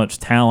and how much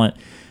talent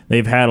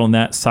they've had on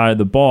that side of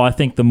the ball. I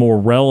think the more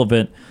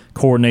relevant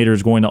coordinator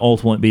is going to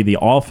ultimately be the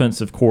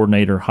offensive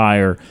coordinator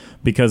hire,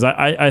 because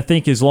I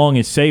think as long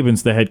as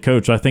Saban's the head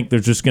coach, I think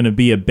there's just going to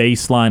be a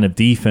baseline of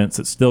defense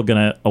that's still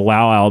going to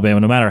allow Alabama,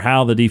 no matter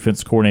how the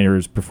defense coordinator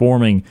is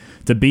performing,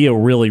 to be a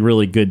really,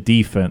 really good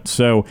defense.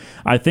 So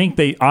I think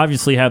they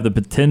obviously have the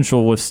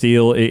potential with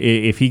Steele,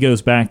 if he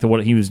goes back to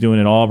what he was doing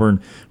at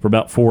Auburn for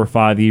about 4 or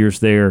 5 years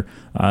there,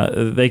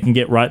 they can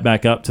get right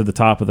back up to the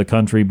top of the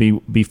country,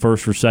 be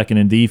first or second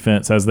in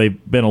defense, as they've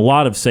been a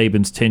lot of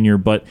Saban's tenure.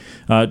 But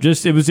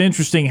it was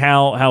interesting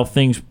how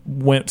things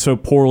went so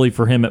poorly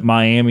for him at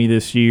Miami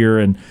this year,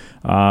 and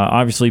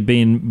obviously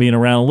being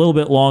around a little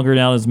bit longer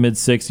now in his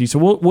mid-60s. So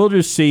we'll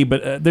just see,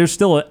 but there's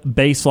still a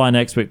baseline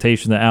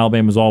expectation that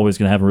Alabama's always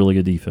going to have a really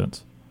good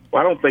defense.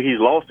 Well, I don't think he's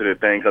lost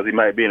anything because he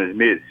might be in his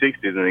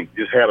mid-60s and he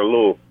just had a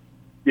little,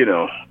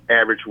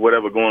 average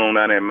whatever going on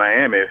down in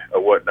Miami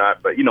or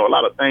whatnot. But, a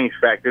lot of things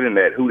factored in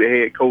that, who the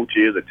head coach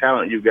is, the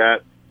talent you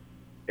got,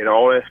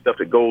 all that stuff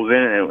that goes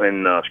in,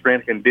 and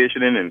strength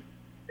conditioning and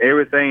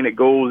everything that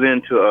goes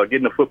into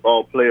getting a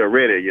football player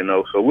ready,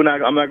 So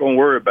I'm not going to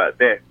worry about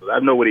that, because I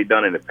know what he's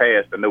done in the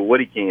past. I know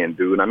what he can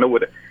do, and I know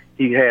what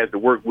he has to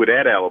work with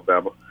at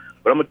Alabama.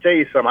 But I'm going to tell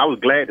you something. I was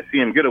glad to see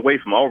him get away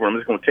from Auburn. I'm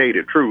just going to tell you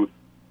the truth.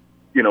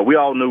 We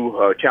all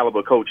knew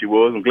caliber coach he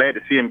was. I'm glad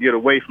to see him get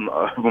away from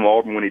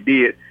Auburn when he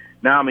did.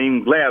 Now I'm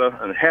even gladder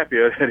and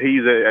happier that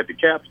he's at the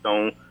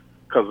capstone,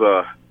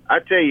 because I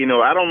tell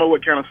you, I don't know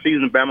what kind of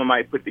season Bama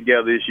might put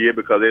together this year,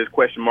 because there's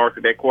question marks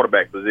at that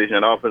quarterback position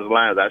and offensive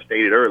line, as I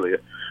stated earlier.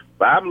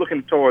 But I'm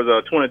looking towards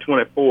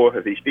 2024,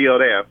 if he's still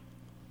there,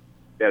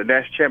 that a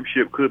national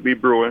championship could be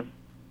brewing,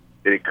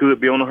 that it could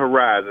be on the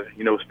horizon.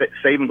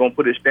 Saban going to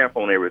put his stamp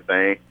on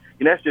everything.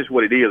 That's just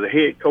what it is. A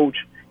head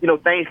coach,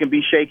 things can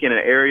be shaky in an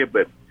area,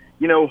 but,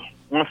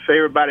 once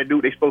everybody do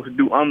what they're supposed to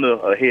do under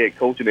a head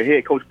coach, and the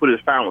head coach put his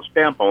final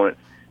stamp on it,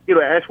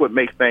 that's what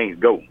makes things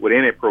go with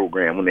any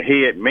program. When the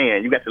head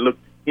man, you got to look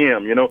at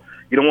him, you don't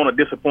want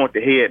to disappoint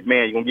the head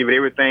man. You're going to give it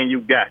everything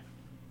you got,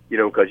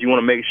 because you want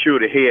to make sure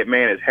the head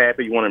man is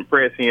happy. You want to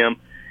impress him.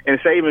 And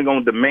Saban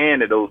going to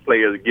demand that those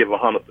players give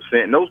 100%.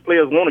 And those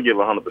players want to give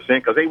 100%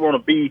 because they want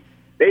to be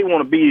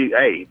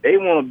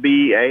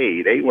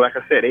like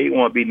I said, they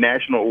want to be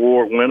national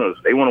award winners.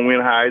 They want to win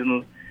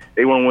Heisman.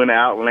 They want to win the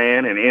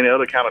Outland and any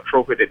other kind of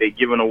trophy that they're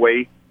giving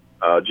away,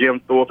 Jim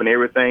Thorpe and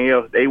everything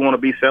else. They want to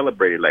be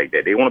celebrated like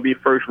that. They want to be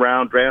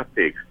first-round draft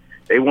picks.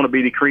 They want to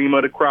be the cream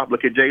of the crop.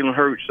 Look at Jalen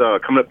Hurts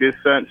coming up this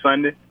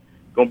Sunday,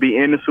 going to be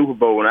in the Super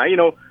Bowl.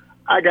 Now,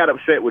 I got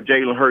upset with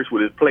Jalen Hurts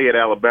with his play at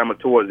Alabama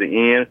towards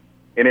the end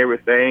and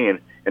everything,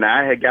 and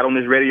I had got on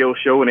this radio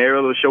show and every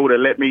other show that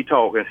let me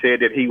talk and said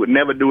that he would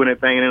never do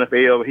anything in the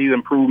NFL. He's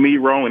improved me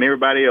wrong and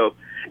everybody else.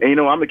 And,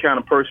 I'm the kind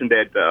of person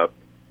that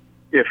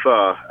if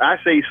I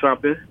say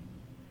something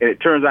and it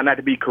turns out not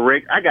to be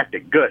correct, I got the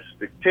guts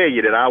to tell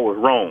you that I was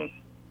wrong.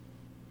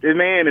 This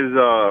man has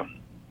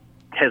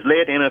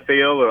led the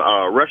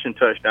NFL rushing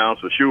touchdowns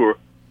for sure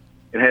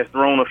and has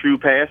thrown a few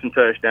passing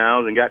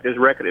touchdowns and got this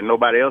record that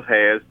nobody else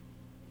has.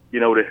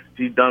 That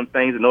he's done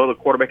things that no other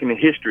quarterback in the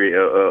history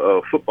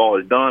of football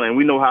has done. And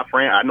we know how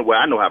I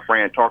know how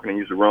Fran Tarkenton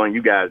used to run.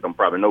 You guys don't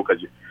probably know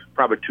because you're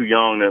probably too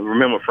young to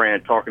remember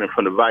Fran Tarkenton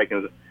from the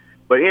Vikings.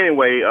 But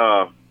anyway,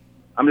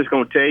 I'm just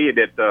going to tell you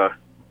that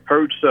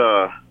Hurts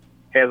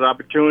has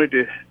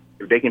opportunity.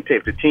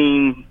 If the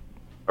team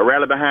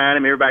rally behind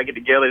him, everybody get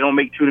together, they don't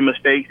make too many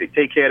mistakes, they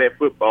take care of that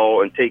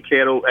football and take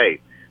care of those,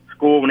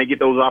 score when they get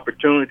those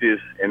opportunities,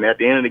 and at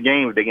the end of the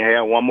game, if they can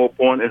have one more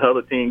point than the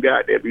other team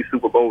got, they'll be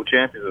Super Bowl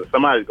champions. Or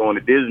somebody's going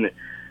to Disney.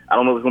 I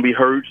don't know if it's going to be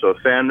Hurts or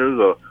Sanders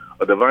or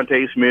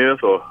Devontae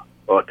Smith or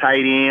a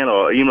tight end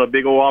or even a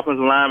big old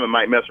offensive lineman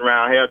might mess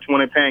around, have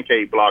 20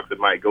 pancake blocks that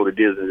might go to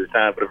Disney this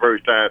time for the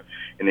first time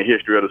in the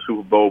history of the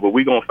Super Bowl. But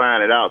we're going to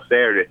find it out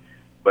Saturday.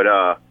 But,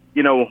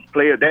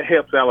 players, that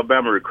helps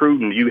Alabama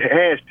recruiting. You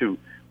has to.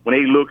 When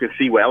they look and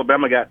see,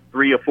 Alabama got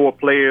 3 or 4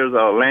 players.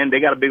 They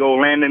got a big old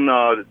Landon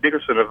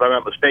Dickerson, if I'm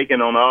not mistaken,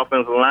 on the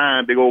offensive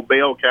line, big old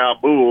bell cow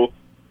bull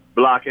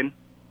blocking.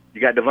 You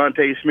got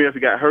Devontae Smith,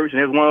 you got Hurts, and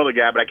there's one other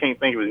guy, but I can't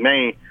think of his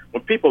name.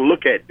 When people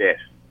look at that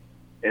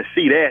and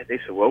see that, they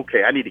say, well,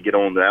 okay, I need to get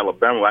on to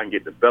Alabama where I can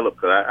get developed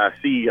because I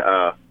see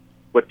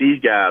what these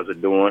guys are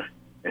doing,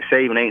 and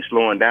Saban ain't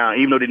slowing down.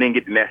 Even though they didn't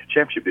get the national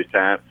championship this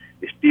time,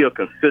 it's still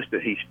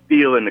consistent. He's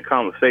still in the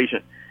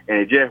conversation. And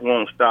it just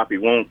won't stop. He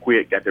won't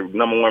quit. Got the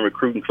 #1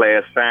 recruiting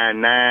class,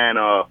 signed 9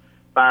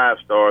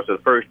 5-stars for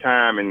the first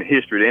time in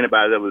history that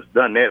anybody's ever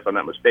done that, if I'm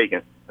not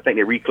mistaken. I think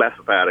they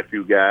reclassified a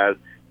few guys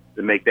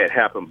to make that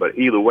happen. But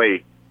either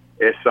way,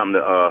 it's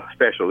something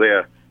special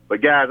there.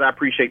 But, guys, I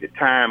appreciate the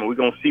time, and we're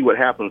going to see what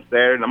happens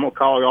Saturday. And I'm going to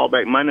call you all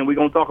back Monday, and we're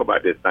going to talk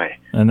about this thing.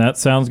 And that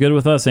sounds good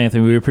with us,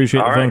 Anthony. We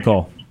appreciate the phone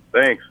call.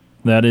 Thanks.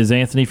 That is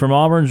Anthony from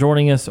Auburn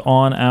joining us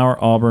on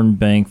our Auburn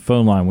Bank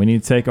phone line. We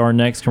need to take our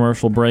next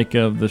commercial break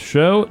of the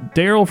show.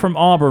 Daryl from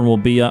Auburn will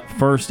be up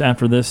first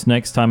after this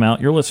next time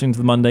out. You're listening to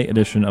the Monday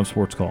edition of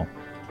Sports Call.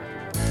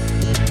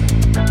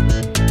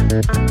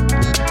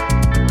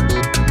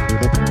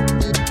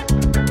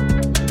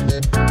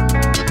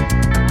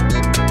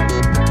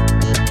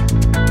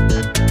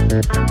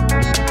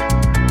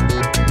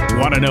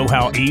 Want to know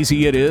how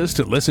easy it is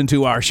to listen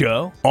to our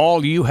show?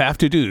 All you have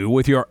to do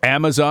with your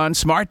Amazon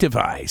smart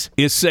device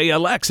is say,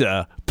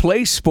 Alexa,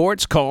 play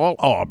Sports Call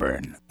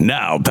Auburn.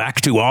 Now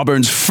back to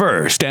Auburn's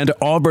first and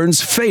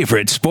Auburn's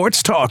favorite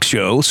sports talk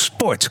show,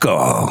 Sports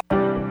Call.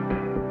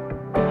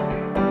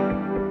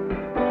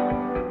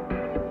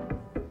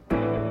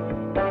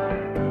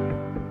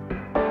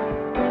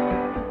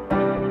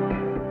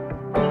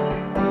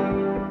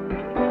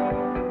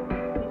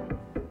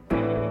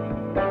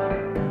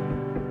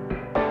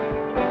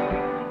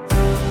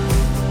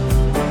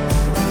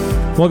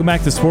 Welcome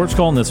back to Sports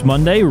Call on this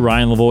Monday.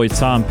 Ryan Lavoie,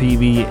 Tom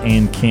Peavy,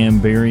 and Cam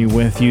Berry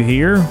with you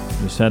here.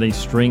 Just had a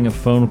string of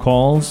phone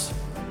calls,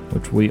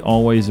 which we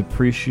always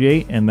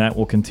appreciate, and that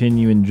will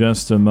continue in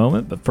just a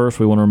moment. But first,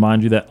 we want to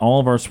remind you that all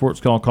of our Sports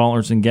Call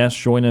callers and guests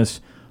join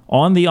us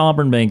on the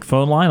Auburn Bank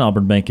phone line.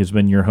 Auburn Bank has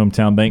been your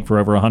hometown bank for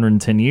over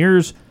 110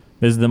 years.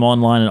 Visit them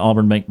online at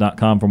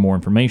auburnbank.com for more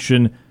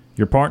information.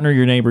 Your partner,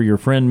 your neighbor, your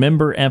friend,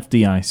 member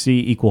FDIC,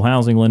 equal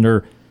housing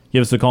lender.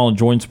 Give us a call and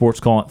join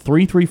Sports Call at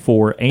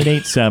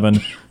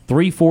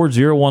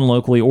 334-887-3401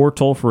 locally or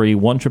toll free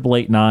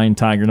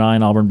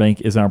 1-888-9-TIGER-9. Auburn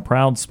Bank is our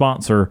proud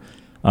sponsor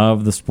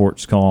of the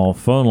Sports Call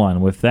phone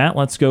line. With that,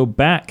 let's go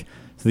back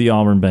to the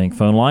Auburn Bank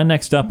phone line.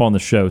 Next up on the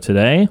show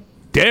today,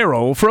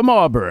 Daryl from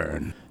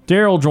Auburn.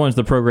 Daryl joins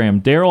the program.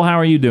 Daryl, how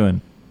are you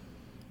doing?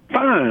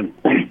 Fine.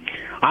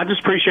 I just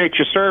appreciate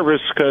your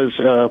service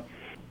because,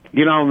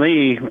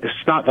 me,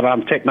 it's not that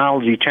I'm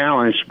technology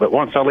challenged, but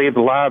once I leave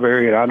the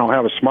library and I don't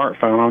have a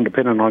smartphone, I'm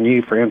dependent on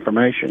you for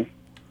information.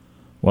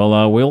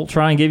 Well, we'll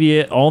try and give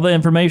you all the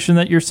information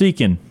that you're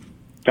seeking.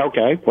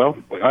 Okay. Well,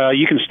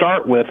 you can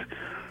start with,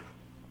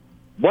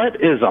 what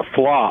is a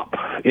flop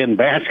in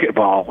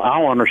basketball? I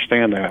don't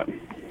understand that.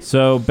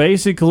 So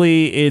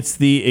basically, it's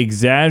the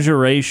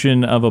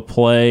exaggeration of a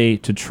play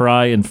to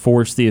try and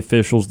force the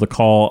officials to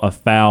call a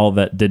foul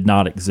that did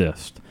not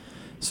exist.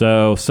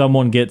 So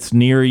someone gets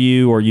near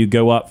you or you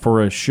go up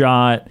for a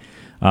shot,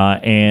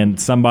 and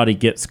somebody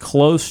gets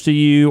close to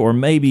you or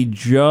maybe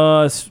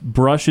just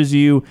brushes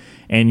you,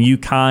 and you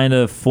kind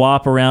of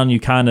flop around, you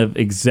kind of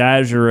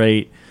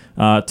exaggerate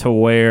to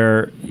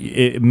where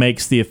it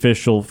makes the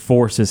official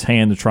force his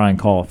hand to try and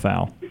call a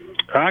foul.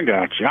 I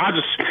got you. I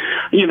just,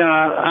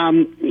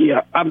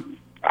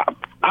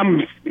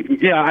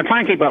 I try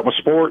and keep up with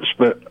sports,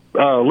 but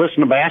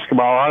listen to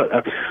basketball.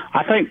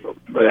 I think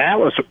that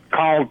was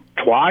called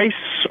twice,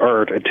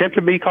 or attempted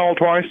to be called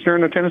twice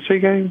during the Tennessee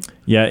game.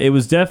 Yeah, it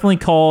was definitely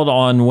called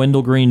on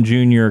Wendell Green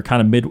Jr.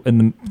 kind of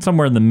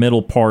somewhere in the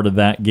middle part of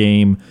that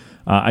game.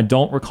 I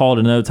don't recall it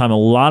another time. A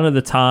lot of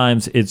the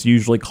times, it's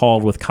usually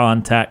called with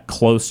contact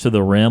close to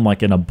the rim,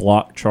 like in a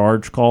block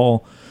charge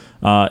call.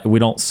 We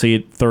don't see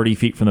it 30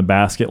 feet from the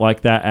basket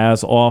like that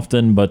as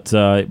often, but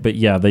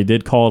yeah, they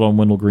did call it on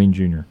Wendell Green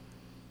Jr.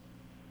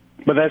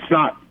 But that's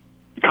not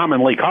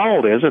commonly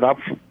called, is it?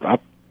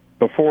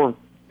 Before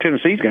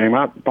Tennessee's game,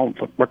 I don't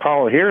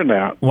recall hearing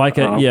that. Like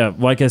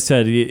I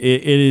said,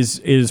 it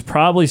is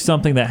probably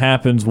something that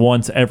happens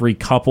once every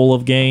couple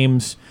of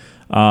games,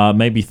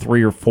 maybe every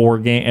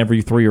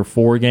 3 or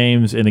 4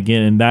 games. And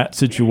again, in that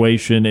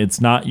situation,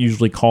 it's not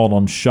usually called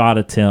on shot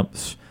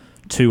attempts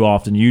too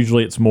often.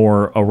 Usually it's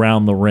more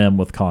around the rim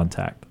with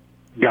contact.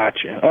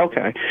 Gotcha.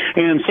 Okay.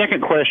 And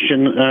second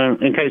question,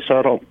 in case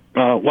I don't,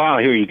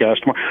 I hear you guys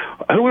tomorrow.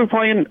 Who are we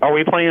playing? Are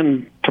we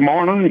playing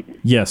tomorrow night?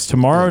 Yes,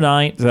 tomorrow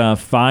night,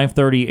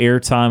 5:30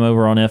 airtime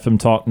over on FM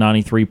Talk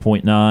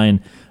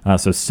 93.9.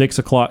 So 6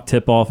 o'clock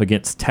tip-off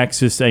against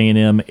Texas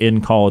A&M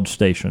in College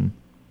Station.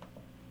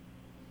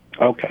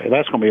 Okay,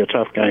 that's going to be a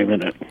tough game,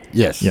 isn't it?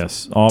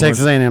 Yes. Auburn.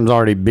 Texas A&M's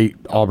already beat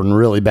Auburn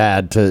really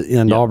bad to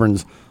end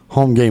Auburn's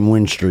home game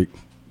win streak.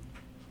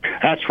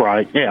 That's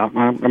right. Yeah,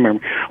 I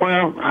remember.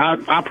 Well,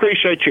 I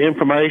appreciate your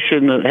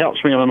information. It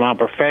helps me in my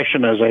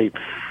profession as I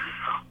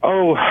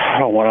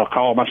what I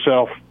call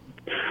myself,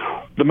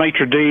 the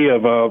maitre d'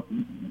 of a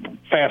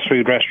fast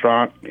food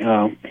restaurant.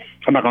 I'm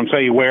not going to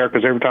tell you where,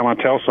 because every time I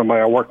tell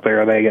somebody I work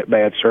there, they get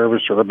bad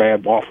service or a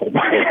bad waffle.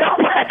 But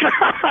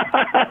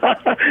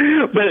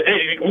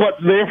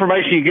what the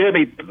information you give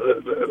me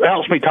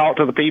helps me talk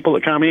to the people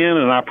that come in,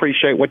 and I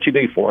appreciate what you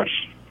do for us.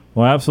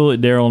 Well,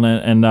 absolutely, Daryl,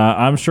 and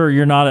I'm sure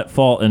you're not at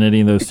fault in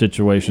any of those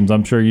situations.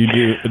 I'm sure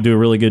you do a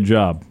really good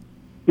job.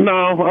 No,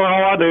 all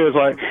I do is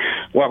like,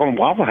 welcome to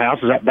Waffle House.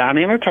 Is that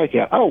dine-in or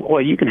takeout? Oh,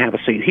 well, you can have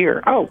a seat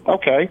here. Oh,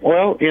 okay.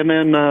 Well, and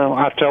then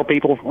I tell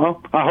people,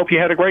 well, I hope you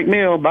had a great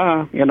meal.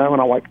 Bye. And I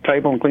wipe the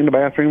table and clean the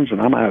bathrooms, and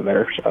I'm out of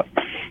there. So,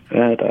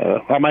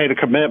 I made a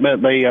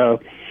commitment. They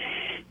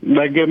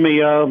give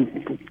me a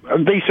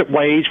decent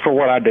wage for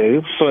what I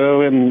do. So,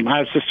 and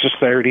it's just a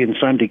Saturday and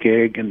Sunday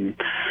gig, and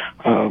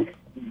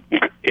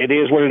it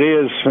is what it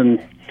is.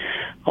 And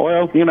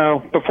well,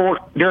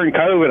 during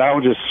COVID, I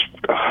was just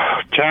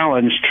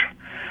challenged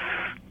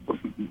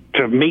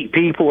to meet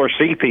people or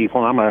see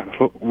people. I'm a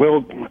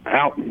real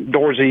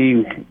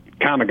outdoorsy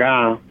kind of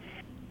guy.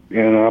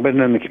 I've been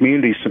in the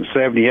community since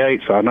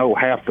 '78, so I know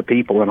half the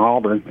people in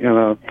Auburn.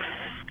 A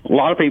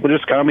lot of people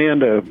just come in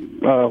to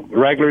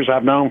regulars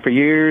I've known for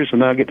years,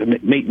 and I get to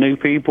meet new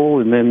people.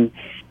 And then,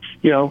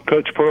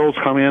 Coach Pearl's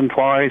come in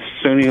twice,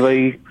 Sunny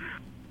Lee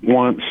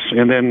once,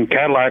 and then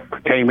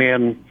Cadillac came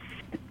in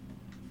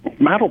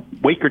about a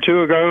week or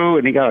two ago,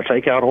 and he got a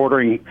takeout order.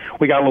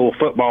 We got a little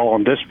football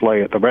on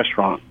display at the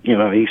restaurant. He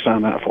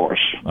signed that for us.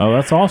 Oh,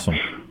 that's awesome.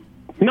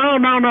 No.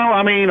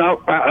 I mean,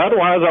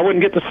 otherwise I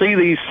wouldn't get to see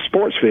these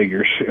sports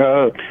figures.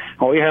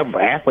 We have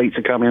athletes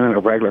that come in a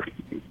regular,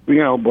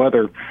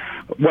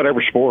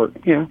 whatever sport.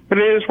 It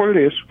is what it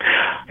is.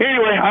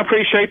 Anyway, I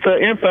appreciate the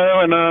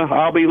info, and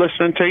I'll be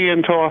listening to you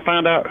until I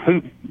find out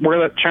where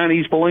that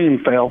Chinese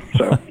balloon fell.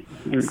 So.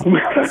 I'm just got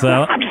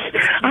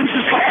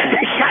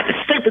the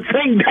stupid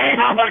thing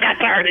down. I got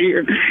tired of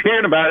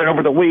hearing about it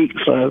over the week.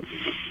 So,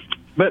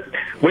 but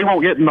we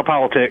won't get into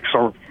politics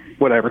or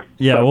whatever.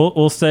 Yeah, so.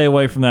 We'll stay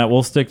away from that.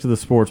 We'll stick to the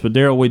sports. But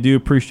Daryl, we do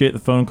appreciate the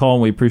phone call,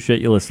 and we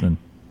appreciate you listening.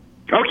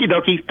 Okie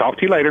dokie. Talk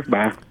to you later.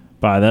 Bye.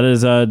 Bye. That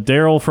is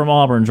Daryl from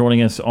Auburn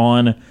joining us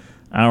on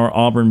our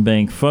Auburn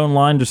Bank phone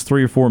line. Just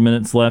 3 or 4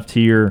 minutes left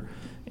here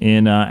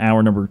in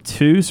hour number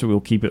 2, so we'll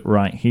keep it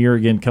right here.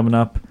 Again, coming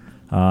up.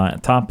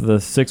 At top of the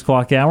 6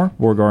 o'clock hour,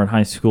 Beauregard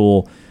High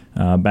School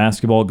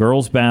basketball,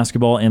 girls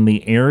basketball, and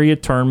the area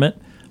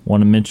tournament. Want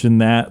to mention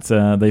that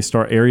they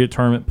start area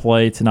tournament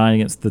play tonight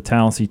against the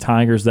Tallahassee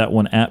Tigers. That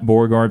one at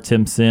Beauregard.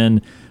 Tim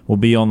Sin will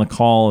be on the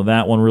call of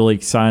that one. Really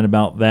excited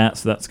about that.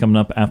 So that's coming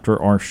up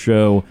after our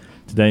show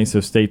today. So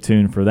stay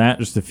tuned for that.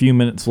 Just a few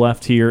minutes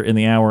left here in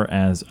the hour,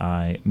 as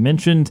I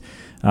mentioned.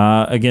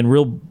 Again,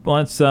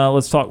 let's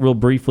talk real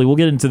briefly. We'll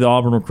get into the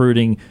Auburn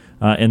recruiting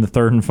in the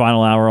third and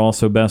final hour,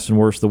 also best and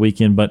worst of the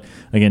weekend. But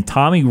again,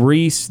 Tommy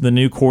Rees, the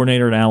new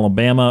coordinator at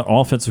Alabama,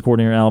 offensive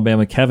coordinator at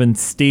Alabama, Kevin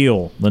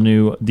Steele, the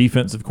new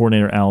defensive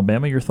coordinator at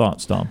Alabama. Your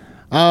thoughts, Tom?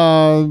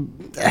 They're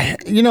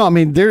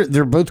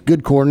both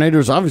good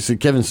coordinators. Obviously,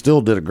 Kevin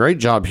Steele did a great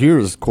job here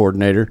as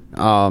coordinator.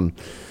 But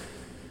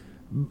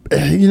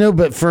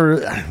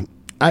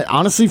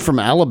honestly, from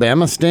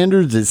Alabama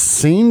standards, it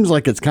seems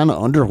like it's kind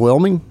of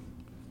underwhelming.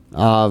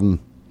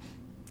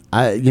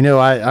 I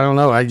don't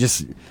know. I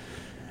just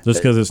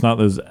because it's not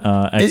those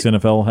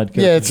ex-NFL head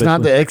coaches. Yeah, it's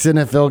not the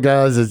ex-NFL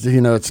guys. It's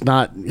it's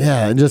not.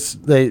 Yeah,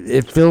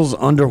 it feels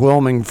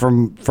underwhelming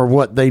for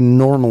what they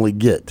normally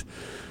get.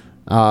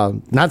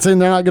 Not saying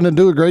they're not going to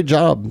do a great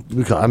job,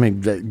 because I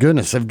mean,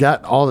 goodness, they've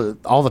got all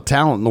the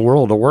talent in the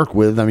world to work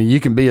with. I mean, you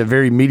can be a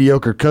very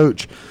mediocre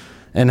coach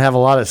and have a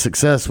lot of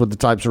success with the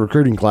types of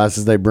recruiting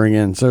classes they bring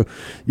in. So,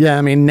 yeah,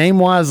 I mean,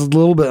 name-wise, a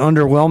little bit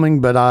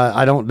underwhelming, but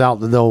I don't doubt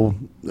that they'll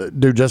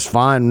do just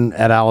fine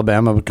at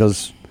Alabama,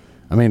 because,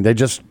 I mean, they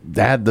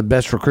had the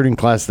best recruiting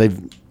class they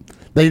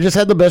just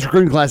had the best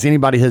recruiting class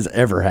anybody has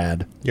ever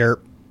had. Yep.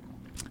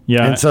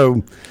 Yeah. And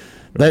so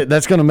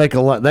that's going to make a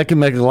lot. That can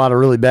make a lot of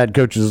really bad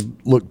coaches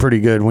look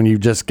pretty good when you've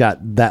just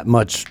got that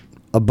much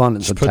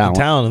abundance of talent. Put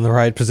the talent in the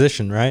right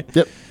position, right?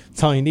 Yep.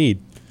 That's all you need.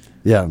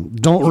 Yeah,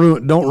 don't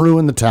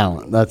ruin the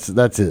talent. That's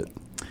it.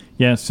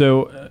 Yeah.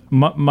 So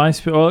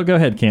go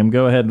ahead, Cam.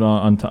 Go ahead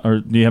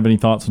or do you have any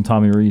thoughts on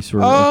Tommy Rees or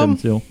Kevin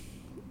Steele?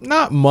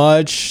 Not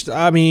much.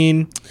 I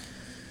mean,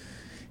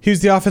 he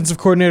was the offensive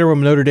coordinator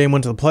when Notre Dame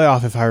went to the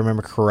playoff, if I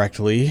remember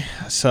correctly.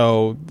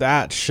 So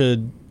that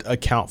should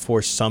account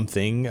for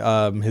something.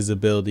 His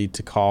ability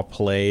to call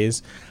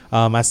plays.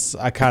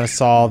 I kind of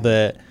saw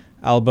that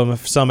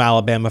some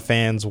Alabama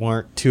fans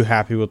weren't too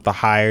happy with the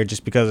hire,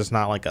 just because it's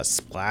not like a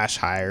splash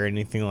hire or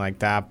anything like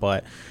that.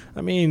 But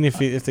I mean, if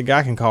the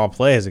guy can call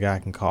plays, the guy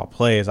can call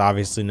plays.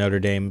 Obviously, Notre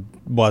Dame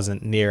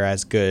wasn't near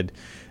as good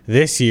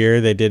this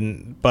year. They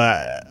didn't,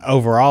 but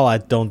overall, I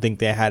don't think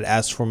they had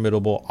as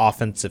formidable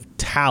offensive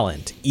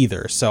talent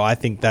either. So I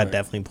think that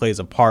definitely plays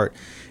a part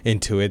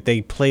into it.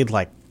 They played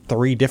like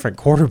 3 different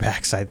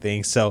quarterbacks, I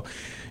think. So,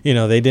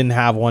 they didn't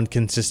have one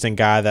consistent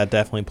guy. That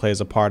definitely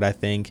plays a part, I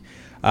think.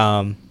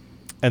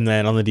 And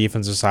then on the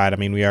defensive side, I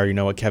mean, we already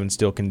know what Kevin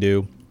Steele can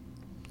do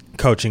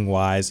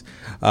coaching-wise.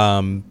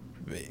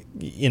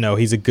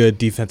 He's a good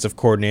defensive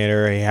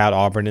coordinator. He had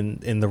Auburn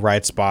in the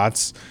right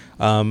spots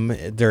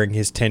during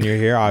his tenure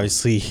here.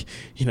 Obviously,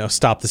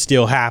 Stop the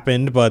Steal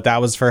happened, but that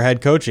was for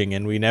head coaching,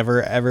 and we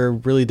never, ever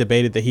really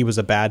debated that he was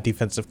a bad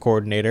defensive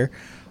coordinator.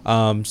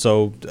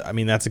 So, I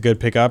mean, that's a good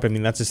pickup. I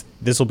mean,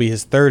 this will be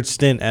his 3rd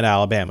stint at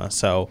Alabama.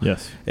 So,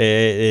 yes,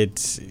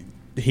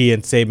 he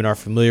and Saban are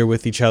familiar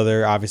with each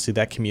other. Obviously,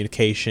 that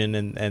communication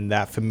and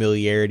that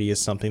familiarity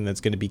is something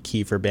that's going to be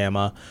key for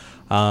Bama.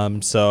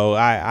 So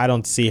I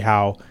don't see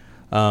how.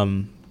 I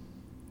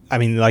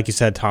mean, like you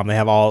said, Tom, they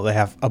have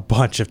a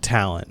bunch of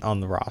talent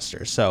on the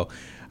roster. So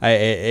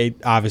it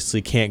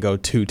obviously can't go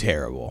too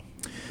terrible.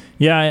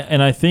 Yeah,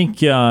 and I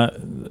think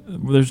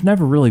there's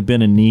never really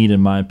been a need,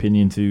 in my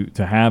opinion,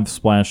 to have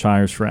splash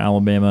hires for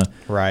Alabama.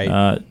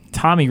 Right.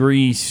 Tommy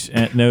Rees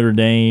at Notre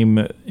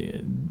Dame.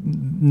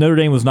 Notre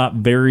Dame was not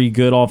very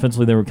good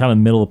offensively. They were kind of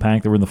middle of the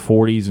pack. They were in the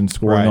 40s in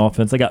scoring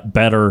offense. They got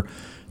better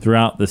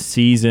throughout the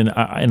season.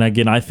 And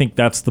again, I think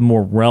that's the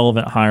more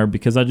relevant hire,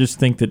 because I just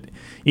think that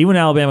even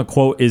Alabama,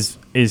 quote, is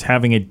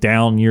having a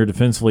down year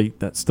defensively,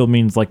 that still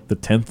means like the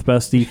 10th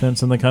best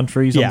defense in the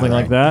country, something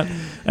like that.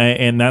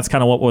 And that's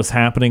kind of what was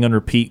happening under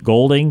Pete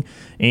Golding.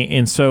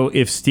 And so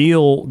if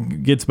Steele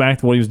gets back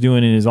to what he was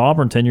doing in his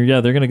Auburn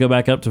tenure, they're going to go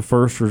back up to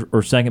first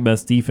or second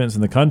best defense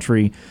in the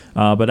country.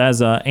 But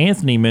as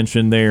Anthony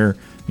mentioned there,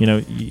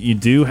 you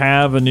do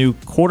have a new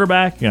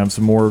quarterback. You have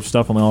some more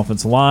stuff on the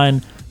offensive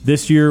line.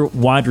 This year,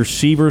 wide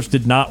receivers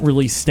did not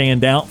really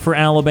stand out for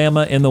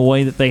Alabama in the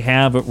way that they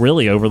have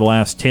really over the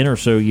last 10 or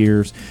so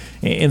years.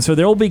 And so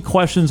there will be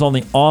questions on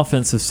the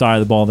offensive side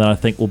of the ball that I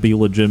think will be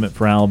legitimate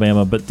for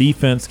Alabama. But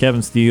defense,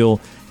 Kevin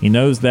Steele, he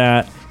knows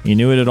that. He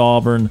knew it at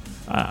Auburn.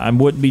 I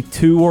wouldn't be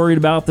too worried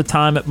about the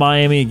time at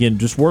Miami. Again,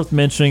 just worth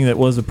mentioning that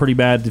was a pretty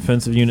bad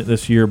defensive unit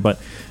this year.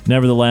 But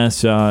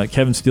nevertheless,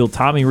 Kevin Steele,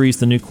 Tommy Rees,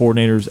 the new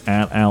coordinators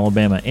at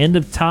Alabama.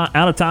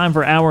 Out of time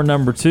for hour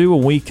number 2.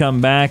 When we come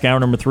back, hour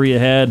number 3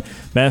 ahead,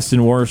 best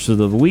and worst of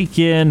the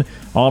weekend,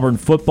 Auburn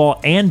football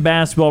and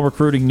basketball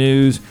recruiting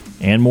news,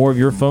 and more of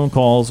your phone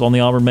calls on the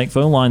Auburn Bank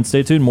phone line.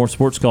 Stay tuned. More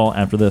Sports Call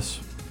after this.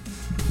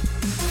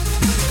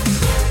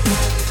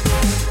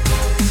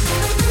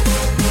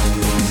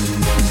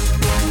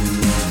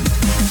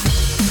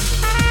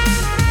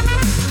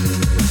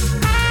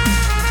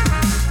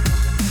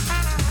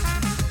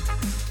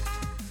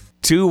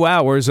 Two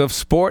hours of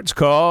Sports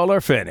Call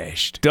are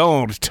finished.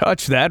 Don't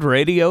touch that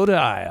radio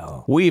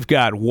dial. We've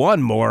got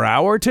one more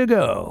hour to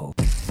go.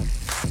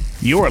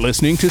 You're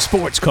listening to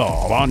Sports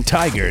Call on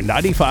Tiger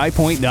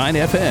 95.9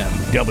 FM,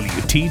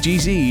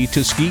 WTGZ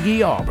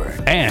Tuskegee,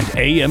 Auburn, and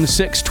AM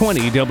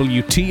 620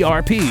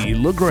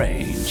 WTRP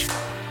LaGrange.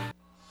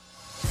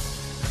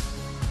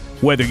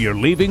 Whether you're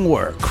leaving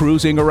work,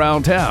 cruising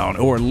around town,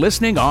 or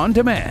listening on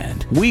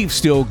demand, we've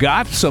still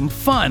got some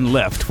fun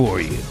left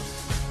for you.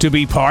 To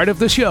be part of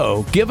the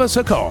show, give us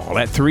a call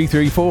at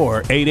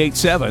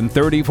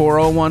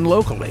 334-887-3401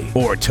 locally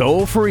or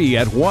toll free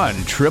at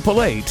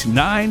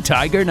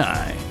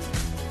 1-888-9-TIGER-9.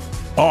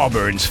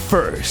 Auburn's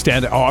first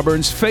and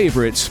Auburn's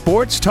favorite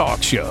sports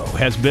talk show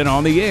has been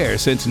on the air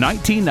since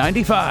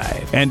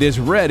 1995 and is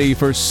ready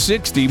for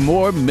 60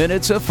 more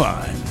minutes of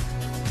fun.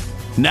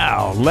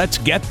 Now, let's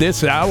get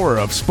this hour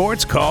of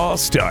Sports Call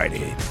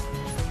started.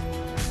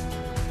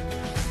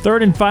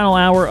 Third and final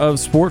hour of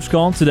Sports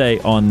Call today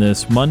on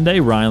this Monday.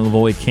 Ryan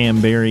Lavoie, Cam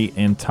Berry,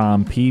 and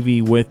Tom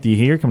Peavy with you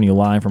here, coming to you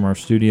live from our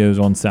studios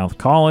on South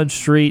College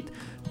Street.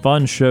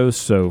 Fun show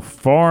so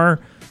far,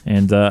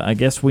 and I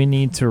guess we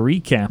need to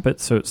recap it,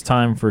 so it's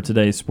time for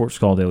today's Sports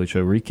Call Daily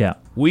Show recap.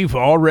 We've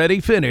already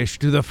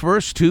finished the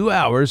first 2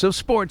 hours of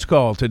Sports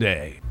Call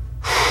today.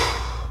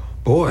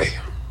 Boy,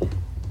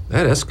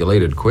 that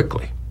escalated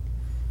quickly.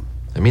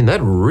 I mean,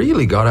 that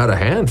really got out of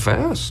hand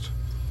fast.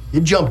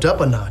 It jumped up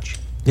a notch.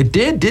 It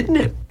did, didn't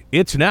it?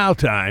 It's now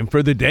time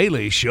for the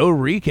Daily Show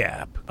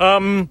recap.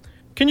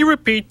 Can you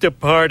repeat the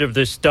part of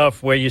the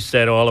stuff where you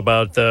said all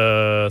about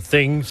the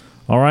things?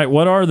 All right,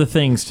 what are the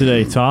things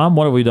today, Tom?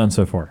 What have we done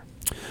so far?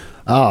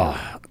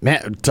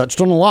 Man,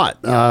 touched on a lot.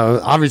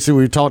 Obviously,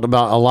 we've talked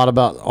about a lot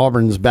about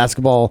Auburn's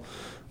basketball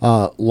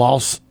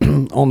loss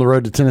on the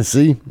road to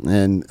Tennessee,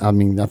 and I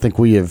mean, I think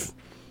we have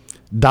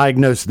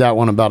diagnosed that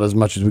one about as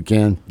much as we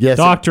can. Yes,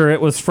 Doctor, it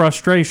was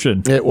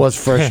frustration. It was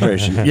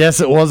frustration. Yes,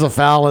 it was a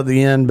foul at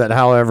the end, but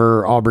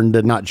however, Auburn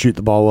did not shoot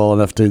the ball well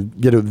enough to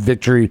get a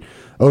victory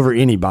over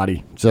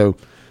anybody. So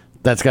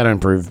that's got to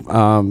improve.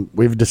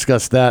 We've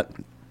discussed that.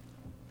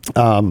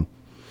 Man,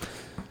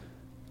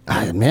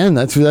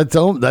 that's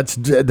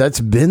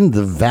been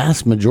the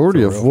vast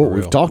majority of what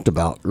we've talked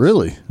about.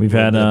 Really, we've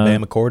had the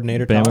Bama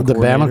coordinator, the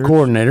Bama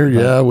coordinator.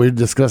 Yeah, we've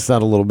discussed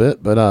that a little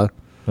bit, but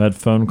we had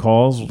phone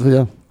calls.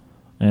 Yeah.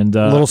 And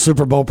a little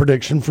Super Bowl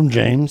prediction from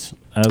James.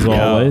 As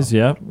always,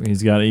 yep.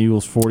 He's got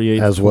Eagles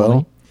 48 as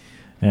well.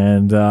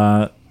 And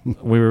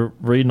we were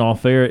reading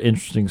off air,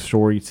 interesting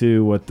story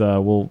too, what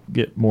we'll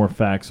get more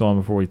facts on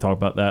before we talk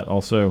about that.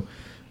 Also,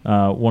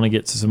 want to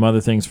get to some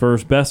other things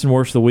first. Best and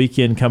worst of the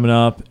weekend coming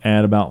up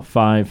at about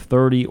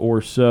 5:30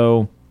 or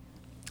so.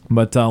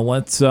 But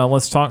let's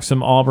talk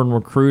some Auburn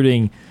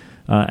recruiting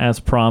as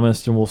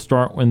promised, and we'll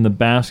start in the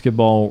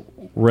basketball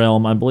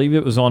realm. I believe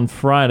it was on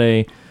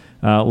Friday.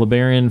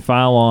 Liberian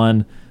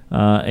Philon,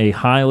 a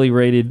highly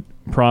rated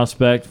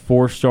prospect,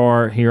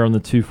 4-star here on the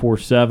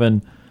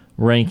 247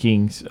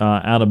 rankings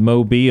out of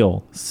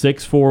Mobile,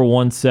 6'4",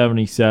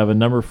 177,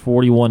 number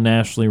 41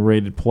 nationally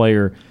rated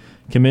player,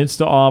 commits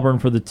to Auburn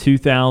for the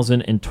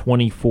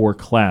 2024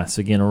 class.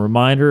 Again, a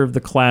reminder of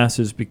the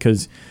classes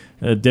because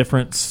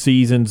different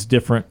seasons,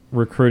 different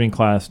recruiting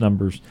class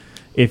numbers.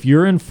 If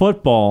you're in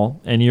football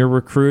and you're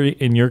recruiting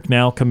and you're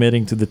now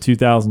committing to the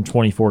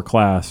 2024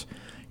 class,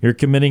 you're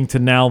committing to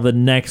now the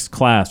next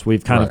class.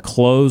 We've kind of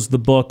closed the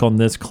book on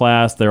this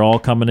class. They're all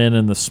coming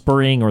in the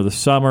spring or the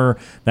summer.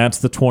 That's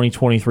the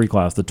 2023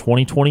 class. The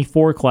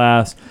 2024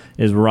 class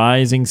is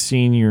rising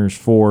seniors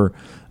for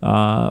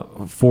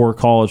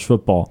college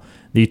football.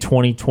 The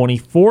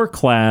 2024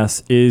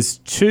 class is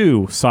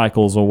 2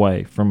 cycles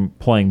away from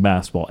playing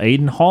basketball.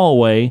 Aiden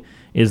Holloway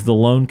is the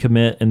lone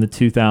commit in the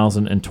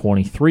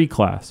 2023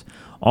 class.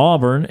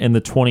 Auburn in the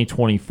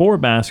 2024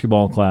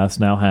 basketball class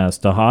now has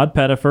Tahad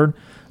Pettiford,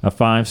 a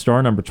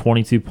 5-star number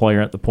 22 player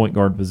at the point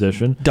guard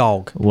position.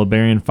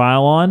 Liberian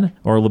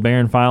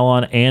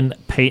Philon and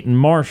Peyton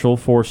Marshall,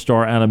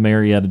 4-star out of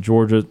Marietta,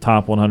 Georgia,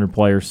 top 100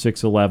 player,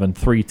 6'11",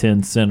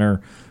 310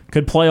 center.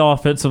 Could play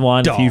offensive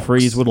line if Hugh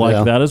Freeze would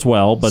like that as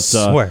well. But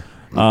so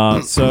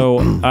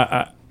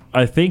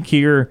I think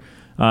here,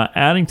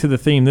 adding to the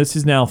theme, this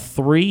is now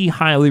 3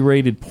 highly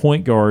rated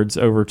point guards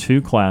over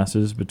 2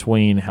 classes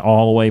between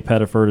Holloway,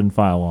 Pettiford, and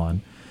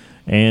Philon.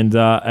 And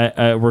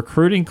a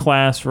recruiting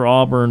class for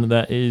Auburn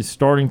that is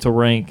starting to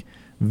rank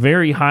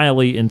very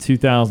highly in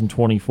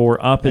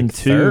 2024, up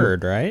into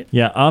third, right?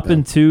 Yeah, up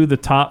into the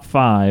top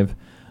 5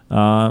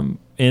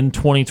 in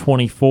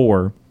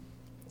 2024.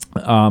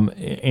 And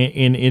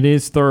it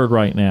is third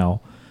right now.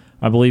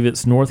 I believe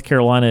it's North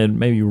Carolina and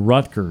maybe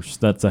Rutgers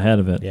that's ahead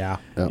of it. Yeah.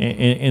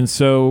 And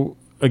so,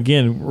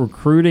 again,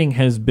 recruiting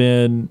has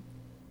been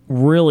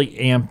really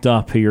amped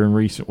up here in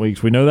recent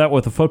weeks. We know that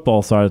with the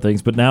football side of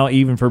things, but now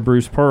even for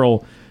Bruce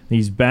Pearl,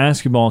 these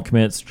basketball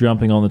commits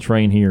jumping on the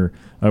train here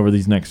over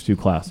these next 2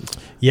 classes.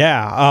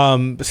 Yeah,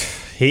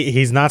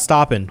 he's not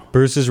stopping.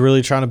 Bruce is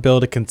really trying to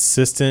build a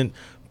consistent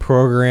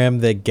program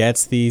that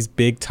gets these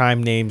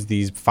big-time names,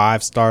 these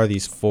 5-star,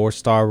 these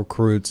 4-star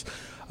recruits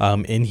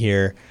in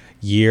here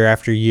year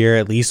after year,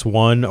 at least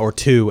 1 or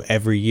 2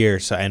 every year.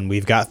 So, and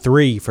we've got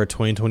 3 for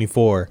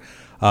 2024.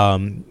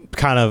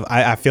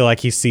 I feel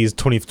like he sees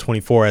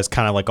 2024 as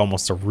kind of like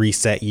almost a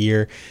reset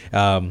year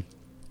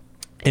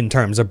in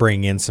terms of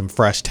bringing in some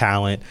fresh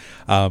talent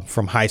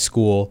from high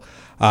school,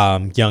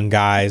 young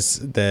guys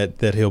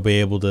that he'll be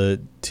able to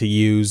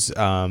use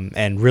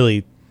and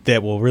really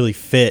that will really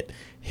fit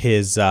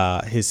his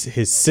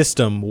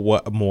system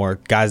more.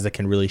 Guys that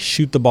can really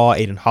shoot the ball.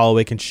 Aiden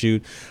Holloway can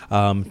shoot.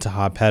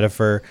 Tahad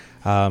Pettiford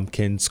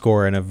can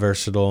score in a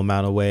versatile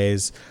amount of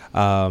ways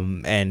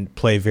and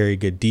play very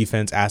good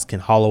defense, as can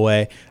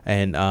Holloway.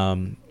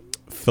 And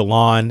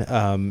Philon,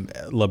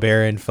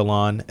 LeBaron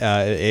Philon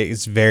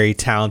is very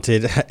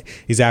talented.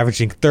 He's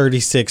averaging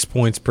 36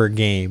 points per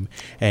game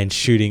and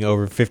shooting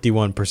over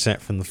 51%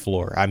 from the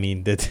floor. I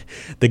mean,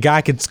 the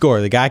guy can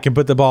score. The guy can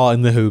put the ball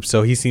in the hoop.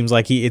 So it seems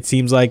like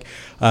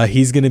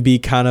he's going to be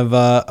kind of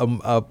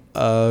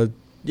a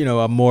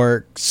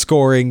more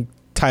scoring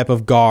type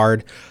of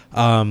guard.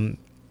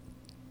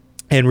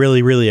 And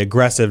really, really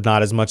aggressive,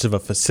 not as much of a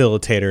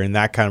facilitator in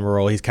that kind of a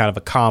role. He's kind of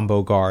a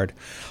combo guard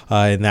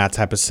in that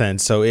type of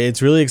sense. So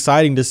it's really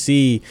exciting to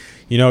see,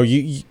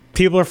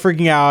 people are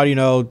freaking out,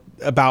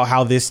 about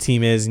how this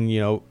team is.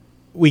 And,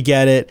 we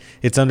get it.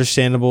 It's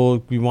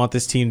understandable. We want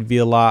this team to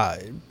be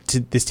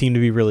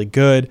really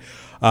good.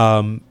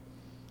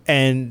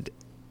 And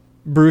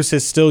Bruce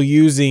is still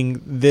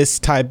using this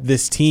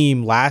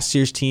team, last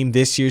year's team,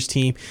 this year's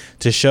team,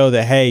 to show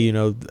that, hey,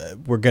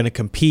 we're going to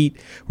compete.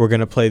 We're going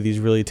to play these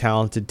really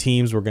talented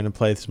teams. We're going to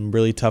play some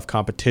really tough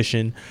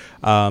competition,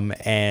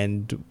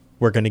 and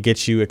we're going to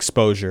get you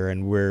exposure,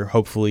 and we're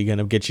hopefully going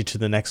to get you to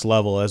the next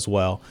level as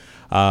well.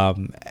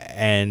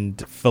 And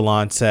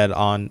Philon said,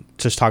 on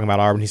just talking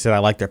about Auburn, he said, I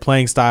like their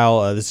playing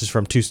style. This is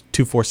from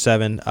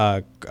 247,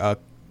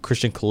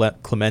 Christian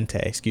Clemente,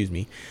 excuse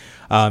me.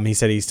 He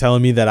said he's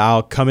telling me that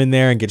I'll come in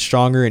there and get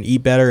stronger and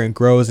eat better and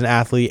grow as an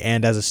athlete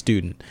and as a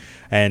student.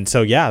 And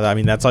so, yeah, I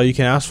mean, that's all you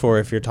can ask for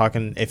if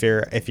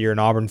you're an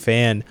Auburn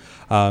fan.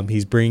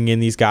 He's bringing in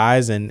these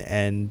guys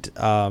and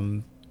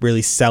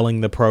really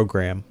selling the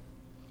program.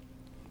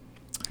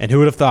 And who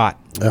would have thought,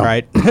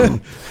 right?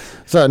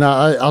 So now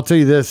I'll tell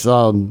you this: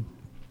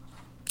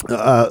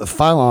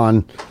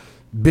 Philon,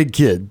 big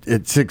kid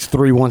at 6'3",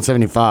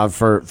 175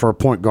 for a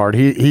point guard.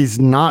 He's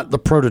not the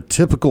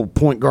prototypical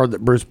point guard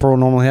that Bruce Pearl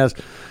normally has.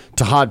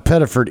 Tahad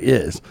Pettiford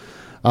is.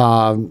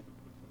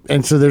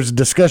 And so there's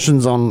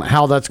discussions on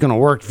how that's going to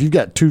work. If you've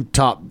got two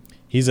top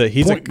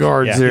point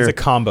guards there. He's a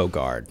combo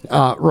guard.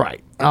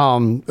 Right.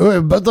 Both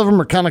of them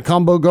are kind of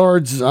combo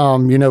guards. With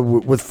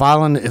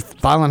Philon, if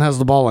Philon has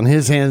the ball in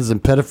his hands, then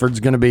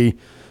Pettiford's going to be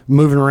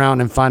moving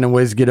around and finding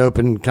ways to get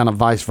open, kind of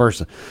vice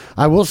versa.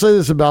 I will say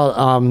this about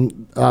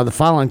the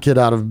Philon kid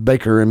out of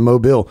Baker in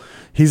Mobile.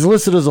 He's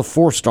listed as a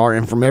 4-star,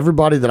 and from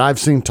everybody that I've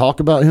seen talk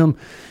about him,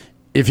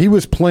 if he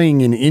was playing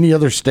in any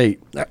other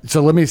state,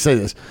 so let me say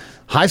this.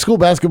 High school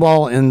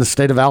basketball in the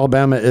state of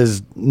Alabama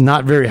is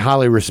not very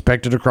highly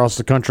respected across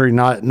the country,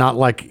 not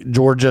like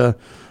Georgia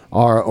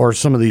or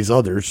some of these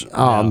others.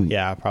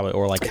 Probably,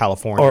 or like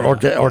California.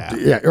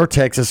 Or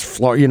Texas,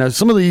 Florida.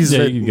 Some of these.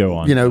 Yeah, you can go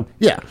on.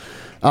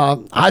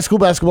 High school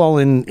basketball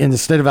in the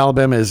state of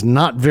Alabama is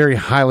not very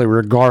highly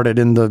regarded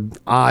in the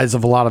eyes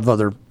of a lot of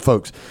other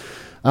folks.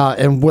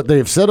 And what they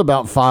have said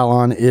about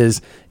Philon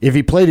is if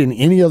he played in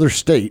any other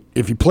state,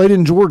 if he played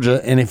in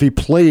Georgia, and if he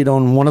played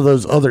on one of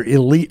those other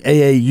elite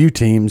AAU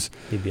teams,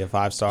 he'd be a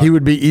 5-star. He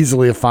would be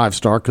easily a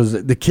 5-star because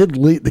the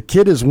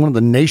kid is one of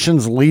the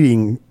nation's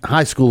leading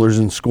high schoolers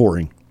in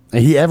scoring.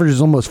 And he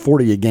averages almost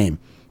 40 a game.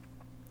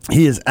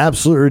 He is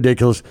absolutely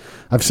ridiculous.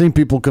 I've seen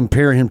people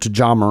compare him to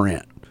Ja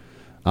Morant.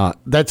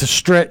 That's a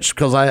stretch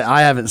because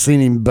I haven't seen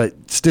him,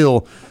 but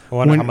still. I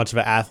wonder how much of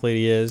an athlete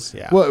he is.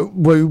 Yeah.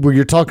 Well,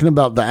 you're talking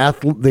about the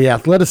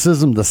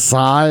athleticism, the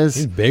size.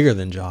 He's bigger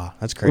than Ja.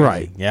 That's crazy.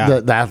 Right. Yeah.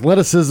 The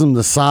athleticism,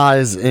 the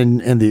size,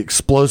 and the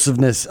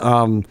explosiveness.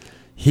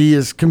 He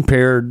is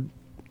compared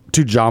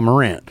to Ja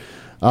Morant.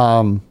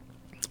 And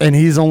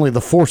he's only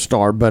the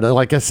 4-star, but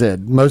like I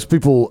said, most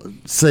people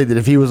say that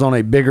if he was on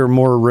a bigger,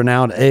 more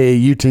renowned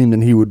AAU team,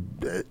 then he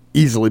would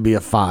easily be a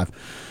 5.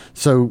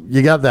 So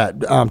you got that.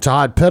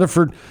 Tahad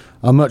Pettiford,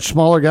 a much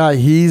smaller guy,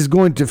 he's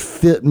going to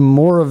fit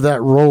more of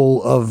that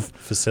role of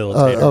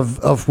facilitator.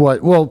 Of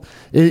what? Well,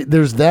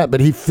 there's that,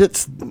 but he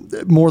fits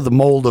more the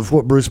mold of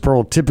what Bruce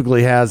Pearl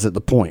typically has at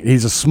the point.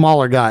 He's a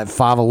smaller guy at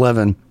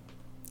 5'11",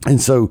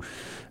 and so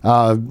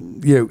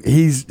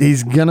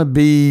he's gonna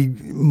be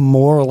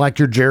more like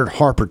your Jared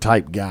Harper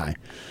type guy.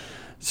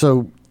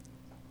 So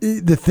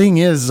the thing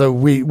is,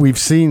 we've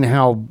seen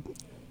how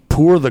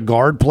poor the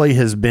guard play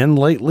has been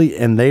lately,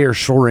 and they are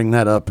shoring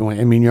that up.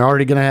 I mean, you're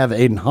already going to have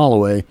Aiden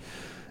Holloway,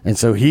 and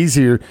so he's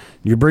here.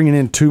 You're bringing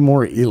in 2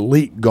 more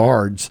elite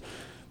guards.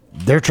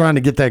 They're trying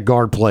to get that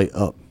guard play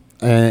up.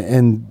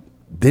 And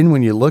then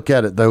when you look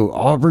at it, though,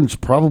 Auburn's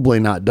probably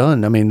not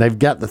done. I mean, they've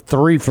got the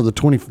 3 for the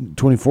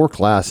 2024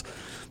 class.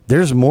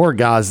 There's more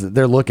guys that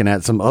they're looking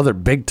at, some other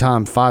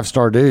big-time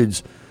 5-star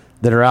dudes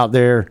that are out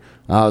there,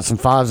 some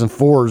 5s and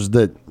 4s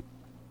that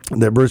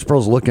Bruce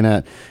Pearl's looking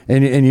at,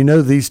 and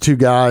these 2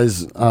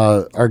 guys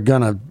are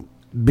gonna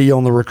be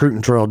on the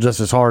recruiting trail just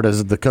as hard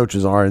as the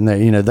coaches are, and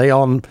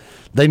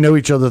they know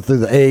each other through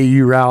the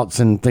AAU routes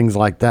and things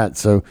like that.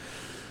 So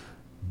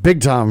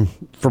big time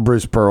for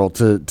Bruce Pearl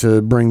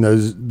to bring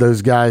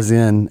those guys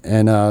in,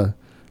 and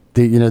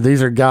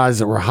these are guys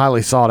that were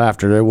highly sought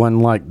after. It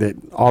wasn't like that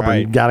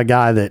Auburn got a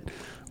guy that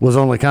was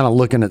only kind of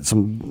looking at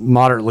some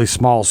moderately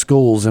small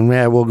schools, and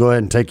we'll go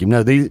ahead and take him.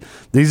 No,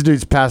 these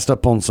dudes passed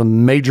up on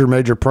some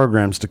major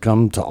programs to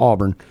come to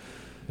Auburn.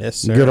 Yes,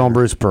 sir. Good on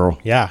Bruce Pearl.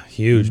 Yeah,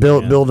 huge.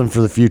 Building for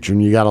the future,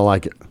 and you got to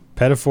like it.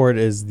 Pettiford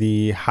is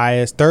the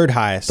third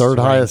highest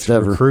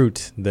ever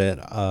recruit that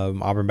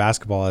Auburn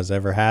basketball has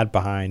ever had,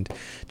 behind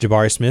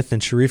Jabari Smith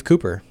and Sharif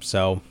Cooper.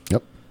 So,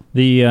 yep.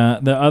 The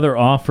other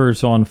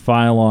offers on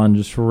Philon,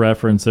 just for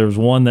reference, there's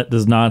one that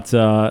does not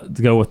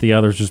go with the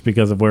others just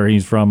because of where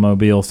he's from.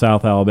 Mobile,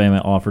 South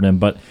Alabama offered him,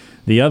 but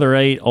the other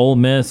 8: Ole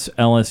Miss,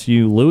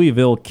 LSU,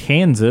 Louisville,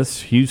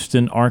 Kansas,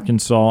 Houston,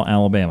 Arkansas,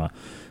 Alabama.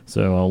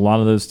 So a lot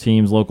of those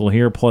teams local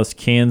here, plus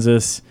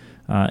Kansas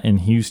and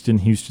Houston.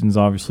 Houston's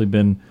obviously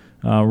been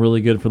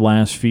really good for the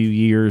last few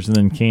years, and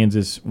then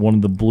Kansas, one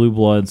of the blue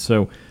bloods.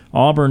 So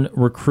Auburn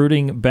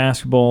recruiting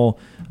basketball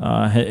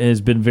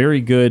has been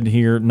very good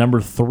here, number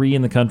 3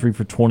 in the country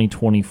for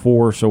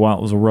 2024. So while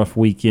it was a rough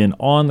weekend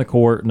on the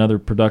court, another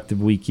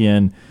productive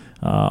weekend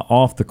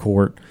off the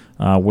court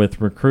with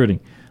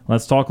recruiting.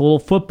 Let's talk a little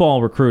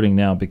football recruiting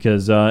now,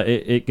 because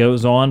it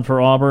goes on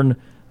for Auburn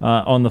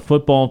on the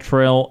football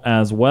trail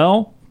as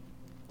well.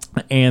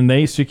 And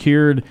they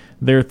secured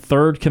their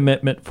 3rd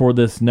commitment for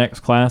this next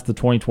class, the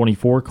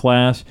 2024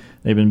 class.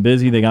 They've been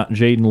busy. They got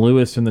Jaden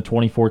Lewis in the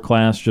 24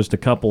 class just a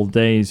couple of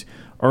days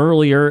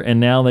earlier, and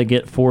now they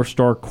get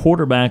 4-star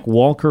quarterback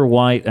Walker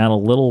White out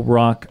of Little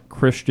Rock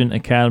Christian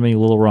Academy,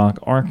 Little Rock,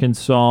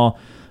 Arkansas.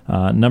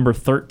 Number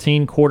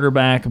 13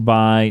 quarterback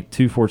by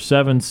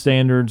 247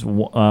 standards,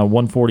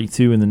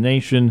 142 in the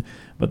nation,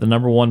 but the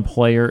number 1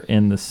 player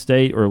in the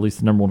state, or at least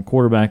the number 1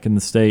 quarterback in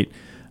the state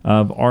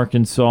of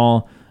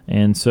Arkansas.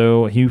 And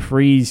so Hugh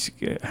Freeze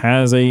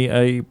has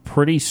a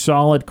pretty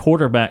solid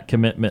quarterback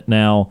commitment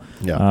now,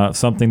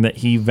 something that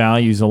he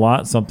values a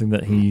lot, something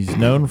that he's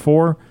known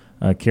for,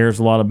 cares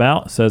a lot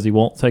about, says he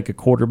won't take a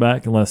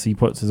quarterback unless he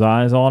puts his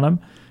eyes on him.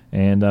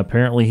 And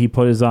apparently he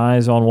put his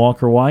eyes on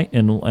Walker White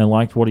and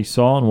liked what he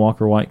saw, and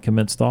Walker White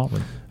commits to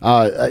Auburn.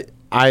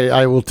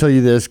 I will tell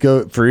you this.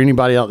 Go for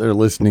anybody out there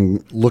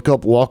listening, look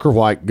up Walker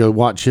White. Go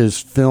watch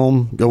his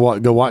film. Go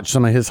watch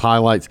some of his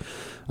highlights.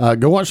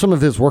 Go watch some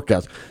of his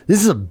workouts.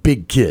 This is a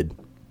big kid.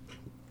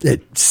 At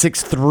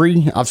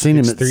 6'3", I've seen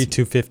him at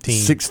 215.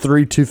 6'3",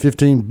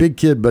 215. Big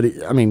kid, but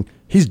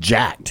he's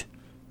jacked.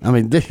 I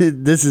mean, this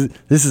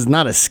is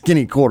not a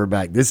skinny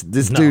quarterback. This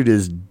dude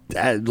is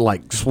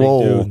like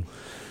swole.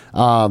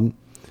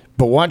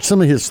 But watch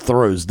some of his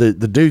throws. The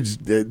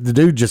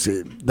dude just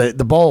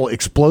the ball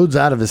explodes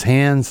out of his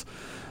hands.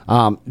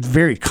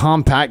 Very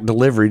compact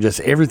delivery. Just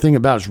everything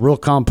about it's real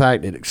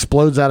compact. It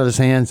explodes out of his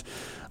hands.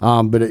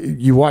 But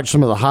you watch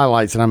some of the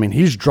highlights, and I mean,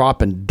 he's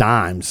dropping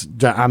dimes.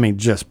 I mean,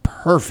 just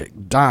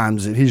perfect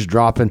dimes that he's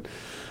dropping.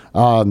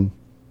 And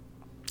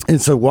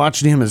so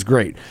watching him is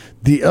great.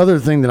 The other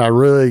thing that I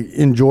really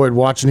enjoyed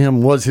watching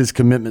him was his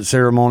commitment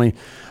ceremony.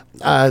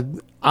 I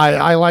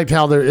liked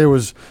how it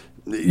was,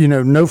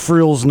 no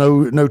frills,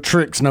 no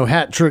tricks, no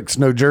hat tricks,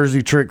 no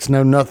jersey tricks,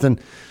 no nothing.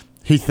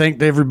 He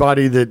thanked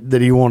everybody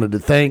that he wanted to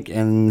thank,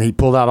 and he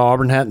pulled out an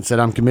Auburn hat and said,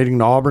 "I'm committing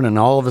to Auburn," and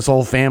all of his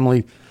whole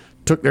family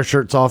took their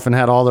shirts off and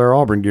had all their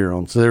Auburn gear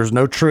on. So there's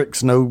no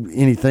tricks, no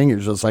anything. It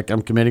was just like,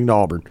 "I'm committing to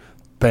Auburn."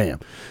 Bam.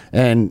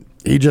 And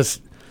he's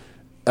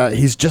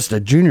just a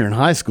junior in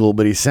high school,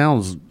 but he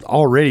sounds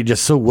already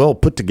just so well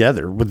put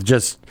together with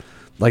just,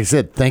 like I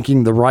said,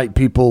 thanking the right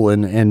people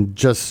and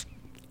just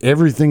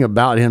everything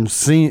about him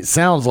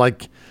sounds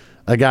like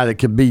a guy that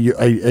could be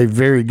a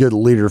very good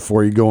leader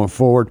for you going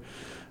forward.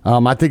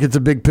 I think it's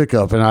a big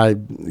pickup, and I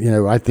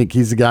think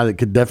he's a guy that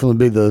could definitely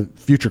be the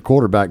future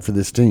quarterback for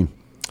this team.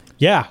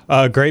 Yeah,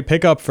 great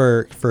pickup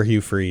for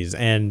Hugh Freeze,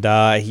 and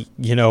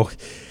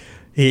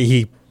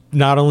he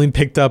not only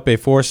picked up a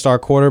 4-star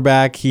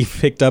quarterback, he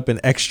picked up an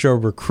extra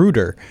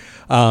recruiter.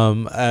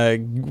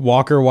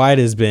 Walker White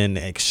has been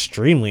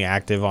extremely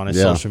active on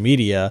his social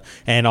media,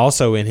 and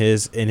also in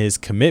his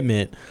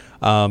commitment.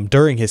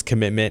 During his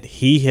commitment,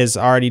 he has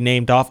already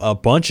named off a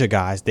bunch of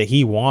guys that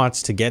he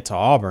wants to get to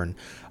Auburn.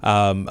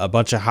 A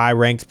bunch of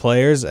high-ranked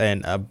players,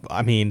 and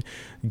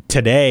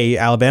today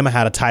Alabama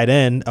had a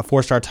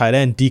 4-star tight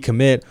end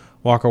decommit.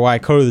 Walker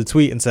White coded the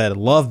tweet and said,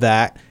 "Love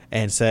that,"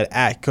 and said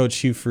at Coach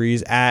Hugh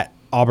Freeze at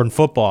Auburn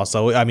football.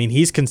 So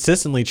he's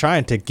consistently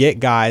trying to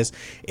get guys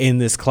in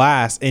his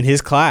class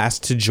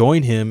to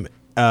join him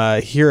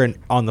here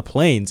on the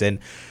Plains, and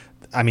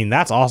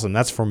that's awesome.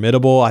 That's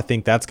formidable. I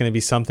think that's going to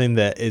be something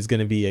that is going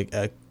to be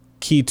a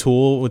key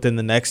tool within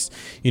the next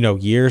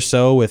year or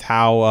so with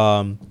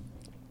how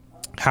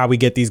we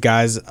get these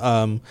guys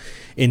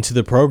into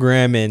the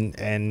program,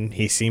 and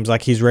he seems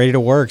like he's ready to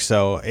work.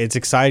 So it's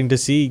exciting to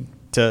see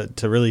to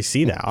really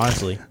see that,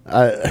 honestly.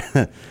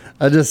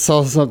 I just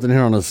saw something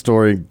here on a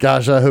story.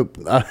 Gosh, I hope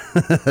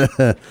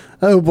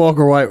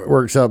Walker White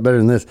works out better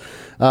than this.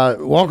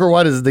 Walker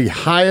White is the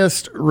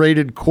highest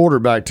rated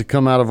quarterback to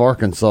come out of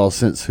Arkansas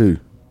since who?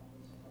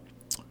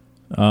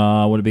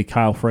 Would it be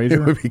Kyle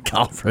Frazier? It would be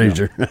Kyle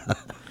Frazier.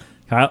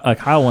 Yeah.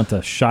 Kyle went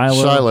to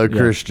Shiloh. Shiloh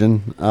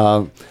Christian.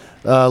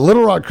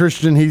 Little Rock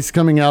Christian, he's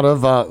coming out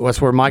of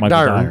that's where Michael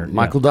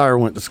Dyer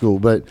went to school.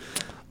 But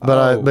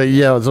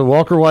so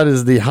Walker White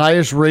is the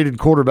highest rated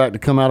quarterback to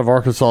come out of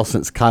Arkansas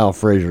since Kyle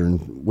Frazier,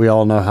 and we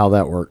all know how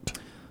that worked.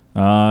 It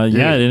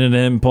ended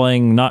him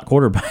playing not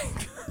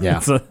quarterback. Yeah.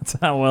 That's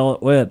how well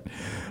it went.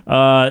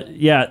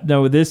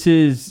 This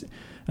is,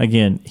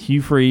 again,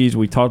 Hugh Freeze.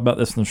 We talked about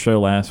this on the show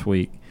last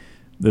week.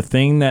 The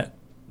thing that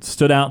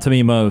stood out to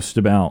me most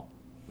about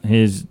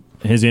his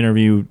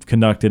interview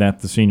conducted at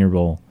the Senior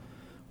Bowl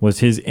was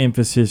his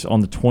emphasis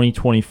on the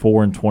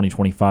 2024 and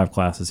 2025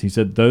 classes. He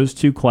said those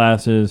two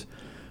classes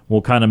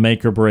will kind of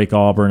make or break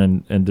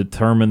Auburn and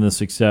determine the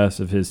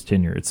success of his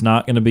tenure. It's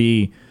not going to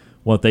be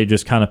what they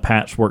just kind of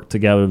patchwork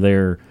together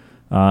there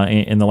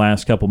in the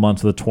last couple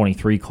months of the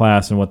 23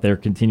 class and what they're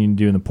continuing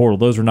to do in the portal.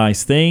 Those are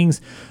nice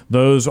things.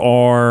 Those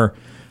are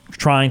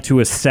trying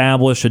to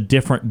establish a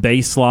different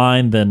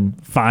baseline than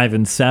 5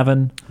 and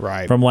 7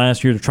 from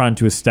last year. They're trying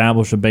to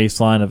establish a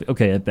baseline of,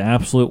 okay, at the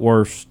absolute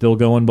worst, still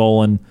going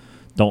bowling.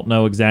 Don't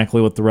know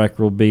exactly what the record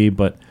will be,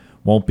 but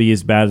won't be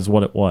as bad as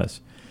what it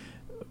was.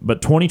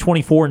 But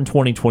 2024 and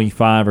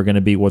 2025 are going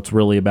to be what's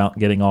really about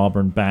getting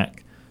Auburn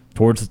back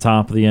towards the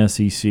top of the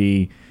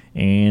SEC.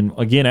 And,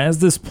 again, as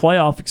this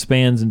playoff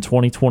expands in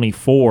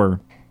 2024,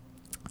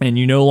 and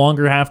you no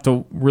longer have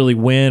to really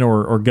win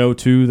or go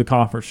to the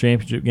conference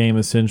championship game,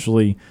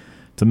 essentially,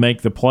 to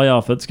make the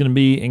playoff, that's going to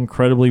be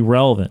incredibly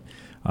relevant.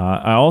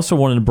 I also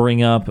wanted to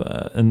bring up,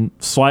 and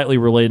slightly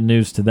related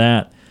news to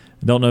that,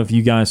 I don't know if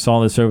you guys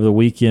saw this over the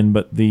weekend,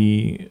 but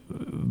the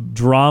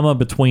drama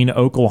between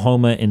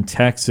Oklahoma and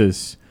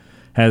Texas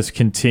has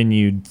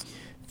continued.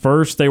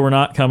 First, they were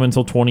not coming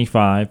until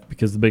 25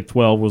 because the Big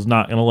 12 was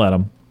not going to let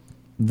them.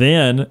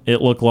 Then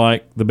it looked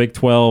like the Big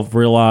 12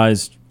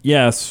 realized,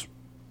 yes,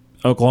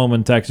 Oklahoma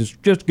and Texas,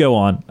 just go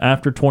on.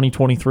 After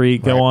 2023,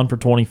 go on for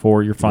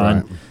 24. You're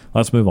fine. Right.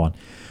 Let's move on.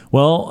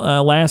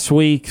 Well, last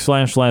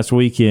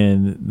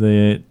weekend,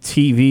 the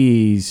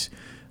TV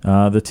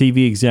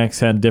execs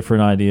had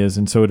different ideas,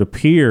 and so it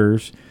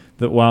appears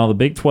that while the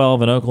Big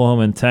 12 and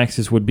Oklahoma and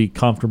Texas would be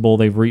comfortable,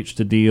 they've reached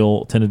a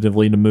deal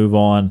tentatively to move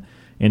on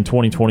in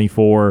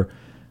 2024.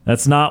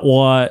 That's not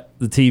what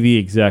the TV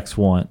execs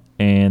want,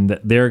 and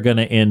they're going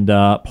to end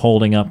up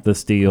holding up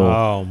this deal.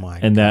 Oh my!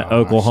 And that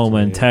Oklahoma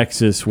and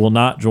Texas will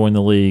not join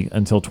the league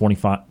until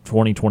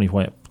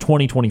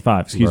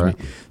 2025. Excuse me.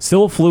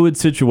 Still a fluid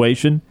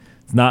situation.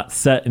 It's not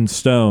set in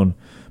stone,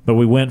 but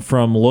we went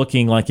from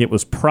looking like it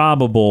was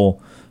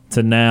probable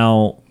to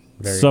now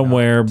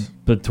somewhere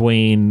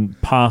between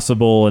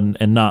possible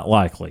and not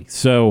likely.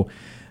 So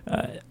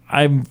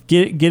I'm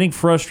getting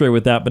frustrated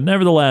with that. But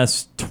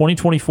nevertheless,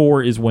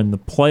 2024 is when the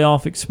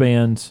playoff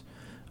expands.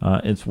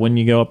 It's when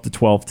you go up to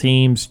 12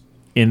 teams.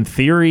 In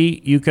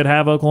theory, you could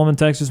have Oklahoma and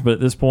Texas, but at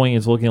this point,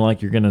 it's looking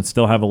like you're going to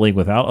still have a league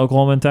without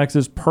Oklahoma and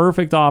Texas.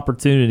 Perfect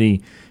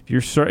opportunity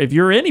if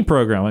you're any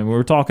program. I mean, we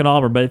were talking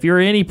Auburn, but if you're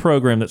any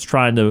program that's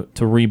trying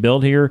to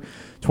rebuild here,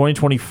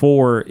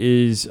 2024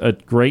 is a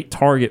great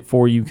target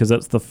for you because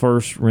that's the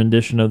first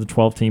rendition of the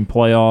 12-team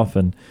playoff,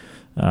 and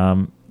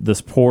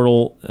this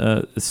portal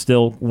is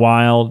still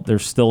wild.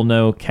 There's still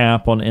no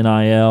cap on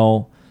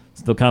NIL.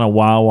 Still kind of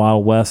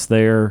wild west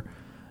there.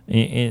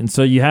 And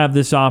so you have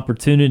this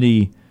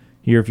opportunity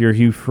here if you're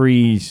Hugh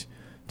Freeze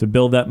to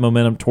build that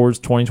momentum towards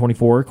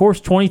 2024. Of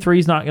course, 23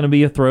 is not going to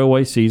be a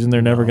throwaway season.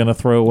 They're never going to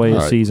throw away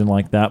a season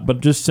like that.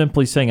 But just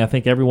simply saying, I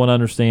think everyone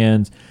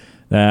understands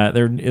that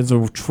there is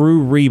a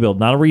true rebuild,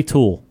 not a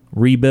retool,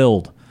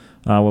 rebuild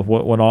with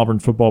what Auburn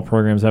football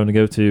program is having to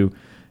go to.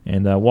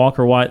 And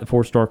Walker White, the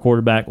 4-star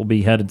quarterback, will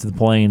be headed to the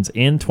Plains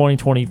in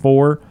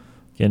 2024.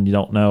 Again, you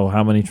don't know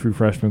how many true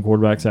freshman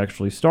quarterbacks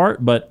actually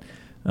start, but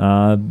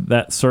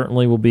that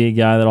certainly will be a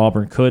guy that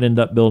Auburn could end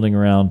up building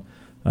around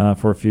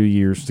for a few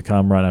years to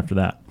come right after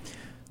that.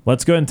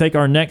 Let's go ahead and take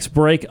our next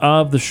break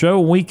of the show.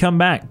 When we come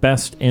back,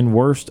 best and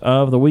worst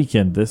of the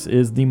weekend. This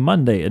is the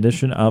Monday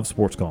edition of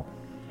Sports Call.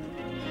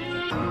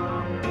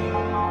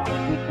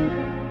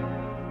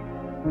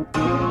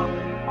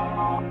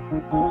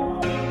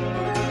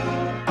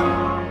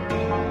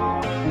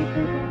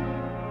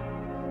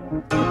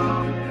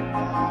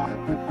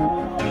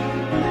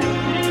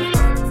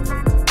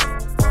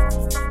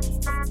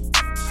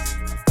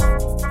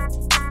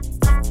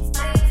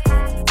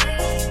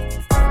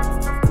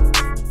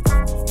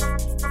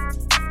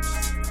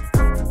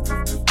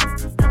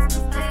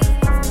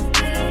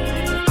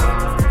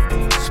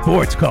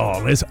 Sports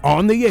Call is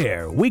on the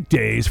air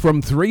weekdays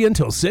from 3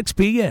 until 6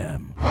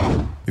 p.m.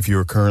 If you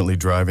are currently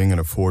driving in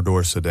a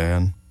 4-door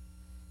sedan,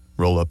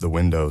 roll up the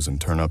windows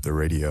and turn up the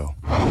radio.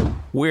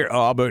 We're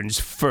Auburn's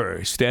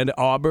first and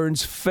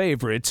Auburn's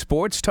favorite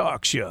sports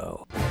talk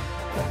show.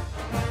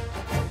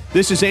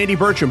 This is Andy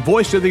Burcham,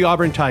 voice of the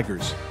Auburn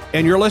Tigers,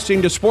 and you're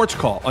listening to Sports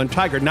Call on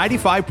Tiger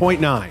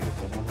 95.9.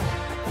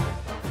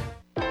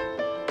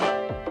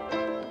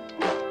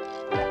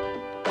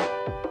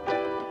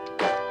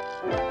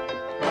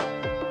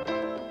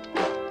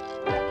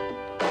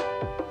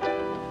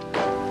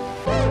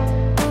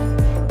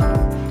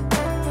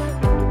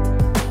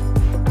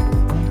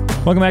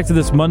 Welcome back to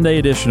this Monday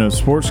edition of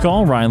Sports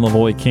Call. Ryan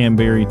Lavoie, Cam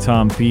Berry,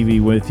 Tom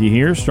Peavy with you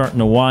here, starting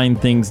to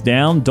wind things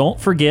down. Don't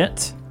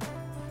forget,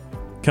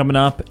 coming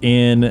up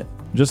in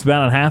just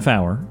about a half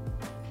hour,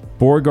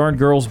 Beauregard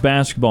girls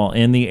basketball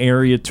in the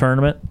area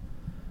tournament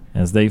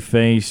as they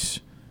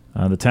face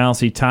The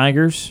Tallahassee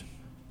Tigers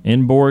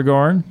in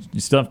Beauregard. You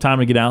still have time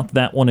to get out to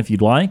that one if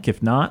you'd like.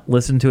 If not,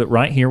 listen to it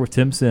right here with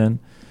Tim Sin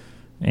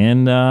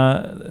and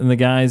the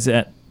guys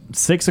at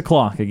 6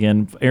 o'clock.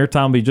 Again,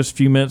 airtime will be just a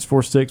few minutes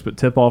before 6, but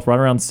tip-off right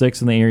around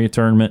 6 in the area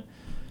tournament.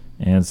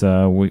 And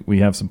so we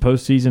have some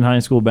postseason high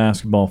school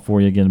basketball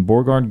for you. Again,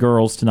 Beauregard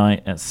girls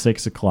tonight at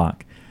 6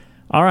 o'clock.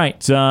 All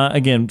right,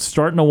 again,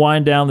 starting to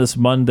wind down this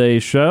Monday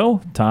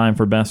show. Time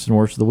for best and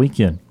worst of the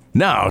weekend.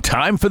 Now,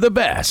 time for the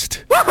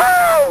best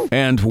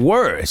and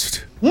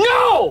worst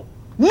No!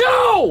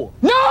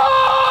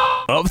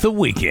 of the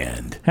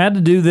weekend. Had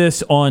to do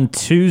this on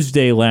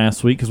Tuesday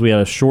last week because we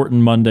had a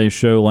shortened Monday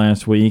show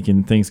last week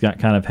and things got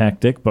kind of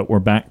hectic, but we're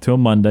back to a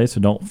Monday,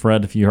 so don't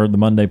fret if you heard the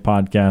Monday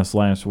podcast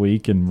last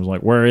week and was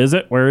like, where is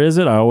it?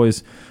 I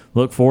always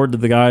look forward to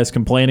the guys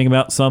complaining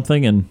about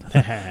something and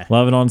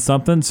loving on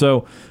something.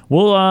 So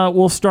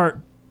we'll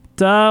start.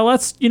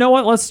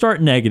 Let's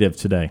start negative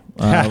today.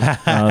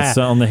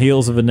 So on the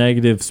heels of a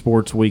negative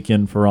sports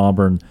weekend for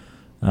Auburn.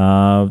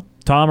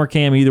 Tom or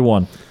Cam, either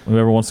one.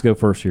 Whoever wants to go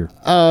first here.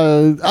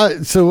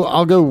 So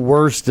I'll go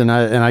worst, and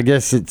I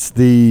guess it's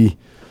the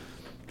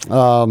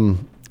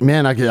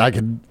man. I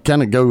could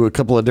kind of go a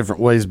couple of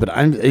different ways, but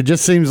it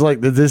just seems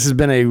like that this has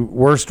been a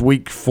worst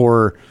week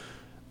for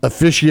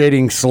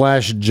officiating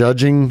 /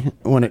 judging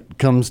when it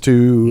comes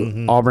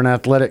to Auburn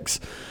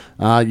athletics.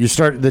 You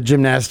start the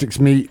gymnastics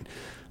meet.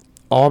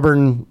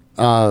 Auburn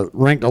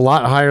ranked a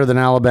lot higher than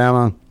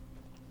Alabama.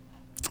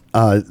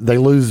 They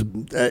lose.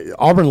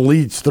 Auburn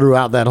leads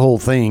throughout that whole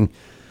thing,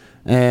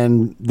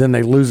 and then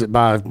they lose it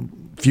by a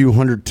few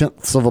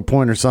 100/10ths of a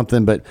point or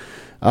something. But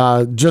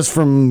just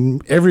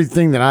from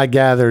everything that I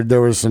gathered,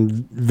 there was some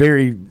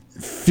very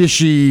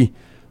fishy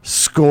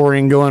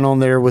scoring going on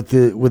there with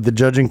the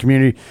judging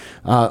community.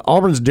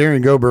 Auburn's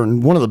Darren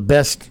Goburn, one of the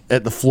best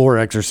at the floor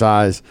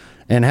exercise,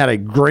 and had a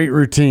great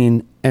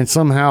routine. And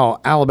somehow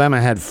Alabama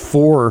had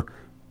 4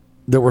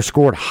 that were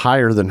scored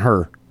higher than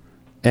her.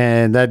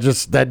 And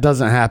that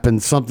doesn't happen.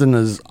 Something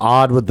is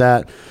odd with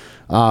that.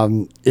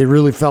 It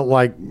really felt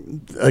like,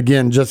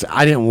 again,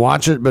 I didn't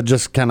watch it, but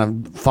just kind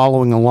of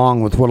following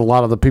along with what a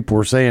lot of the people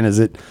were saying is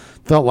it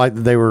felt like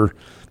they were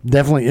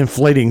definitely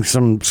inflating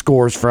some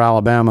scores for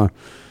Alabama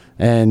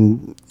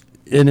and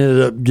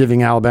ended up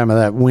giving Alabama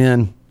that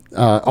win.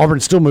 Auburn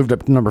still moved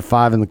up to number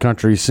 5 in the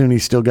country. SUNY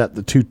still got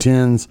the 2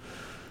 10s,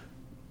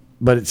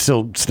 but it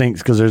still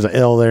stinks because there's an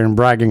L there and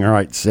bragging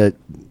rights.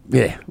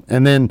 Yeah.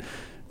 And then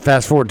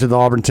fast forward to the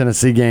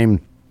Auburn-Tennessee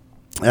game,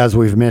 as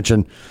we've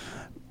mentioned.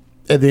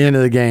 At the end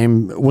of the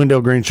game,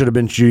 Wendell Green should have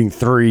been shooting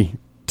 3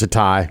 to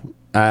tie.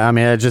 I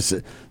mean,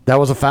 that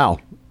was a foul.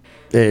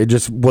 It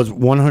just was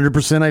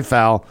 100% a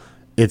foul.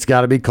 It's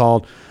got to be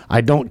called.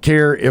 I don't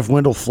care if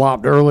Wendell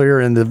flopped earlier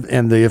and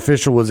the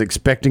official was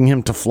expecting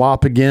him to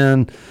flop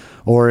again,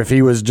 or if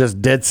he was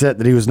just dead set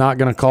that he was not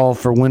going to call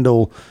for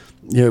Wendell,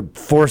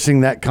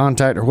 forcing that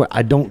contact or what.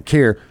 I don't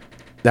care.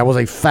 That was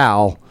a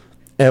foul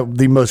at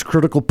the most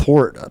critical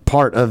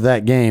part of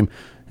that game,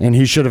 and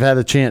he should have had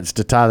a chance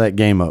to tie that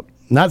game up.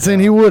 Not saying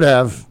he would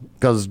have,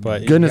 because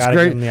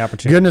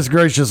goodness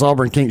gracious,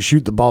 Auburn can't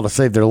shoot the ball to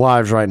save their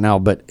lives right now,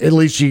 but at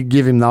least you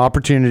give him the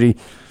opportunity.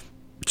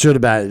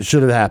 Should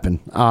have happened.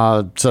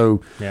 I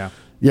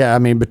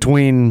mean,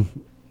 between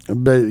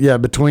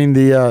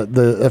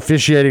the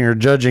officiating or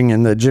judging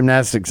and the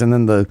gymnastics and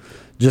then the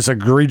just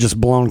egregious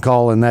blown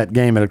call in that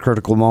game at a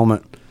critical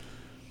moment.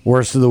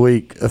 Worst of the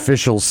week,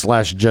 officials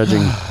 /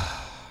 judging.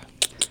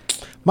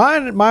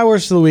 My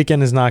worst of the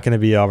weekend is not going to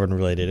be Auburn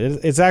related.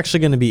 It's actually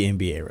going to be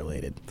NBA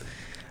related.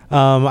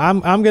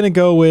 I'm going to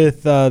go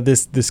with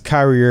this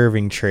Kyrie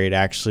Irving trade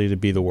actually to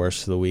be the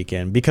worst of the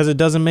weekend because it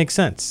doesn't make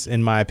sense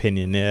in my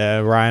opinion.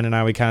 Ryan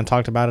and we kind of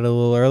talked about it a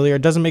little earlier.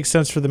 It doesn't make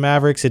sense for the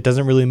Mavericks. It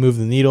doesn't really move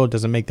the needle. It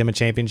doesn't make them a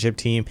championship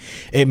team.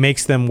 It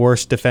makes them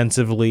worse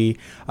defensively.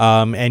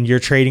 And you're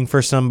trading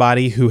for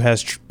somebody who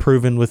has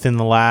proven within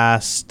the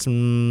last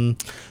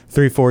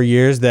 3-4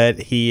 years that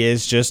he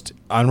is just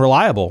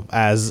unreliable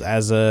as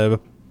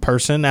a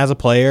person, as a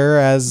player,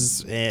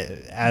 as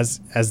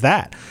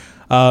that.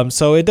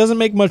 So it doesn't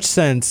make much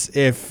sense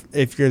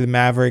if you're the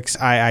Mavericks.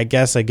 I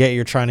guess I get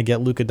you're trying to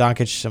get Luka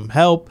Doncic some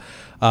help,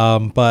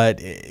 but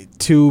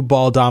 2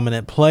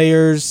 ball-dominant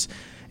players,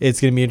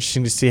 it's going to be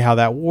interesting to see how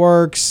that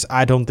works.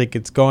 I don't think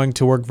it's going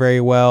to work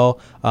very well.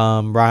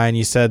 Ryan,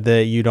 you said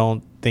that you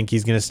don't think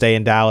he's going to stay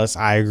in Dallas.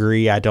 I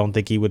agree. I don't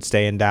think he would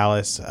stay in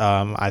Dallas.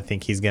 I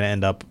think he's going to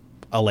end up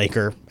a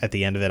Laker at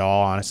the end of it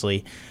all,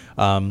 honestly,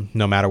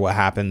 no matter what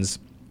happens.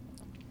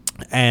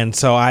 And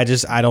so I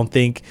don't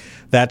think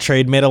that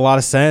trade made a lot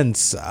of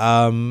sense.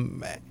 That's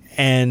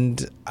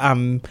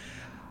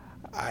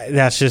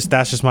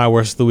just my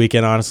worst of the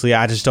weekend, honestly.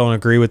 I just don't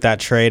agree with that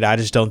trade. I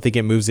just don't think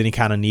it moves any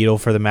kind of needle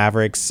for the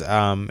Mavericks.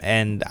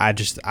 And I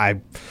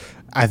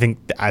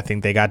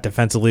think they got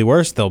defensively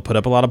worse. They'll put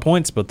up a lot of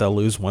points, but they'll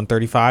lose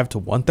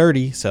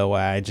 135-130. So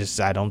I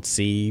don't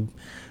see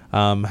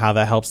how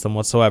that helps them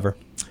whatsoever.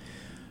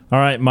 All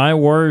right, my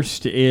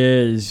worst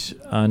is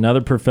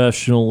another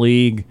professional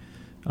league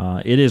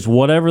It is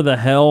whatever the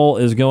hell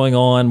is going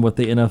on with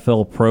the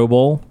NFL Pro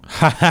Bowl.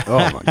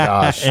 Oh my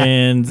gosh!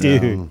 And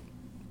dude,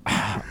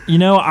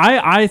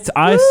 I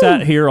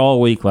sat here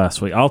all week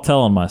last week. I'll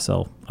tell on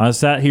myself. I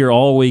sat here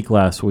all week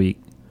last week,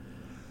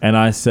 and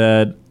I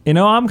said,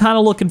 I'm kind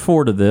of looking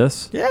forward to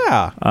this.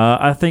 Yeah.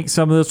 I think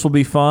some of this will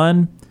be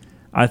fun.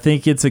 I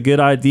think it's a good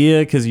idea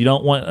because you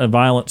don't want a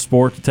violent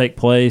sport to take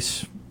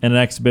place in an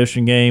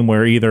exhibition game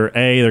where either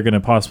A, they're going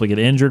to possibly get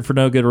injured for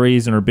no good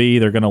reason, or B,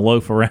 they're going to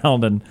loaf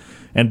around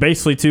and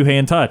basically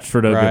two-hand touch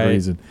for no good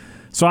reason.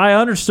 So I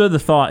understood the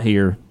thought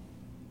here.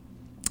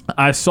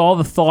 I saw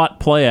the thought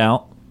play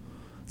out.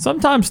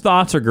 Sometimes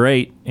thoughts are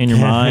great in your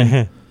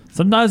mind.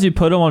 Sometimes you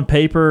put them on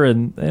paper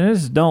and they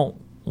just don't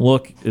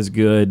look as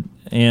good.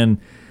 And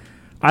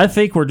I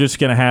think we're just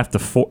going to have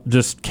to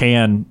just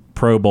can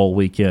Pro Bowl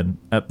weekend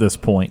at this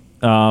point.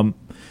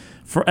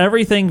 For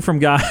everything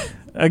from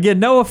again,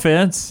 no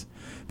offense,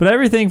 but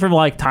everything from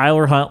like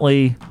Tyler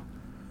Huntley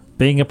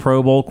being a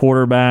Pro Bowl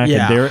quarterback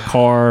and Derek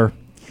Carr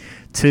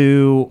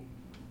to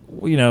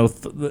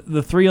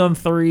the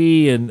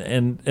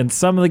 3-on-3 and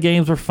some of the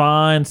games were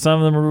fine,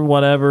 some of them were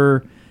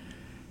whatever.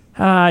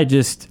 I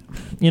just,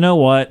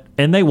 what?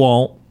 And they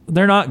won't.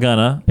 They're not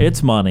gonna.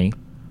 It's money,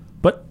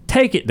 but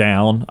take it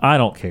down. I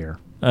don't care.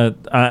 I'm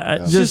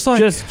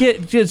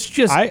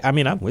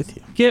with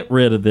you. Get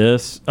rid of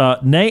this.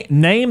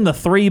 Name the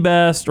 3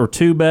 best or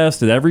 2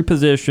 best at every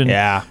position.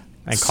 Yeah,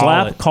 and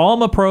call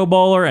them a Pro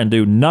Bowler and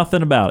do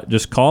nothing about it.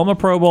 Just call them a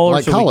Pro Bowler,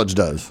 like college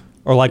does.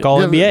 Or like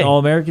All-NBA.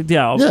 All-American,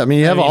 yeah. Yeah, I mean,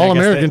 you have an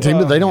All-American team,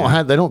 but they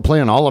don't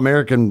play an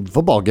All-American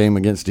football game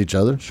against each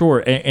other.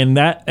 Sure, and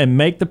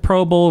make the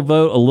Pro Bowl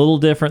vote a little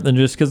different than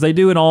just because they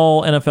do an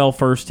all NFL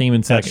first team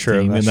and second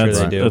team. That's true.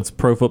 They do. That's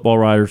Pro Football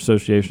Writers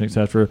Association,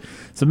 etc.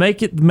 So make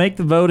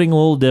the voting a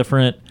little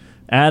different.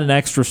 Add an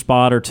extra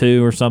spot or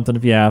 2 or something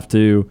if you have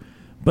to,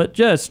 but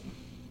just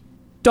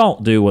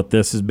don't do what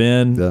this has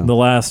been the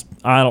last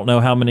I don't know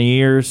how many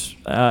years.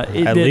 At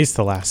least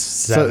the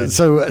last 7.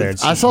 So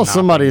I saw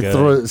somebody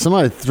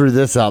threw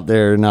this out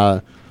there,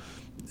 and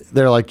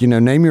they're like,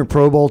 name your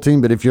Pro Bowl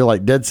team, but if you're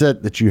like dead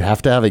set that you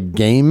have to have a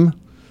game,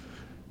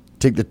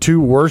 take the 2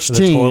 worst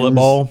teams. Toilet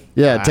bowl.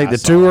 Yeah, take the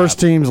 2 worst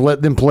teams,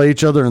 let them play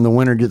each other, and the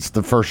winner gets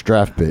the first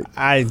draft pick.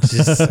 I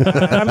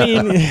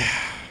mean.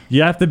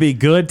 You have to be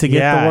good to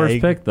get the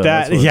worst pick, though.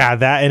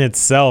 That in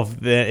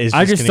itself is.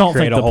 I just don't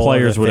think the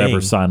players would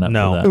ever sign up for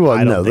that.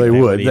 Well, no, they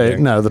would.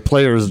 The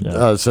Players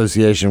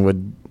Association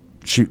would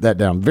shoot that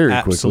down very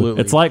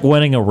quickly. It's like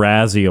winning a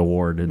Razzie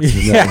Award.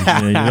 You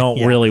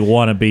don't really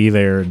want to be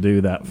there and do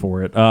that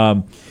for it.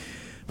 But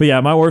yeah,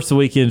 my worst of the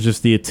weekend is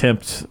just the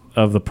attempt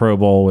of the Pro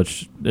Bowl,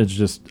 which is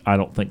just, I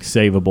don't think,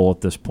 savable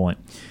at this point.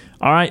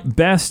 All right,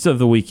 best of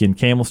the weekend.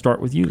 Cam, we'll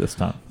start with you this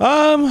time.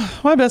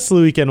 My best of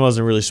the weekend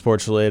wasn't really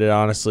sports related,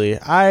 honestly.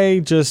 I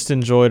just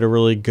enjoyed a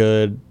really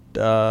good,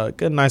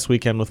 nice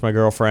weekend with my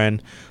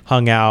girlfriend.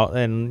 Hung out,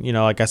 and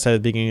like I said at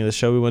the beginning of the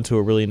show, we went to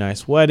a really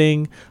nice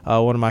wedding.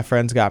 One of my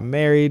friends got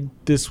married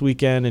this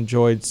weekend.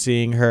 Enjoyed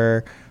seeing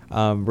her.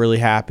 Really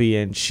happy,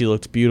 and she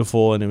looked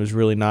beautiful, and it was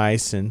really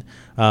nice. And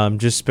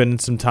just spending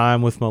some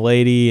time with my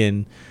lady,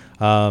 and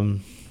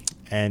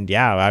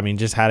yeah, I mean,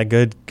 just had a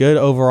good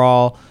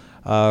overall.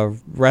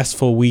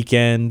 Restful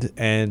weekend,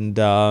 and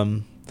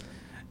I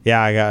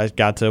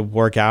got to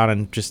work out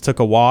and just took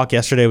a walk.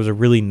 Yesterday was a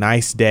really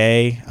nice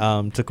day.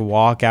 Took a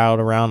walk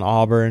out around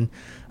Auburn,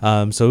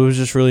 so it was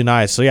just really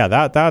nice. So yeah,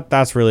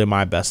 that's really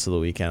my best of the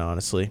weekend,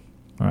 honestly.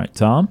 All right,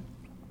 Tom.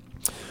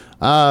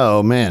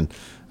 Oh man,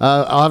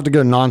 I'll have to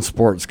go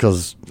non-sports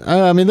because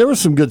there was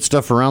some good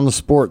stuff around the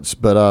sports,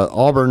 but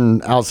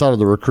Auburn, outside of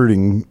the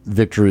recruiting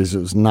victories, it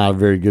was not a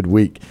very good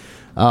week.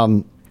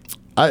 Honestly,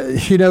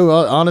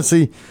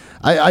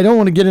 I don't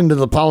want to get into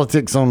the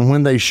politics on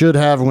when they should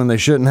have, when they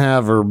shouldn't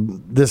have, or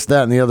this,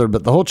 that, and the other,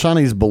 but the whole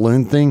Chinese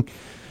balloon thing,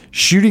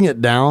 shooting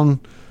it down,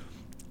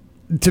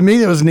 to me,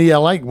 that was neat. I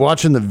like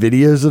watching the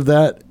videos of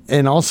that,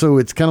 and also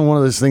it's kind of one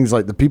of those things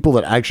like the people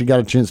that actually got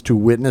a chance to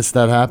witness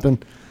that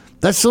happen,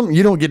 that's something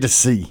you don't get to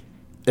see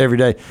every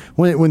day.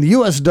 When the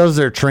U.S. does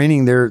their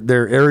training,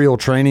 their aerial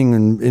training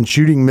and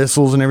shooting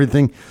missiles and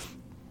everything,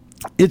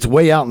 it's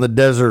way out in the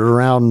desert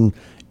around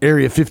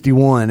Area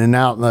 51 and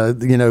out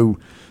in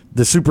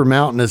the super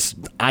mountainous,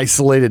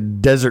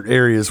 isolated desert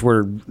areas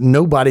where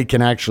nobody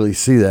can actually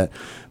see that.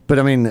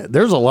 But,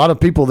 there's a lot of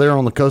people there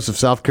on the coast of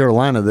South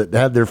Carolina that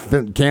had their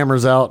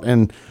cameras out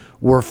and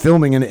were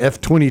filming an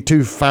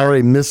F-22 fire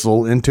a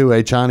missile into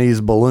a Chinese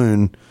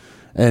balloon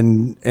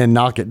and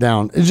knock it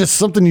down. It's just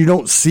something you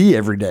don't see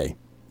every day.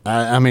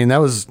 That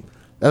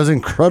was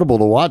incredible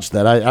to watch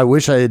that. I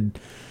wish I had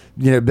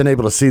been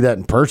able to see that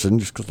in person,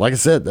 just 'cause, like I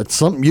said, that's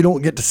something you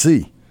don't get to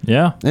see.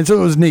 Yeah. And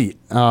so it was neat.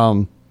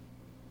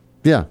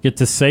 Yeah. Get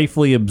to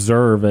safely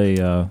observe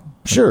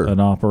an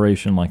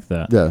operation like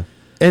that. Yeah.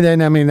 And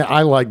then,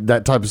 I like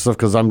that type of stuff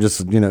because I'm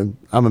just, I'm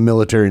a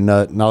military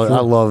nut, and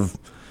I love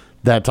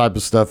that type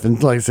of stuff.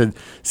 And like I said,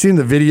 seeing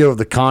the video of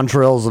the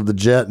contrails of the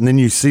jet, and then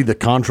you see the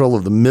contrail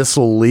of the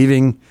missile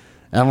leaving,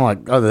 and I'm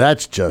like, oh,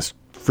 that's just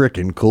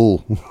freaking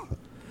cool.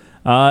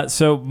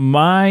 So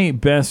my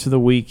best of the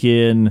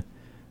weekend,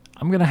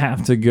 I'm going to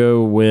have to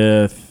go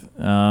with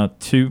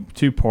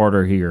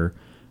two-parter here.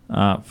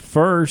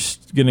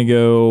 First, going to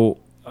go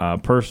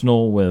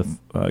personal with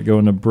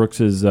going to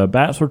Brooks's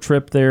bachelor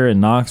trip there in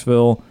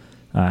Knoxville.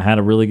 Had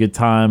a really good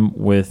time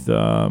with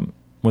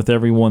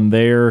everyone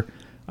there.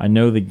 I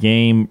know the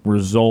game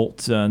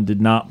result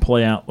did not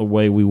play out the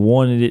way we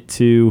wanted it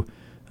to,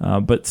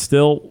 but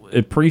still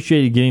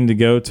appreciated getting to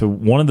go to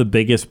one of the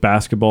biggest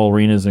basketball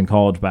arenas in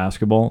college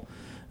basketball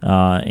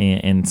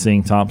and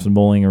seeing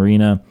Thompson-Boling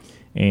Arena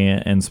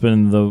and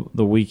spending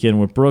the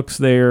weekend with Brooks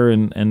there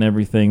and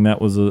everything.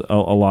 That was a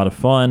lot of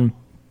fun.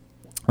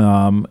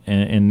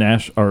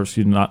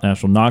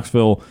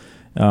 Knoxville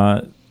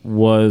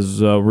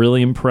was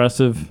really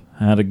impressive.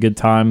 Had a good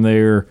time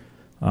there.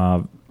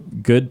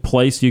 Good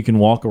place you can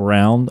walk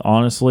around,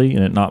 honestly,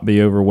 and it not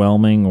be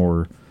overwhelming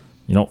or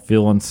you don't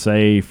feel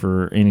unsafe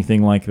or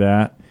anything like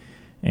that.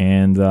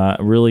 And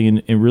really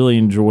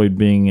enjoyed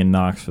being in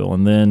Knoxville.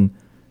 And then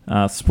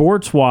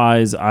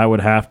sports-wise, I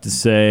would have to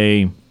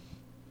say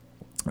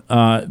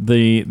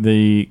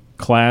the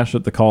Clash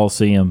at the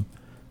Coliseum.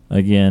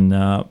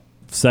 Again,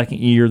 second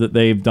year that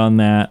they've done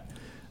that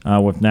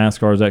with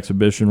NASCAR's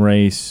exhibition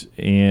race,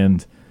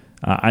 and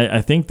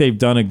I think they've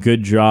done a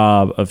good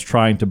job of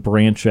trying to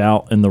branch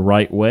out in the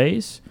right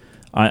ways.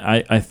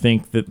 I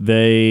think that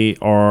they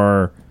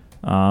are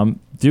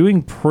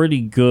doing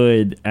pretty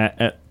good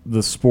at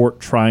the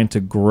sport, trying to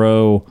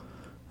grow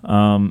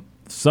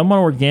somewhat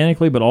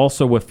organically, but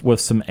also with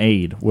some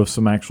aid, with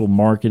some actual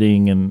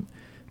marketing. And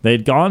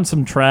they'd gone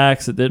some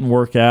tracks that didn't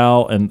work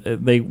out, and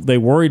they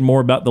worried more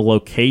about the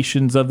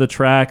locations of the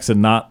tracks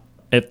and not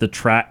if the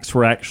tracks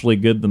were actually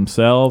good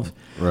themselves.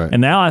 Right.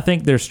 And now I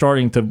think they're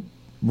starting to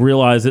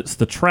realize it's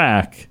the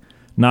track,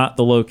 not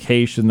the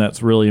location,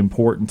 that's really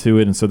important to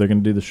it. And so they're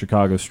going to do the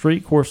Chicago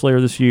Street Course later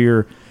this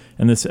year,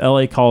 and this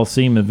LA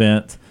Coliseum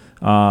event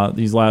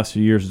these last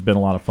few years has been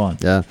a lot of fun.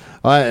 Yeah.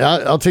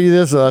 I'll tell you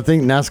this. I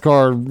think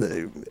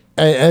NASCAR,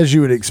 as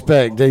you would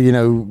expect,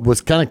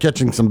 was kind of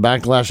catching some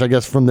backlash, I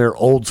guess, from their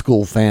old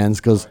school fans,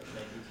 because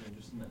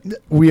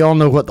we all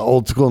know what the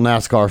old school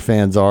NASCAR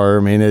fans are.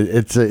 I mean,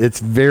 it's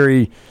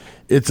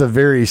a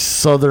very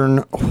Southern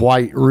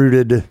white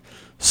rooted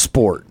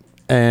sport.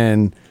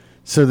 And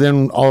so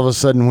then all of a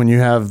sudden, when you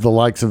have the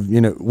likes of,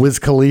 Wiz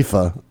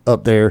Khalifa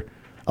up there,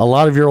 a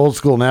lot of your old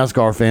school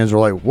NASCAR fans are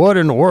like, what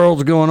in the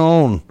world's going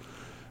on?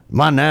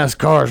 My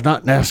NASCAR is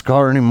not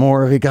NASCAR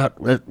anymore. He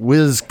got that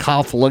Wiz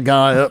Khalifa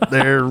guy up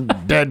there,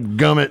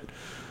 dadgummit.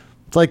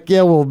 It's like,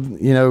 yeah, well,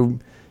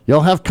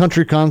 y'all have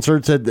country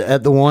concerts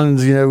at the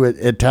ones,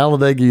 at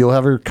Talladega. You'll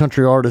have your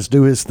country artist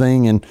do his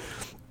thing, and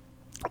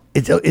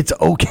it's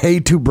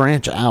okay to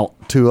branch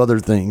out to other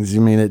things. I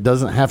mean, it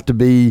doesn't have to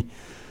be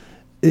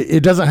a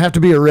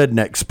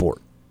redneck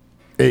sport.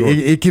 Sure.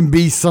 It can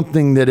be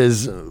something that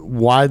is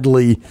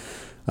widely,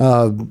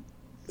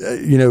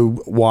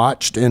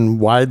 watched and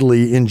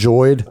widely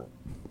enjoyed.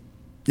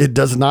 It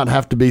does not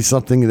have to be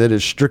something that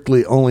is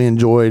strictly only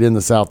enjoyed in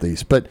the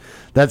Southeast. But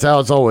that's how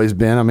it's always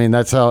been. I mean,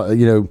 that's how,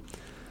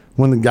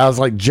 when the guys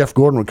like Jeff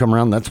Gordon would come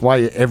around, that's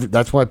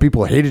why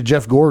people hated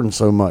Jeff Gordon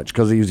so much,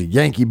 because he was a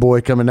Yankee boy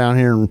coming down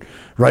here and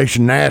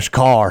racing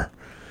NASCAR.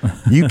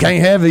 You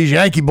can't have these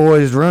Yankee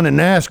boys running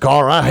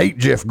NASCAR. I hate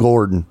Jeff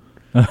Gordon.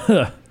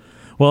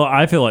 Well,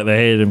 I feel like they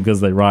hated him because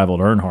they rivaled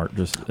Earnhardt.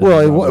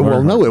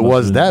 It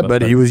was that,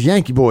 but he was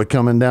Yankee boy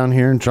coming down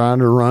here and trying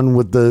to run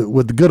with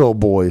the good old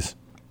boys.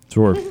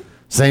 Sure.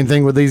 Same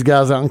thing with these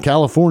guys out in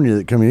California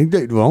that come in.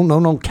 Well,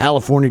 no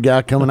California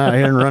guy coming out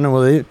here and running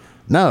with it.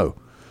 No.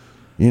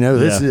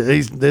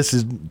 This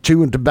is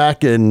chewing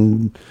tobacco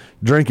and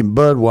drinking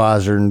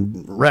Budweiser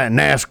and riding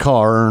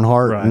NASCAR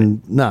Earnhardt. Right.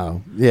 And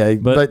no, yeah,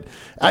 but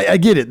I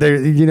get it.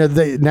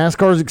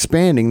 NASCAR is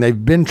expanding.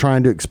 They've been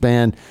trying to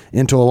expand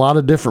into a lot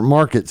of different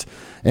markets.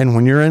 And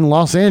when you're in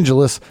Los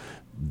Angeles,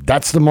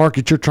 that's the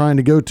market you're trying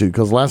to go to.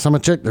 Because last time I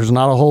checked, there's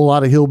not a whole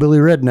lot of hillbilly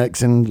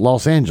rednecks in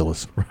Los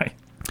Angeles. Right.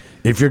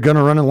 If you're going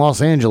to run in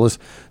Los Angeles,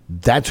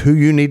 that's who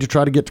you need to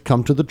try to get to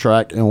come to the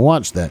track and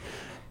watch that.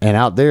 And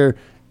out there,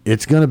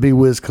 it's going to be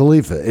Wiz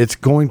Khalifa. It's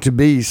going to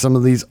be some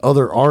of these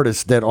other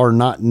artists that are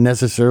not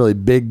necessarily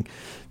big,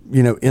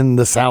 in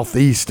the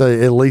Southeast,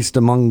 at least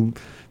among,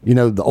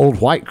 the old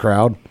white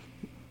crowd.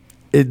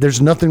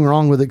 There's nothing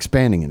wrong with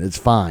expanding it. It's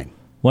fine.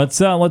 Let's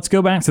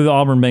go back to the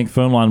Auburn Bank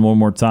phone line one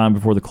more time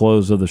before the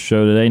close of the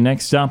show today.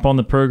 Next up on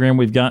the program,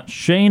 we've got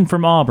Shane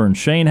from Auburn.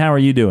 Shane, how are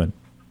you doing?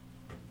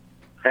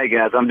 Hey,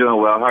 guys. I'm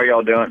doing well. How are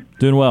y'all doing?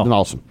 Doing well. Doing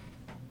awesome.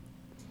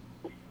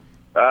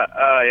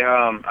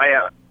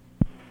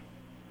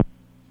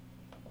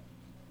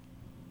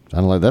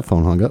 Sounded like that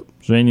phone hung up.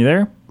 Shane, you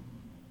there?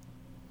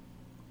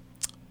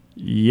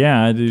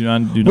 Yeah, I do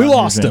not. We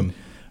lost him.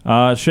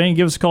 Shane,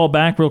 give us a call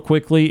back real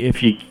quickly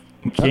if you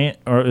can't.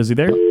 Or is he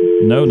there?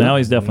 No, now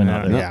he's definitely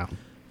not there.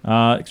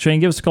 Yeah.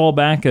 Shane, give us a call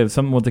back.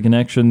 Something with the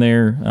connection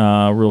there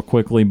real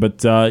quickly. But,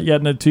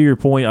 to your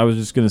point, I was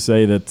just going to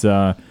say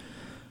that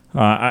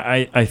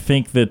I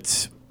think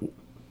that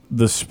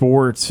the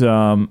sport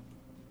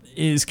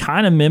is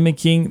kind of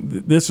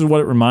mimicking. This is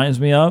what it reminds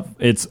me of.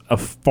 It's a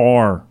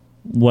far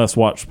less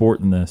watched sport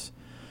than this.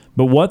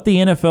 But what the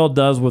NFL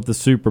does with the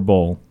Super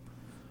Bowl,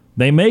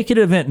 they make it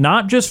an event.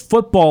 Not just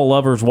football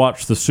lovers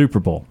watch the Super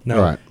Bowl.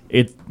 No. Right.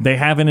 They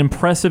have an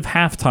impressive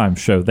halftime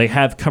show. They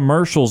have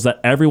commercials that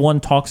everyone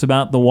talks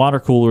about the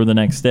water cooler the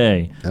next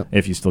day,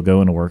 if you still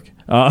go into work.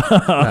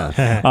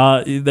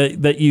 That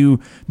you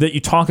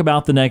talk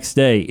about the next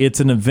day. It's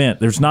an event.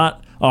 There's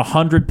not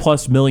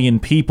 100+ million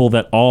people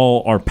that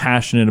all are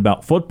passionate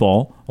about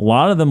football. A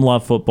lot of them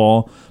love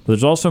football, but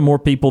there's also more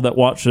people that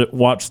watch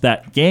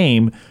that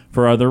game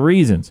for other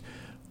reasons.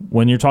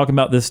 When you're talking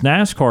about this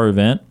NASCAR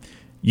event,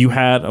 you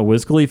had a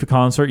Wiz Khalifa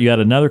concert. You had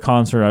another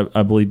concert,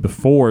 I believe,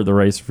 before the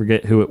race. I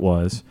forget who it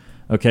was.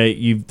 Okay,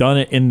 you've done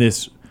it in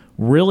this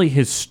really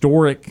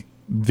historic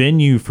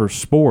venue for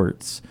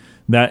sports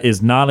that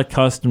is not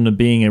accustomed to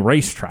being a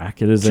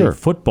racetrack. It is a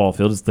football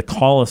field. It's the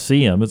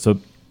Coliseum. It's a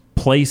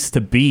place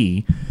to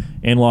be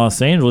in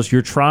Los Angeles.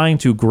 You're trying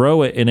to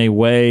grow it in a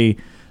way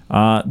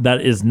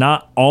that is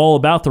not all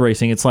about the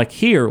racing. It's like,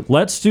 here,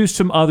 let's do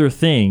some other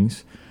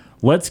things.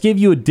 Let's give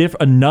you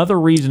another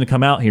reason to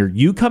come out here.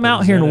 You come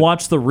out here and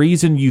watch the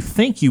reason you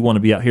think you want to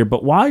be out here.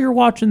 But while you're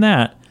watching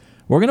that,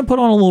 we're going to put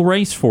on a little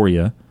race for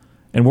you,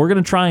 and we're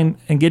going to try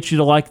and get you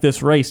to like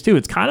this race too.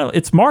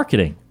 It's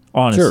marketing,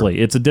 honestly.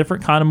 It's a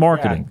different kind of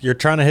marketing. Yeah, you're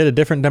trying to hit a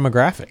different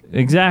demographic.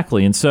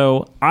 Exactly. And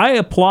so I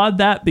applaud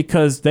that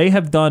because they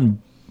have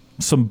done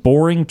some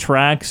boring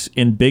tracks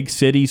in big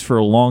cities for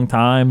a long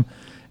time,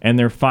 and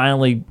they're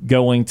finally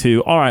going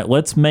to, all right,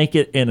 let's make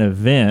it an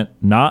event,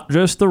 not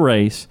just the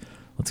race.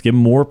 Let's give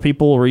more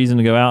people a reason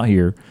to go out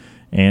here,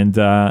 and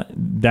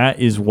that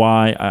is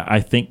why I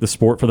think the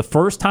sport, for the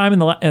first time in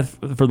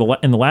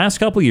the last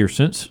couple of years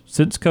since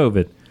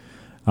COVID,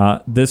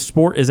 this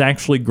sport is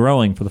actually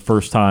growing for the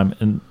first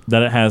time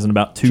that it has in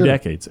about 2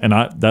 decades, and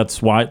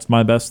that's why it's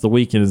my best of the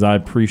weekend. Is I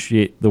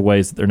appreciate the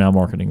ways that they're now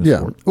marketing the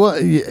sport. Well,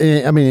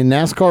 I mean,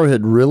 NASCAR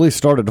had really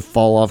started to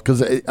fall off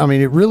because I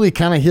mean, it really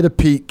kind of hit a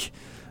peak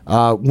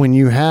when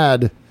you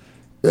had.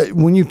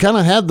 When you kind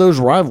of had those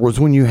rivalries,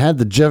 when you had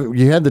the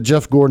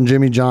Jeff Gordon,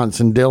 Jimmy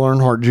Johnson, Dale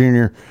Earnhardt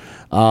Jr.,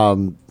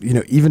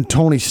 even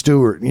Tony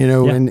Stewart,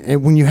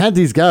 and when you had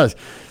these guys,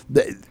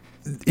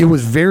 it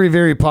was very,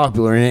 very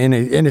popular, and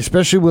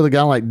especially with a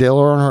guy like Dale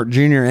Earnhardt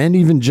Jr. and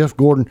even Jeff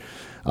Gordon,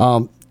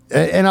 I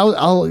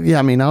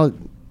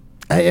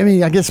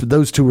guess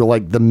those two were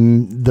like the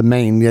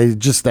main,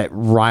 just that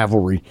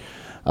rivalry.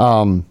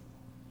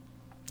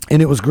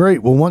 And it was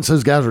great. Well, once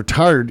those guys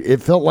retired,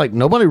 it felt like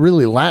nobody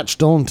really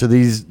latched on to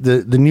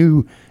the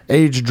new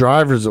age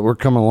drivers that were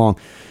coming along.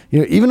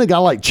 Even a guy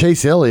like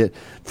Chase Elliott,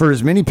 for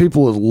as many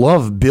people as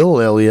love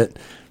Bill Elliott,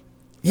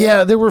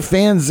 yeah, there were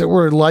fans that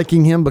were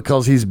liking him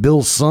because he's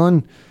Bill's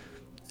son,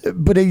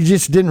 but he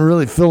just didn't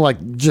really feel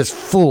like just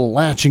full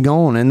latching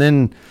on. And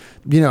then,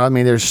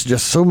 there's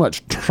just so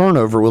much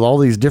turnover with all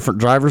these different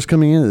drivers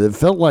coming in. It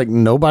felt like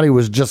nobody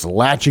was just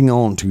latching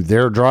on to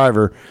their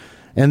driver.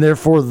 And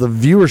therefore, the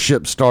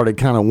viewership started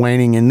kind of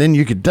waning, and then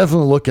you could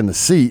definitely look in the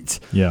seats.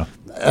 Yeah,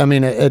 I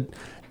mean, at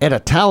a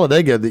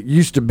Talladega that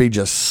used to be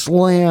just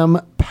slam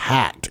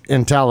packed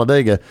in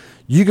Talladega,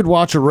 you could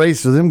watch a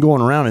race of them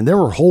going around, and there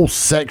were whole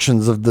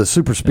sections of the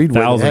super speedway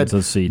thousands that had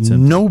of seats,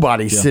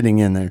 nobody sitting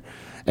in there.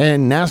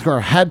 And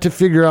NASCAR had to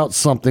figure out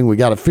something. We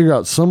got to figure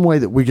out some way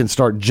that we can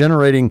start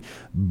generating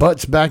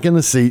butts back in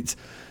the seats,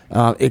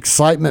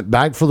 excitement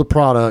back for the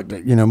product.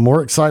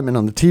 More excitement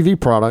on the TV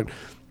product.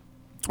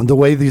 The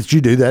way that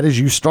you do that is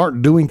you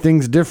start doing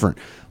things different.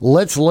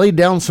 Let's lay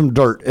down some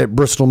dirt at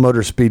Bristol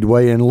Motor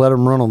Speedway and let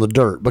them run on the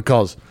dirt,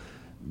 because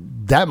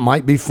that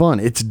might be fun.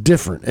 It's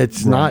different.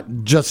 It's not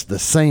just the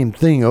same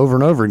thing over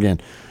and over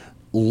again.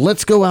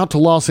 Let's go out to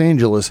Los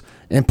Angeles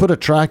and put a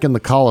track in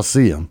the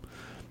Coliseum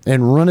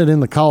and run it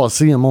in the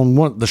Coliseum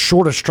on the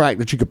shortest track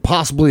that you could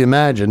possibly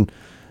imagine.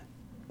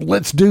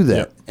 Let's do that.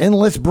 Yep. And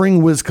let's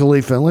bring Wiz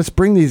Khalifa and let's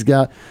bring these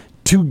guys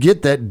to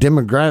get that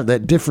demographic,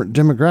 that different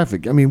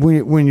demographic. I mean,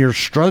 when you're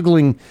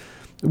struggling,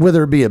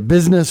 whether it be a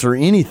business or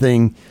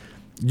anything,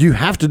 you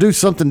have to do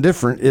something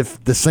different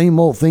if the same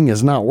old thing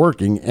is not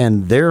working.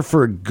 And there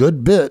for a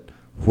good bit,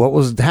 what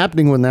was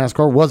happening with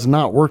NASCAR was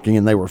not working,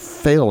 and they were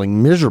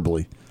failing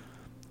miserably.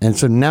 And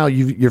so now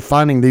you're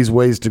finding these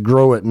ways to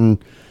grow it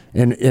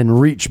and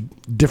reach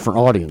different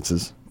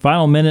audiences.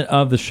 Final minute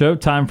of the show.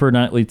 Time for a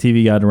nightly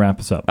TV guide to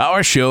wrap us up.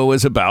 Our show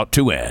is about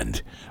to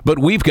end, but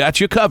we've got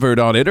you covered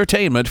on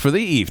entertainment for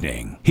the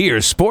evening.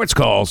 Here's Sports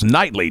Call's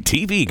Nightly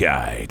TV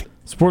Guide.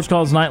 Sports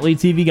Call's Nightly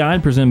TV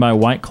Guide, presented by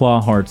White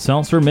Claw Hard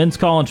Seltzer. Men's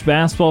college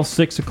basketball,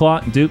 6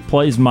 o'clock. Duke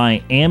plays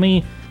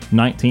Miami,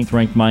 19th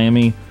ranked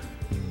Miami.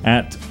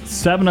 At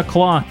 7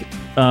 o'clock,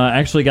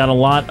 actually got a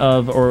lot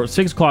of, or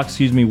 6 o'clock,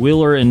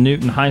 Wheeler and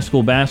Newton High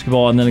School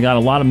basketball. And then I got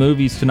a lot of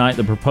movies tonight.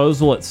 The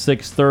Proposal at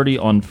 6:30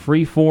 on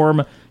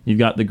Freeform. You've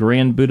got the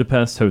Grand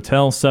Budapest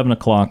Hotel, 7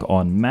 o'clock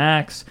on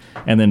Max.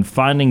 And then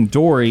Finding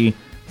Dory,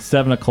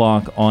 7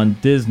 o'clock on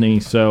Disney.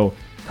 So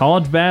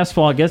College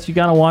basketball, I guess you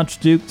got to watch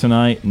Duke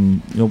tonight,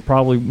 and you'll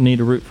probably need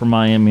to root for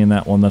Miami in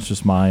that one. That's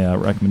just my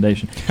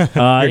recommendation. Your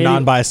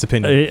non-biased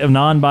opinion. A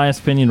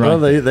non-biased opinion, right? Well,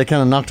 they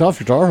kind of knocked off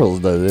your Tar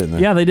Heels, though, didn't they?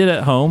 Yeah, they did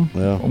at home.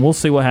 Yeah. We'll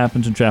see what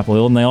happens in Chapel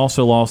Hill, and they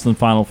also lost in the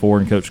Final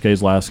Four in Coach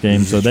K's last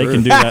game, so they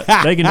can do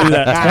that. They can do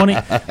that 20.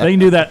 They can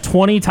do that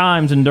 20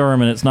 times in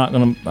Durham, and it's not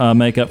going to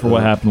make up for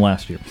what happened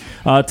last year.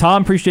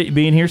 Tom, appreciate you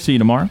being here. See you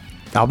tomorrow.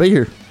 I'll be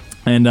here.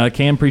 And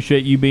Cam,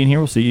 appreciate you being here.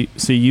 We'll see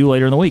you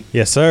later in the week.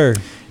 Yes, sir.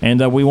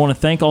 And we want to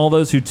thank all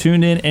those who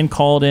tuned in and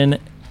called in,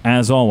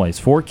 as always.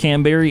 For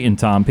Cam Berry and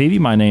Tom Peavy,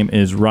 my name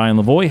is Ryan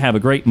Lavoie. Have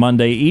a great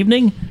Monday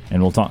evening,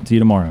 and we'll talk to you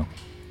tomorrow.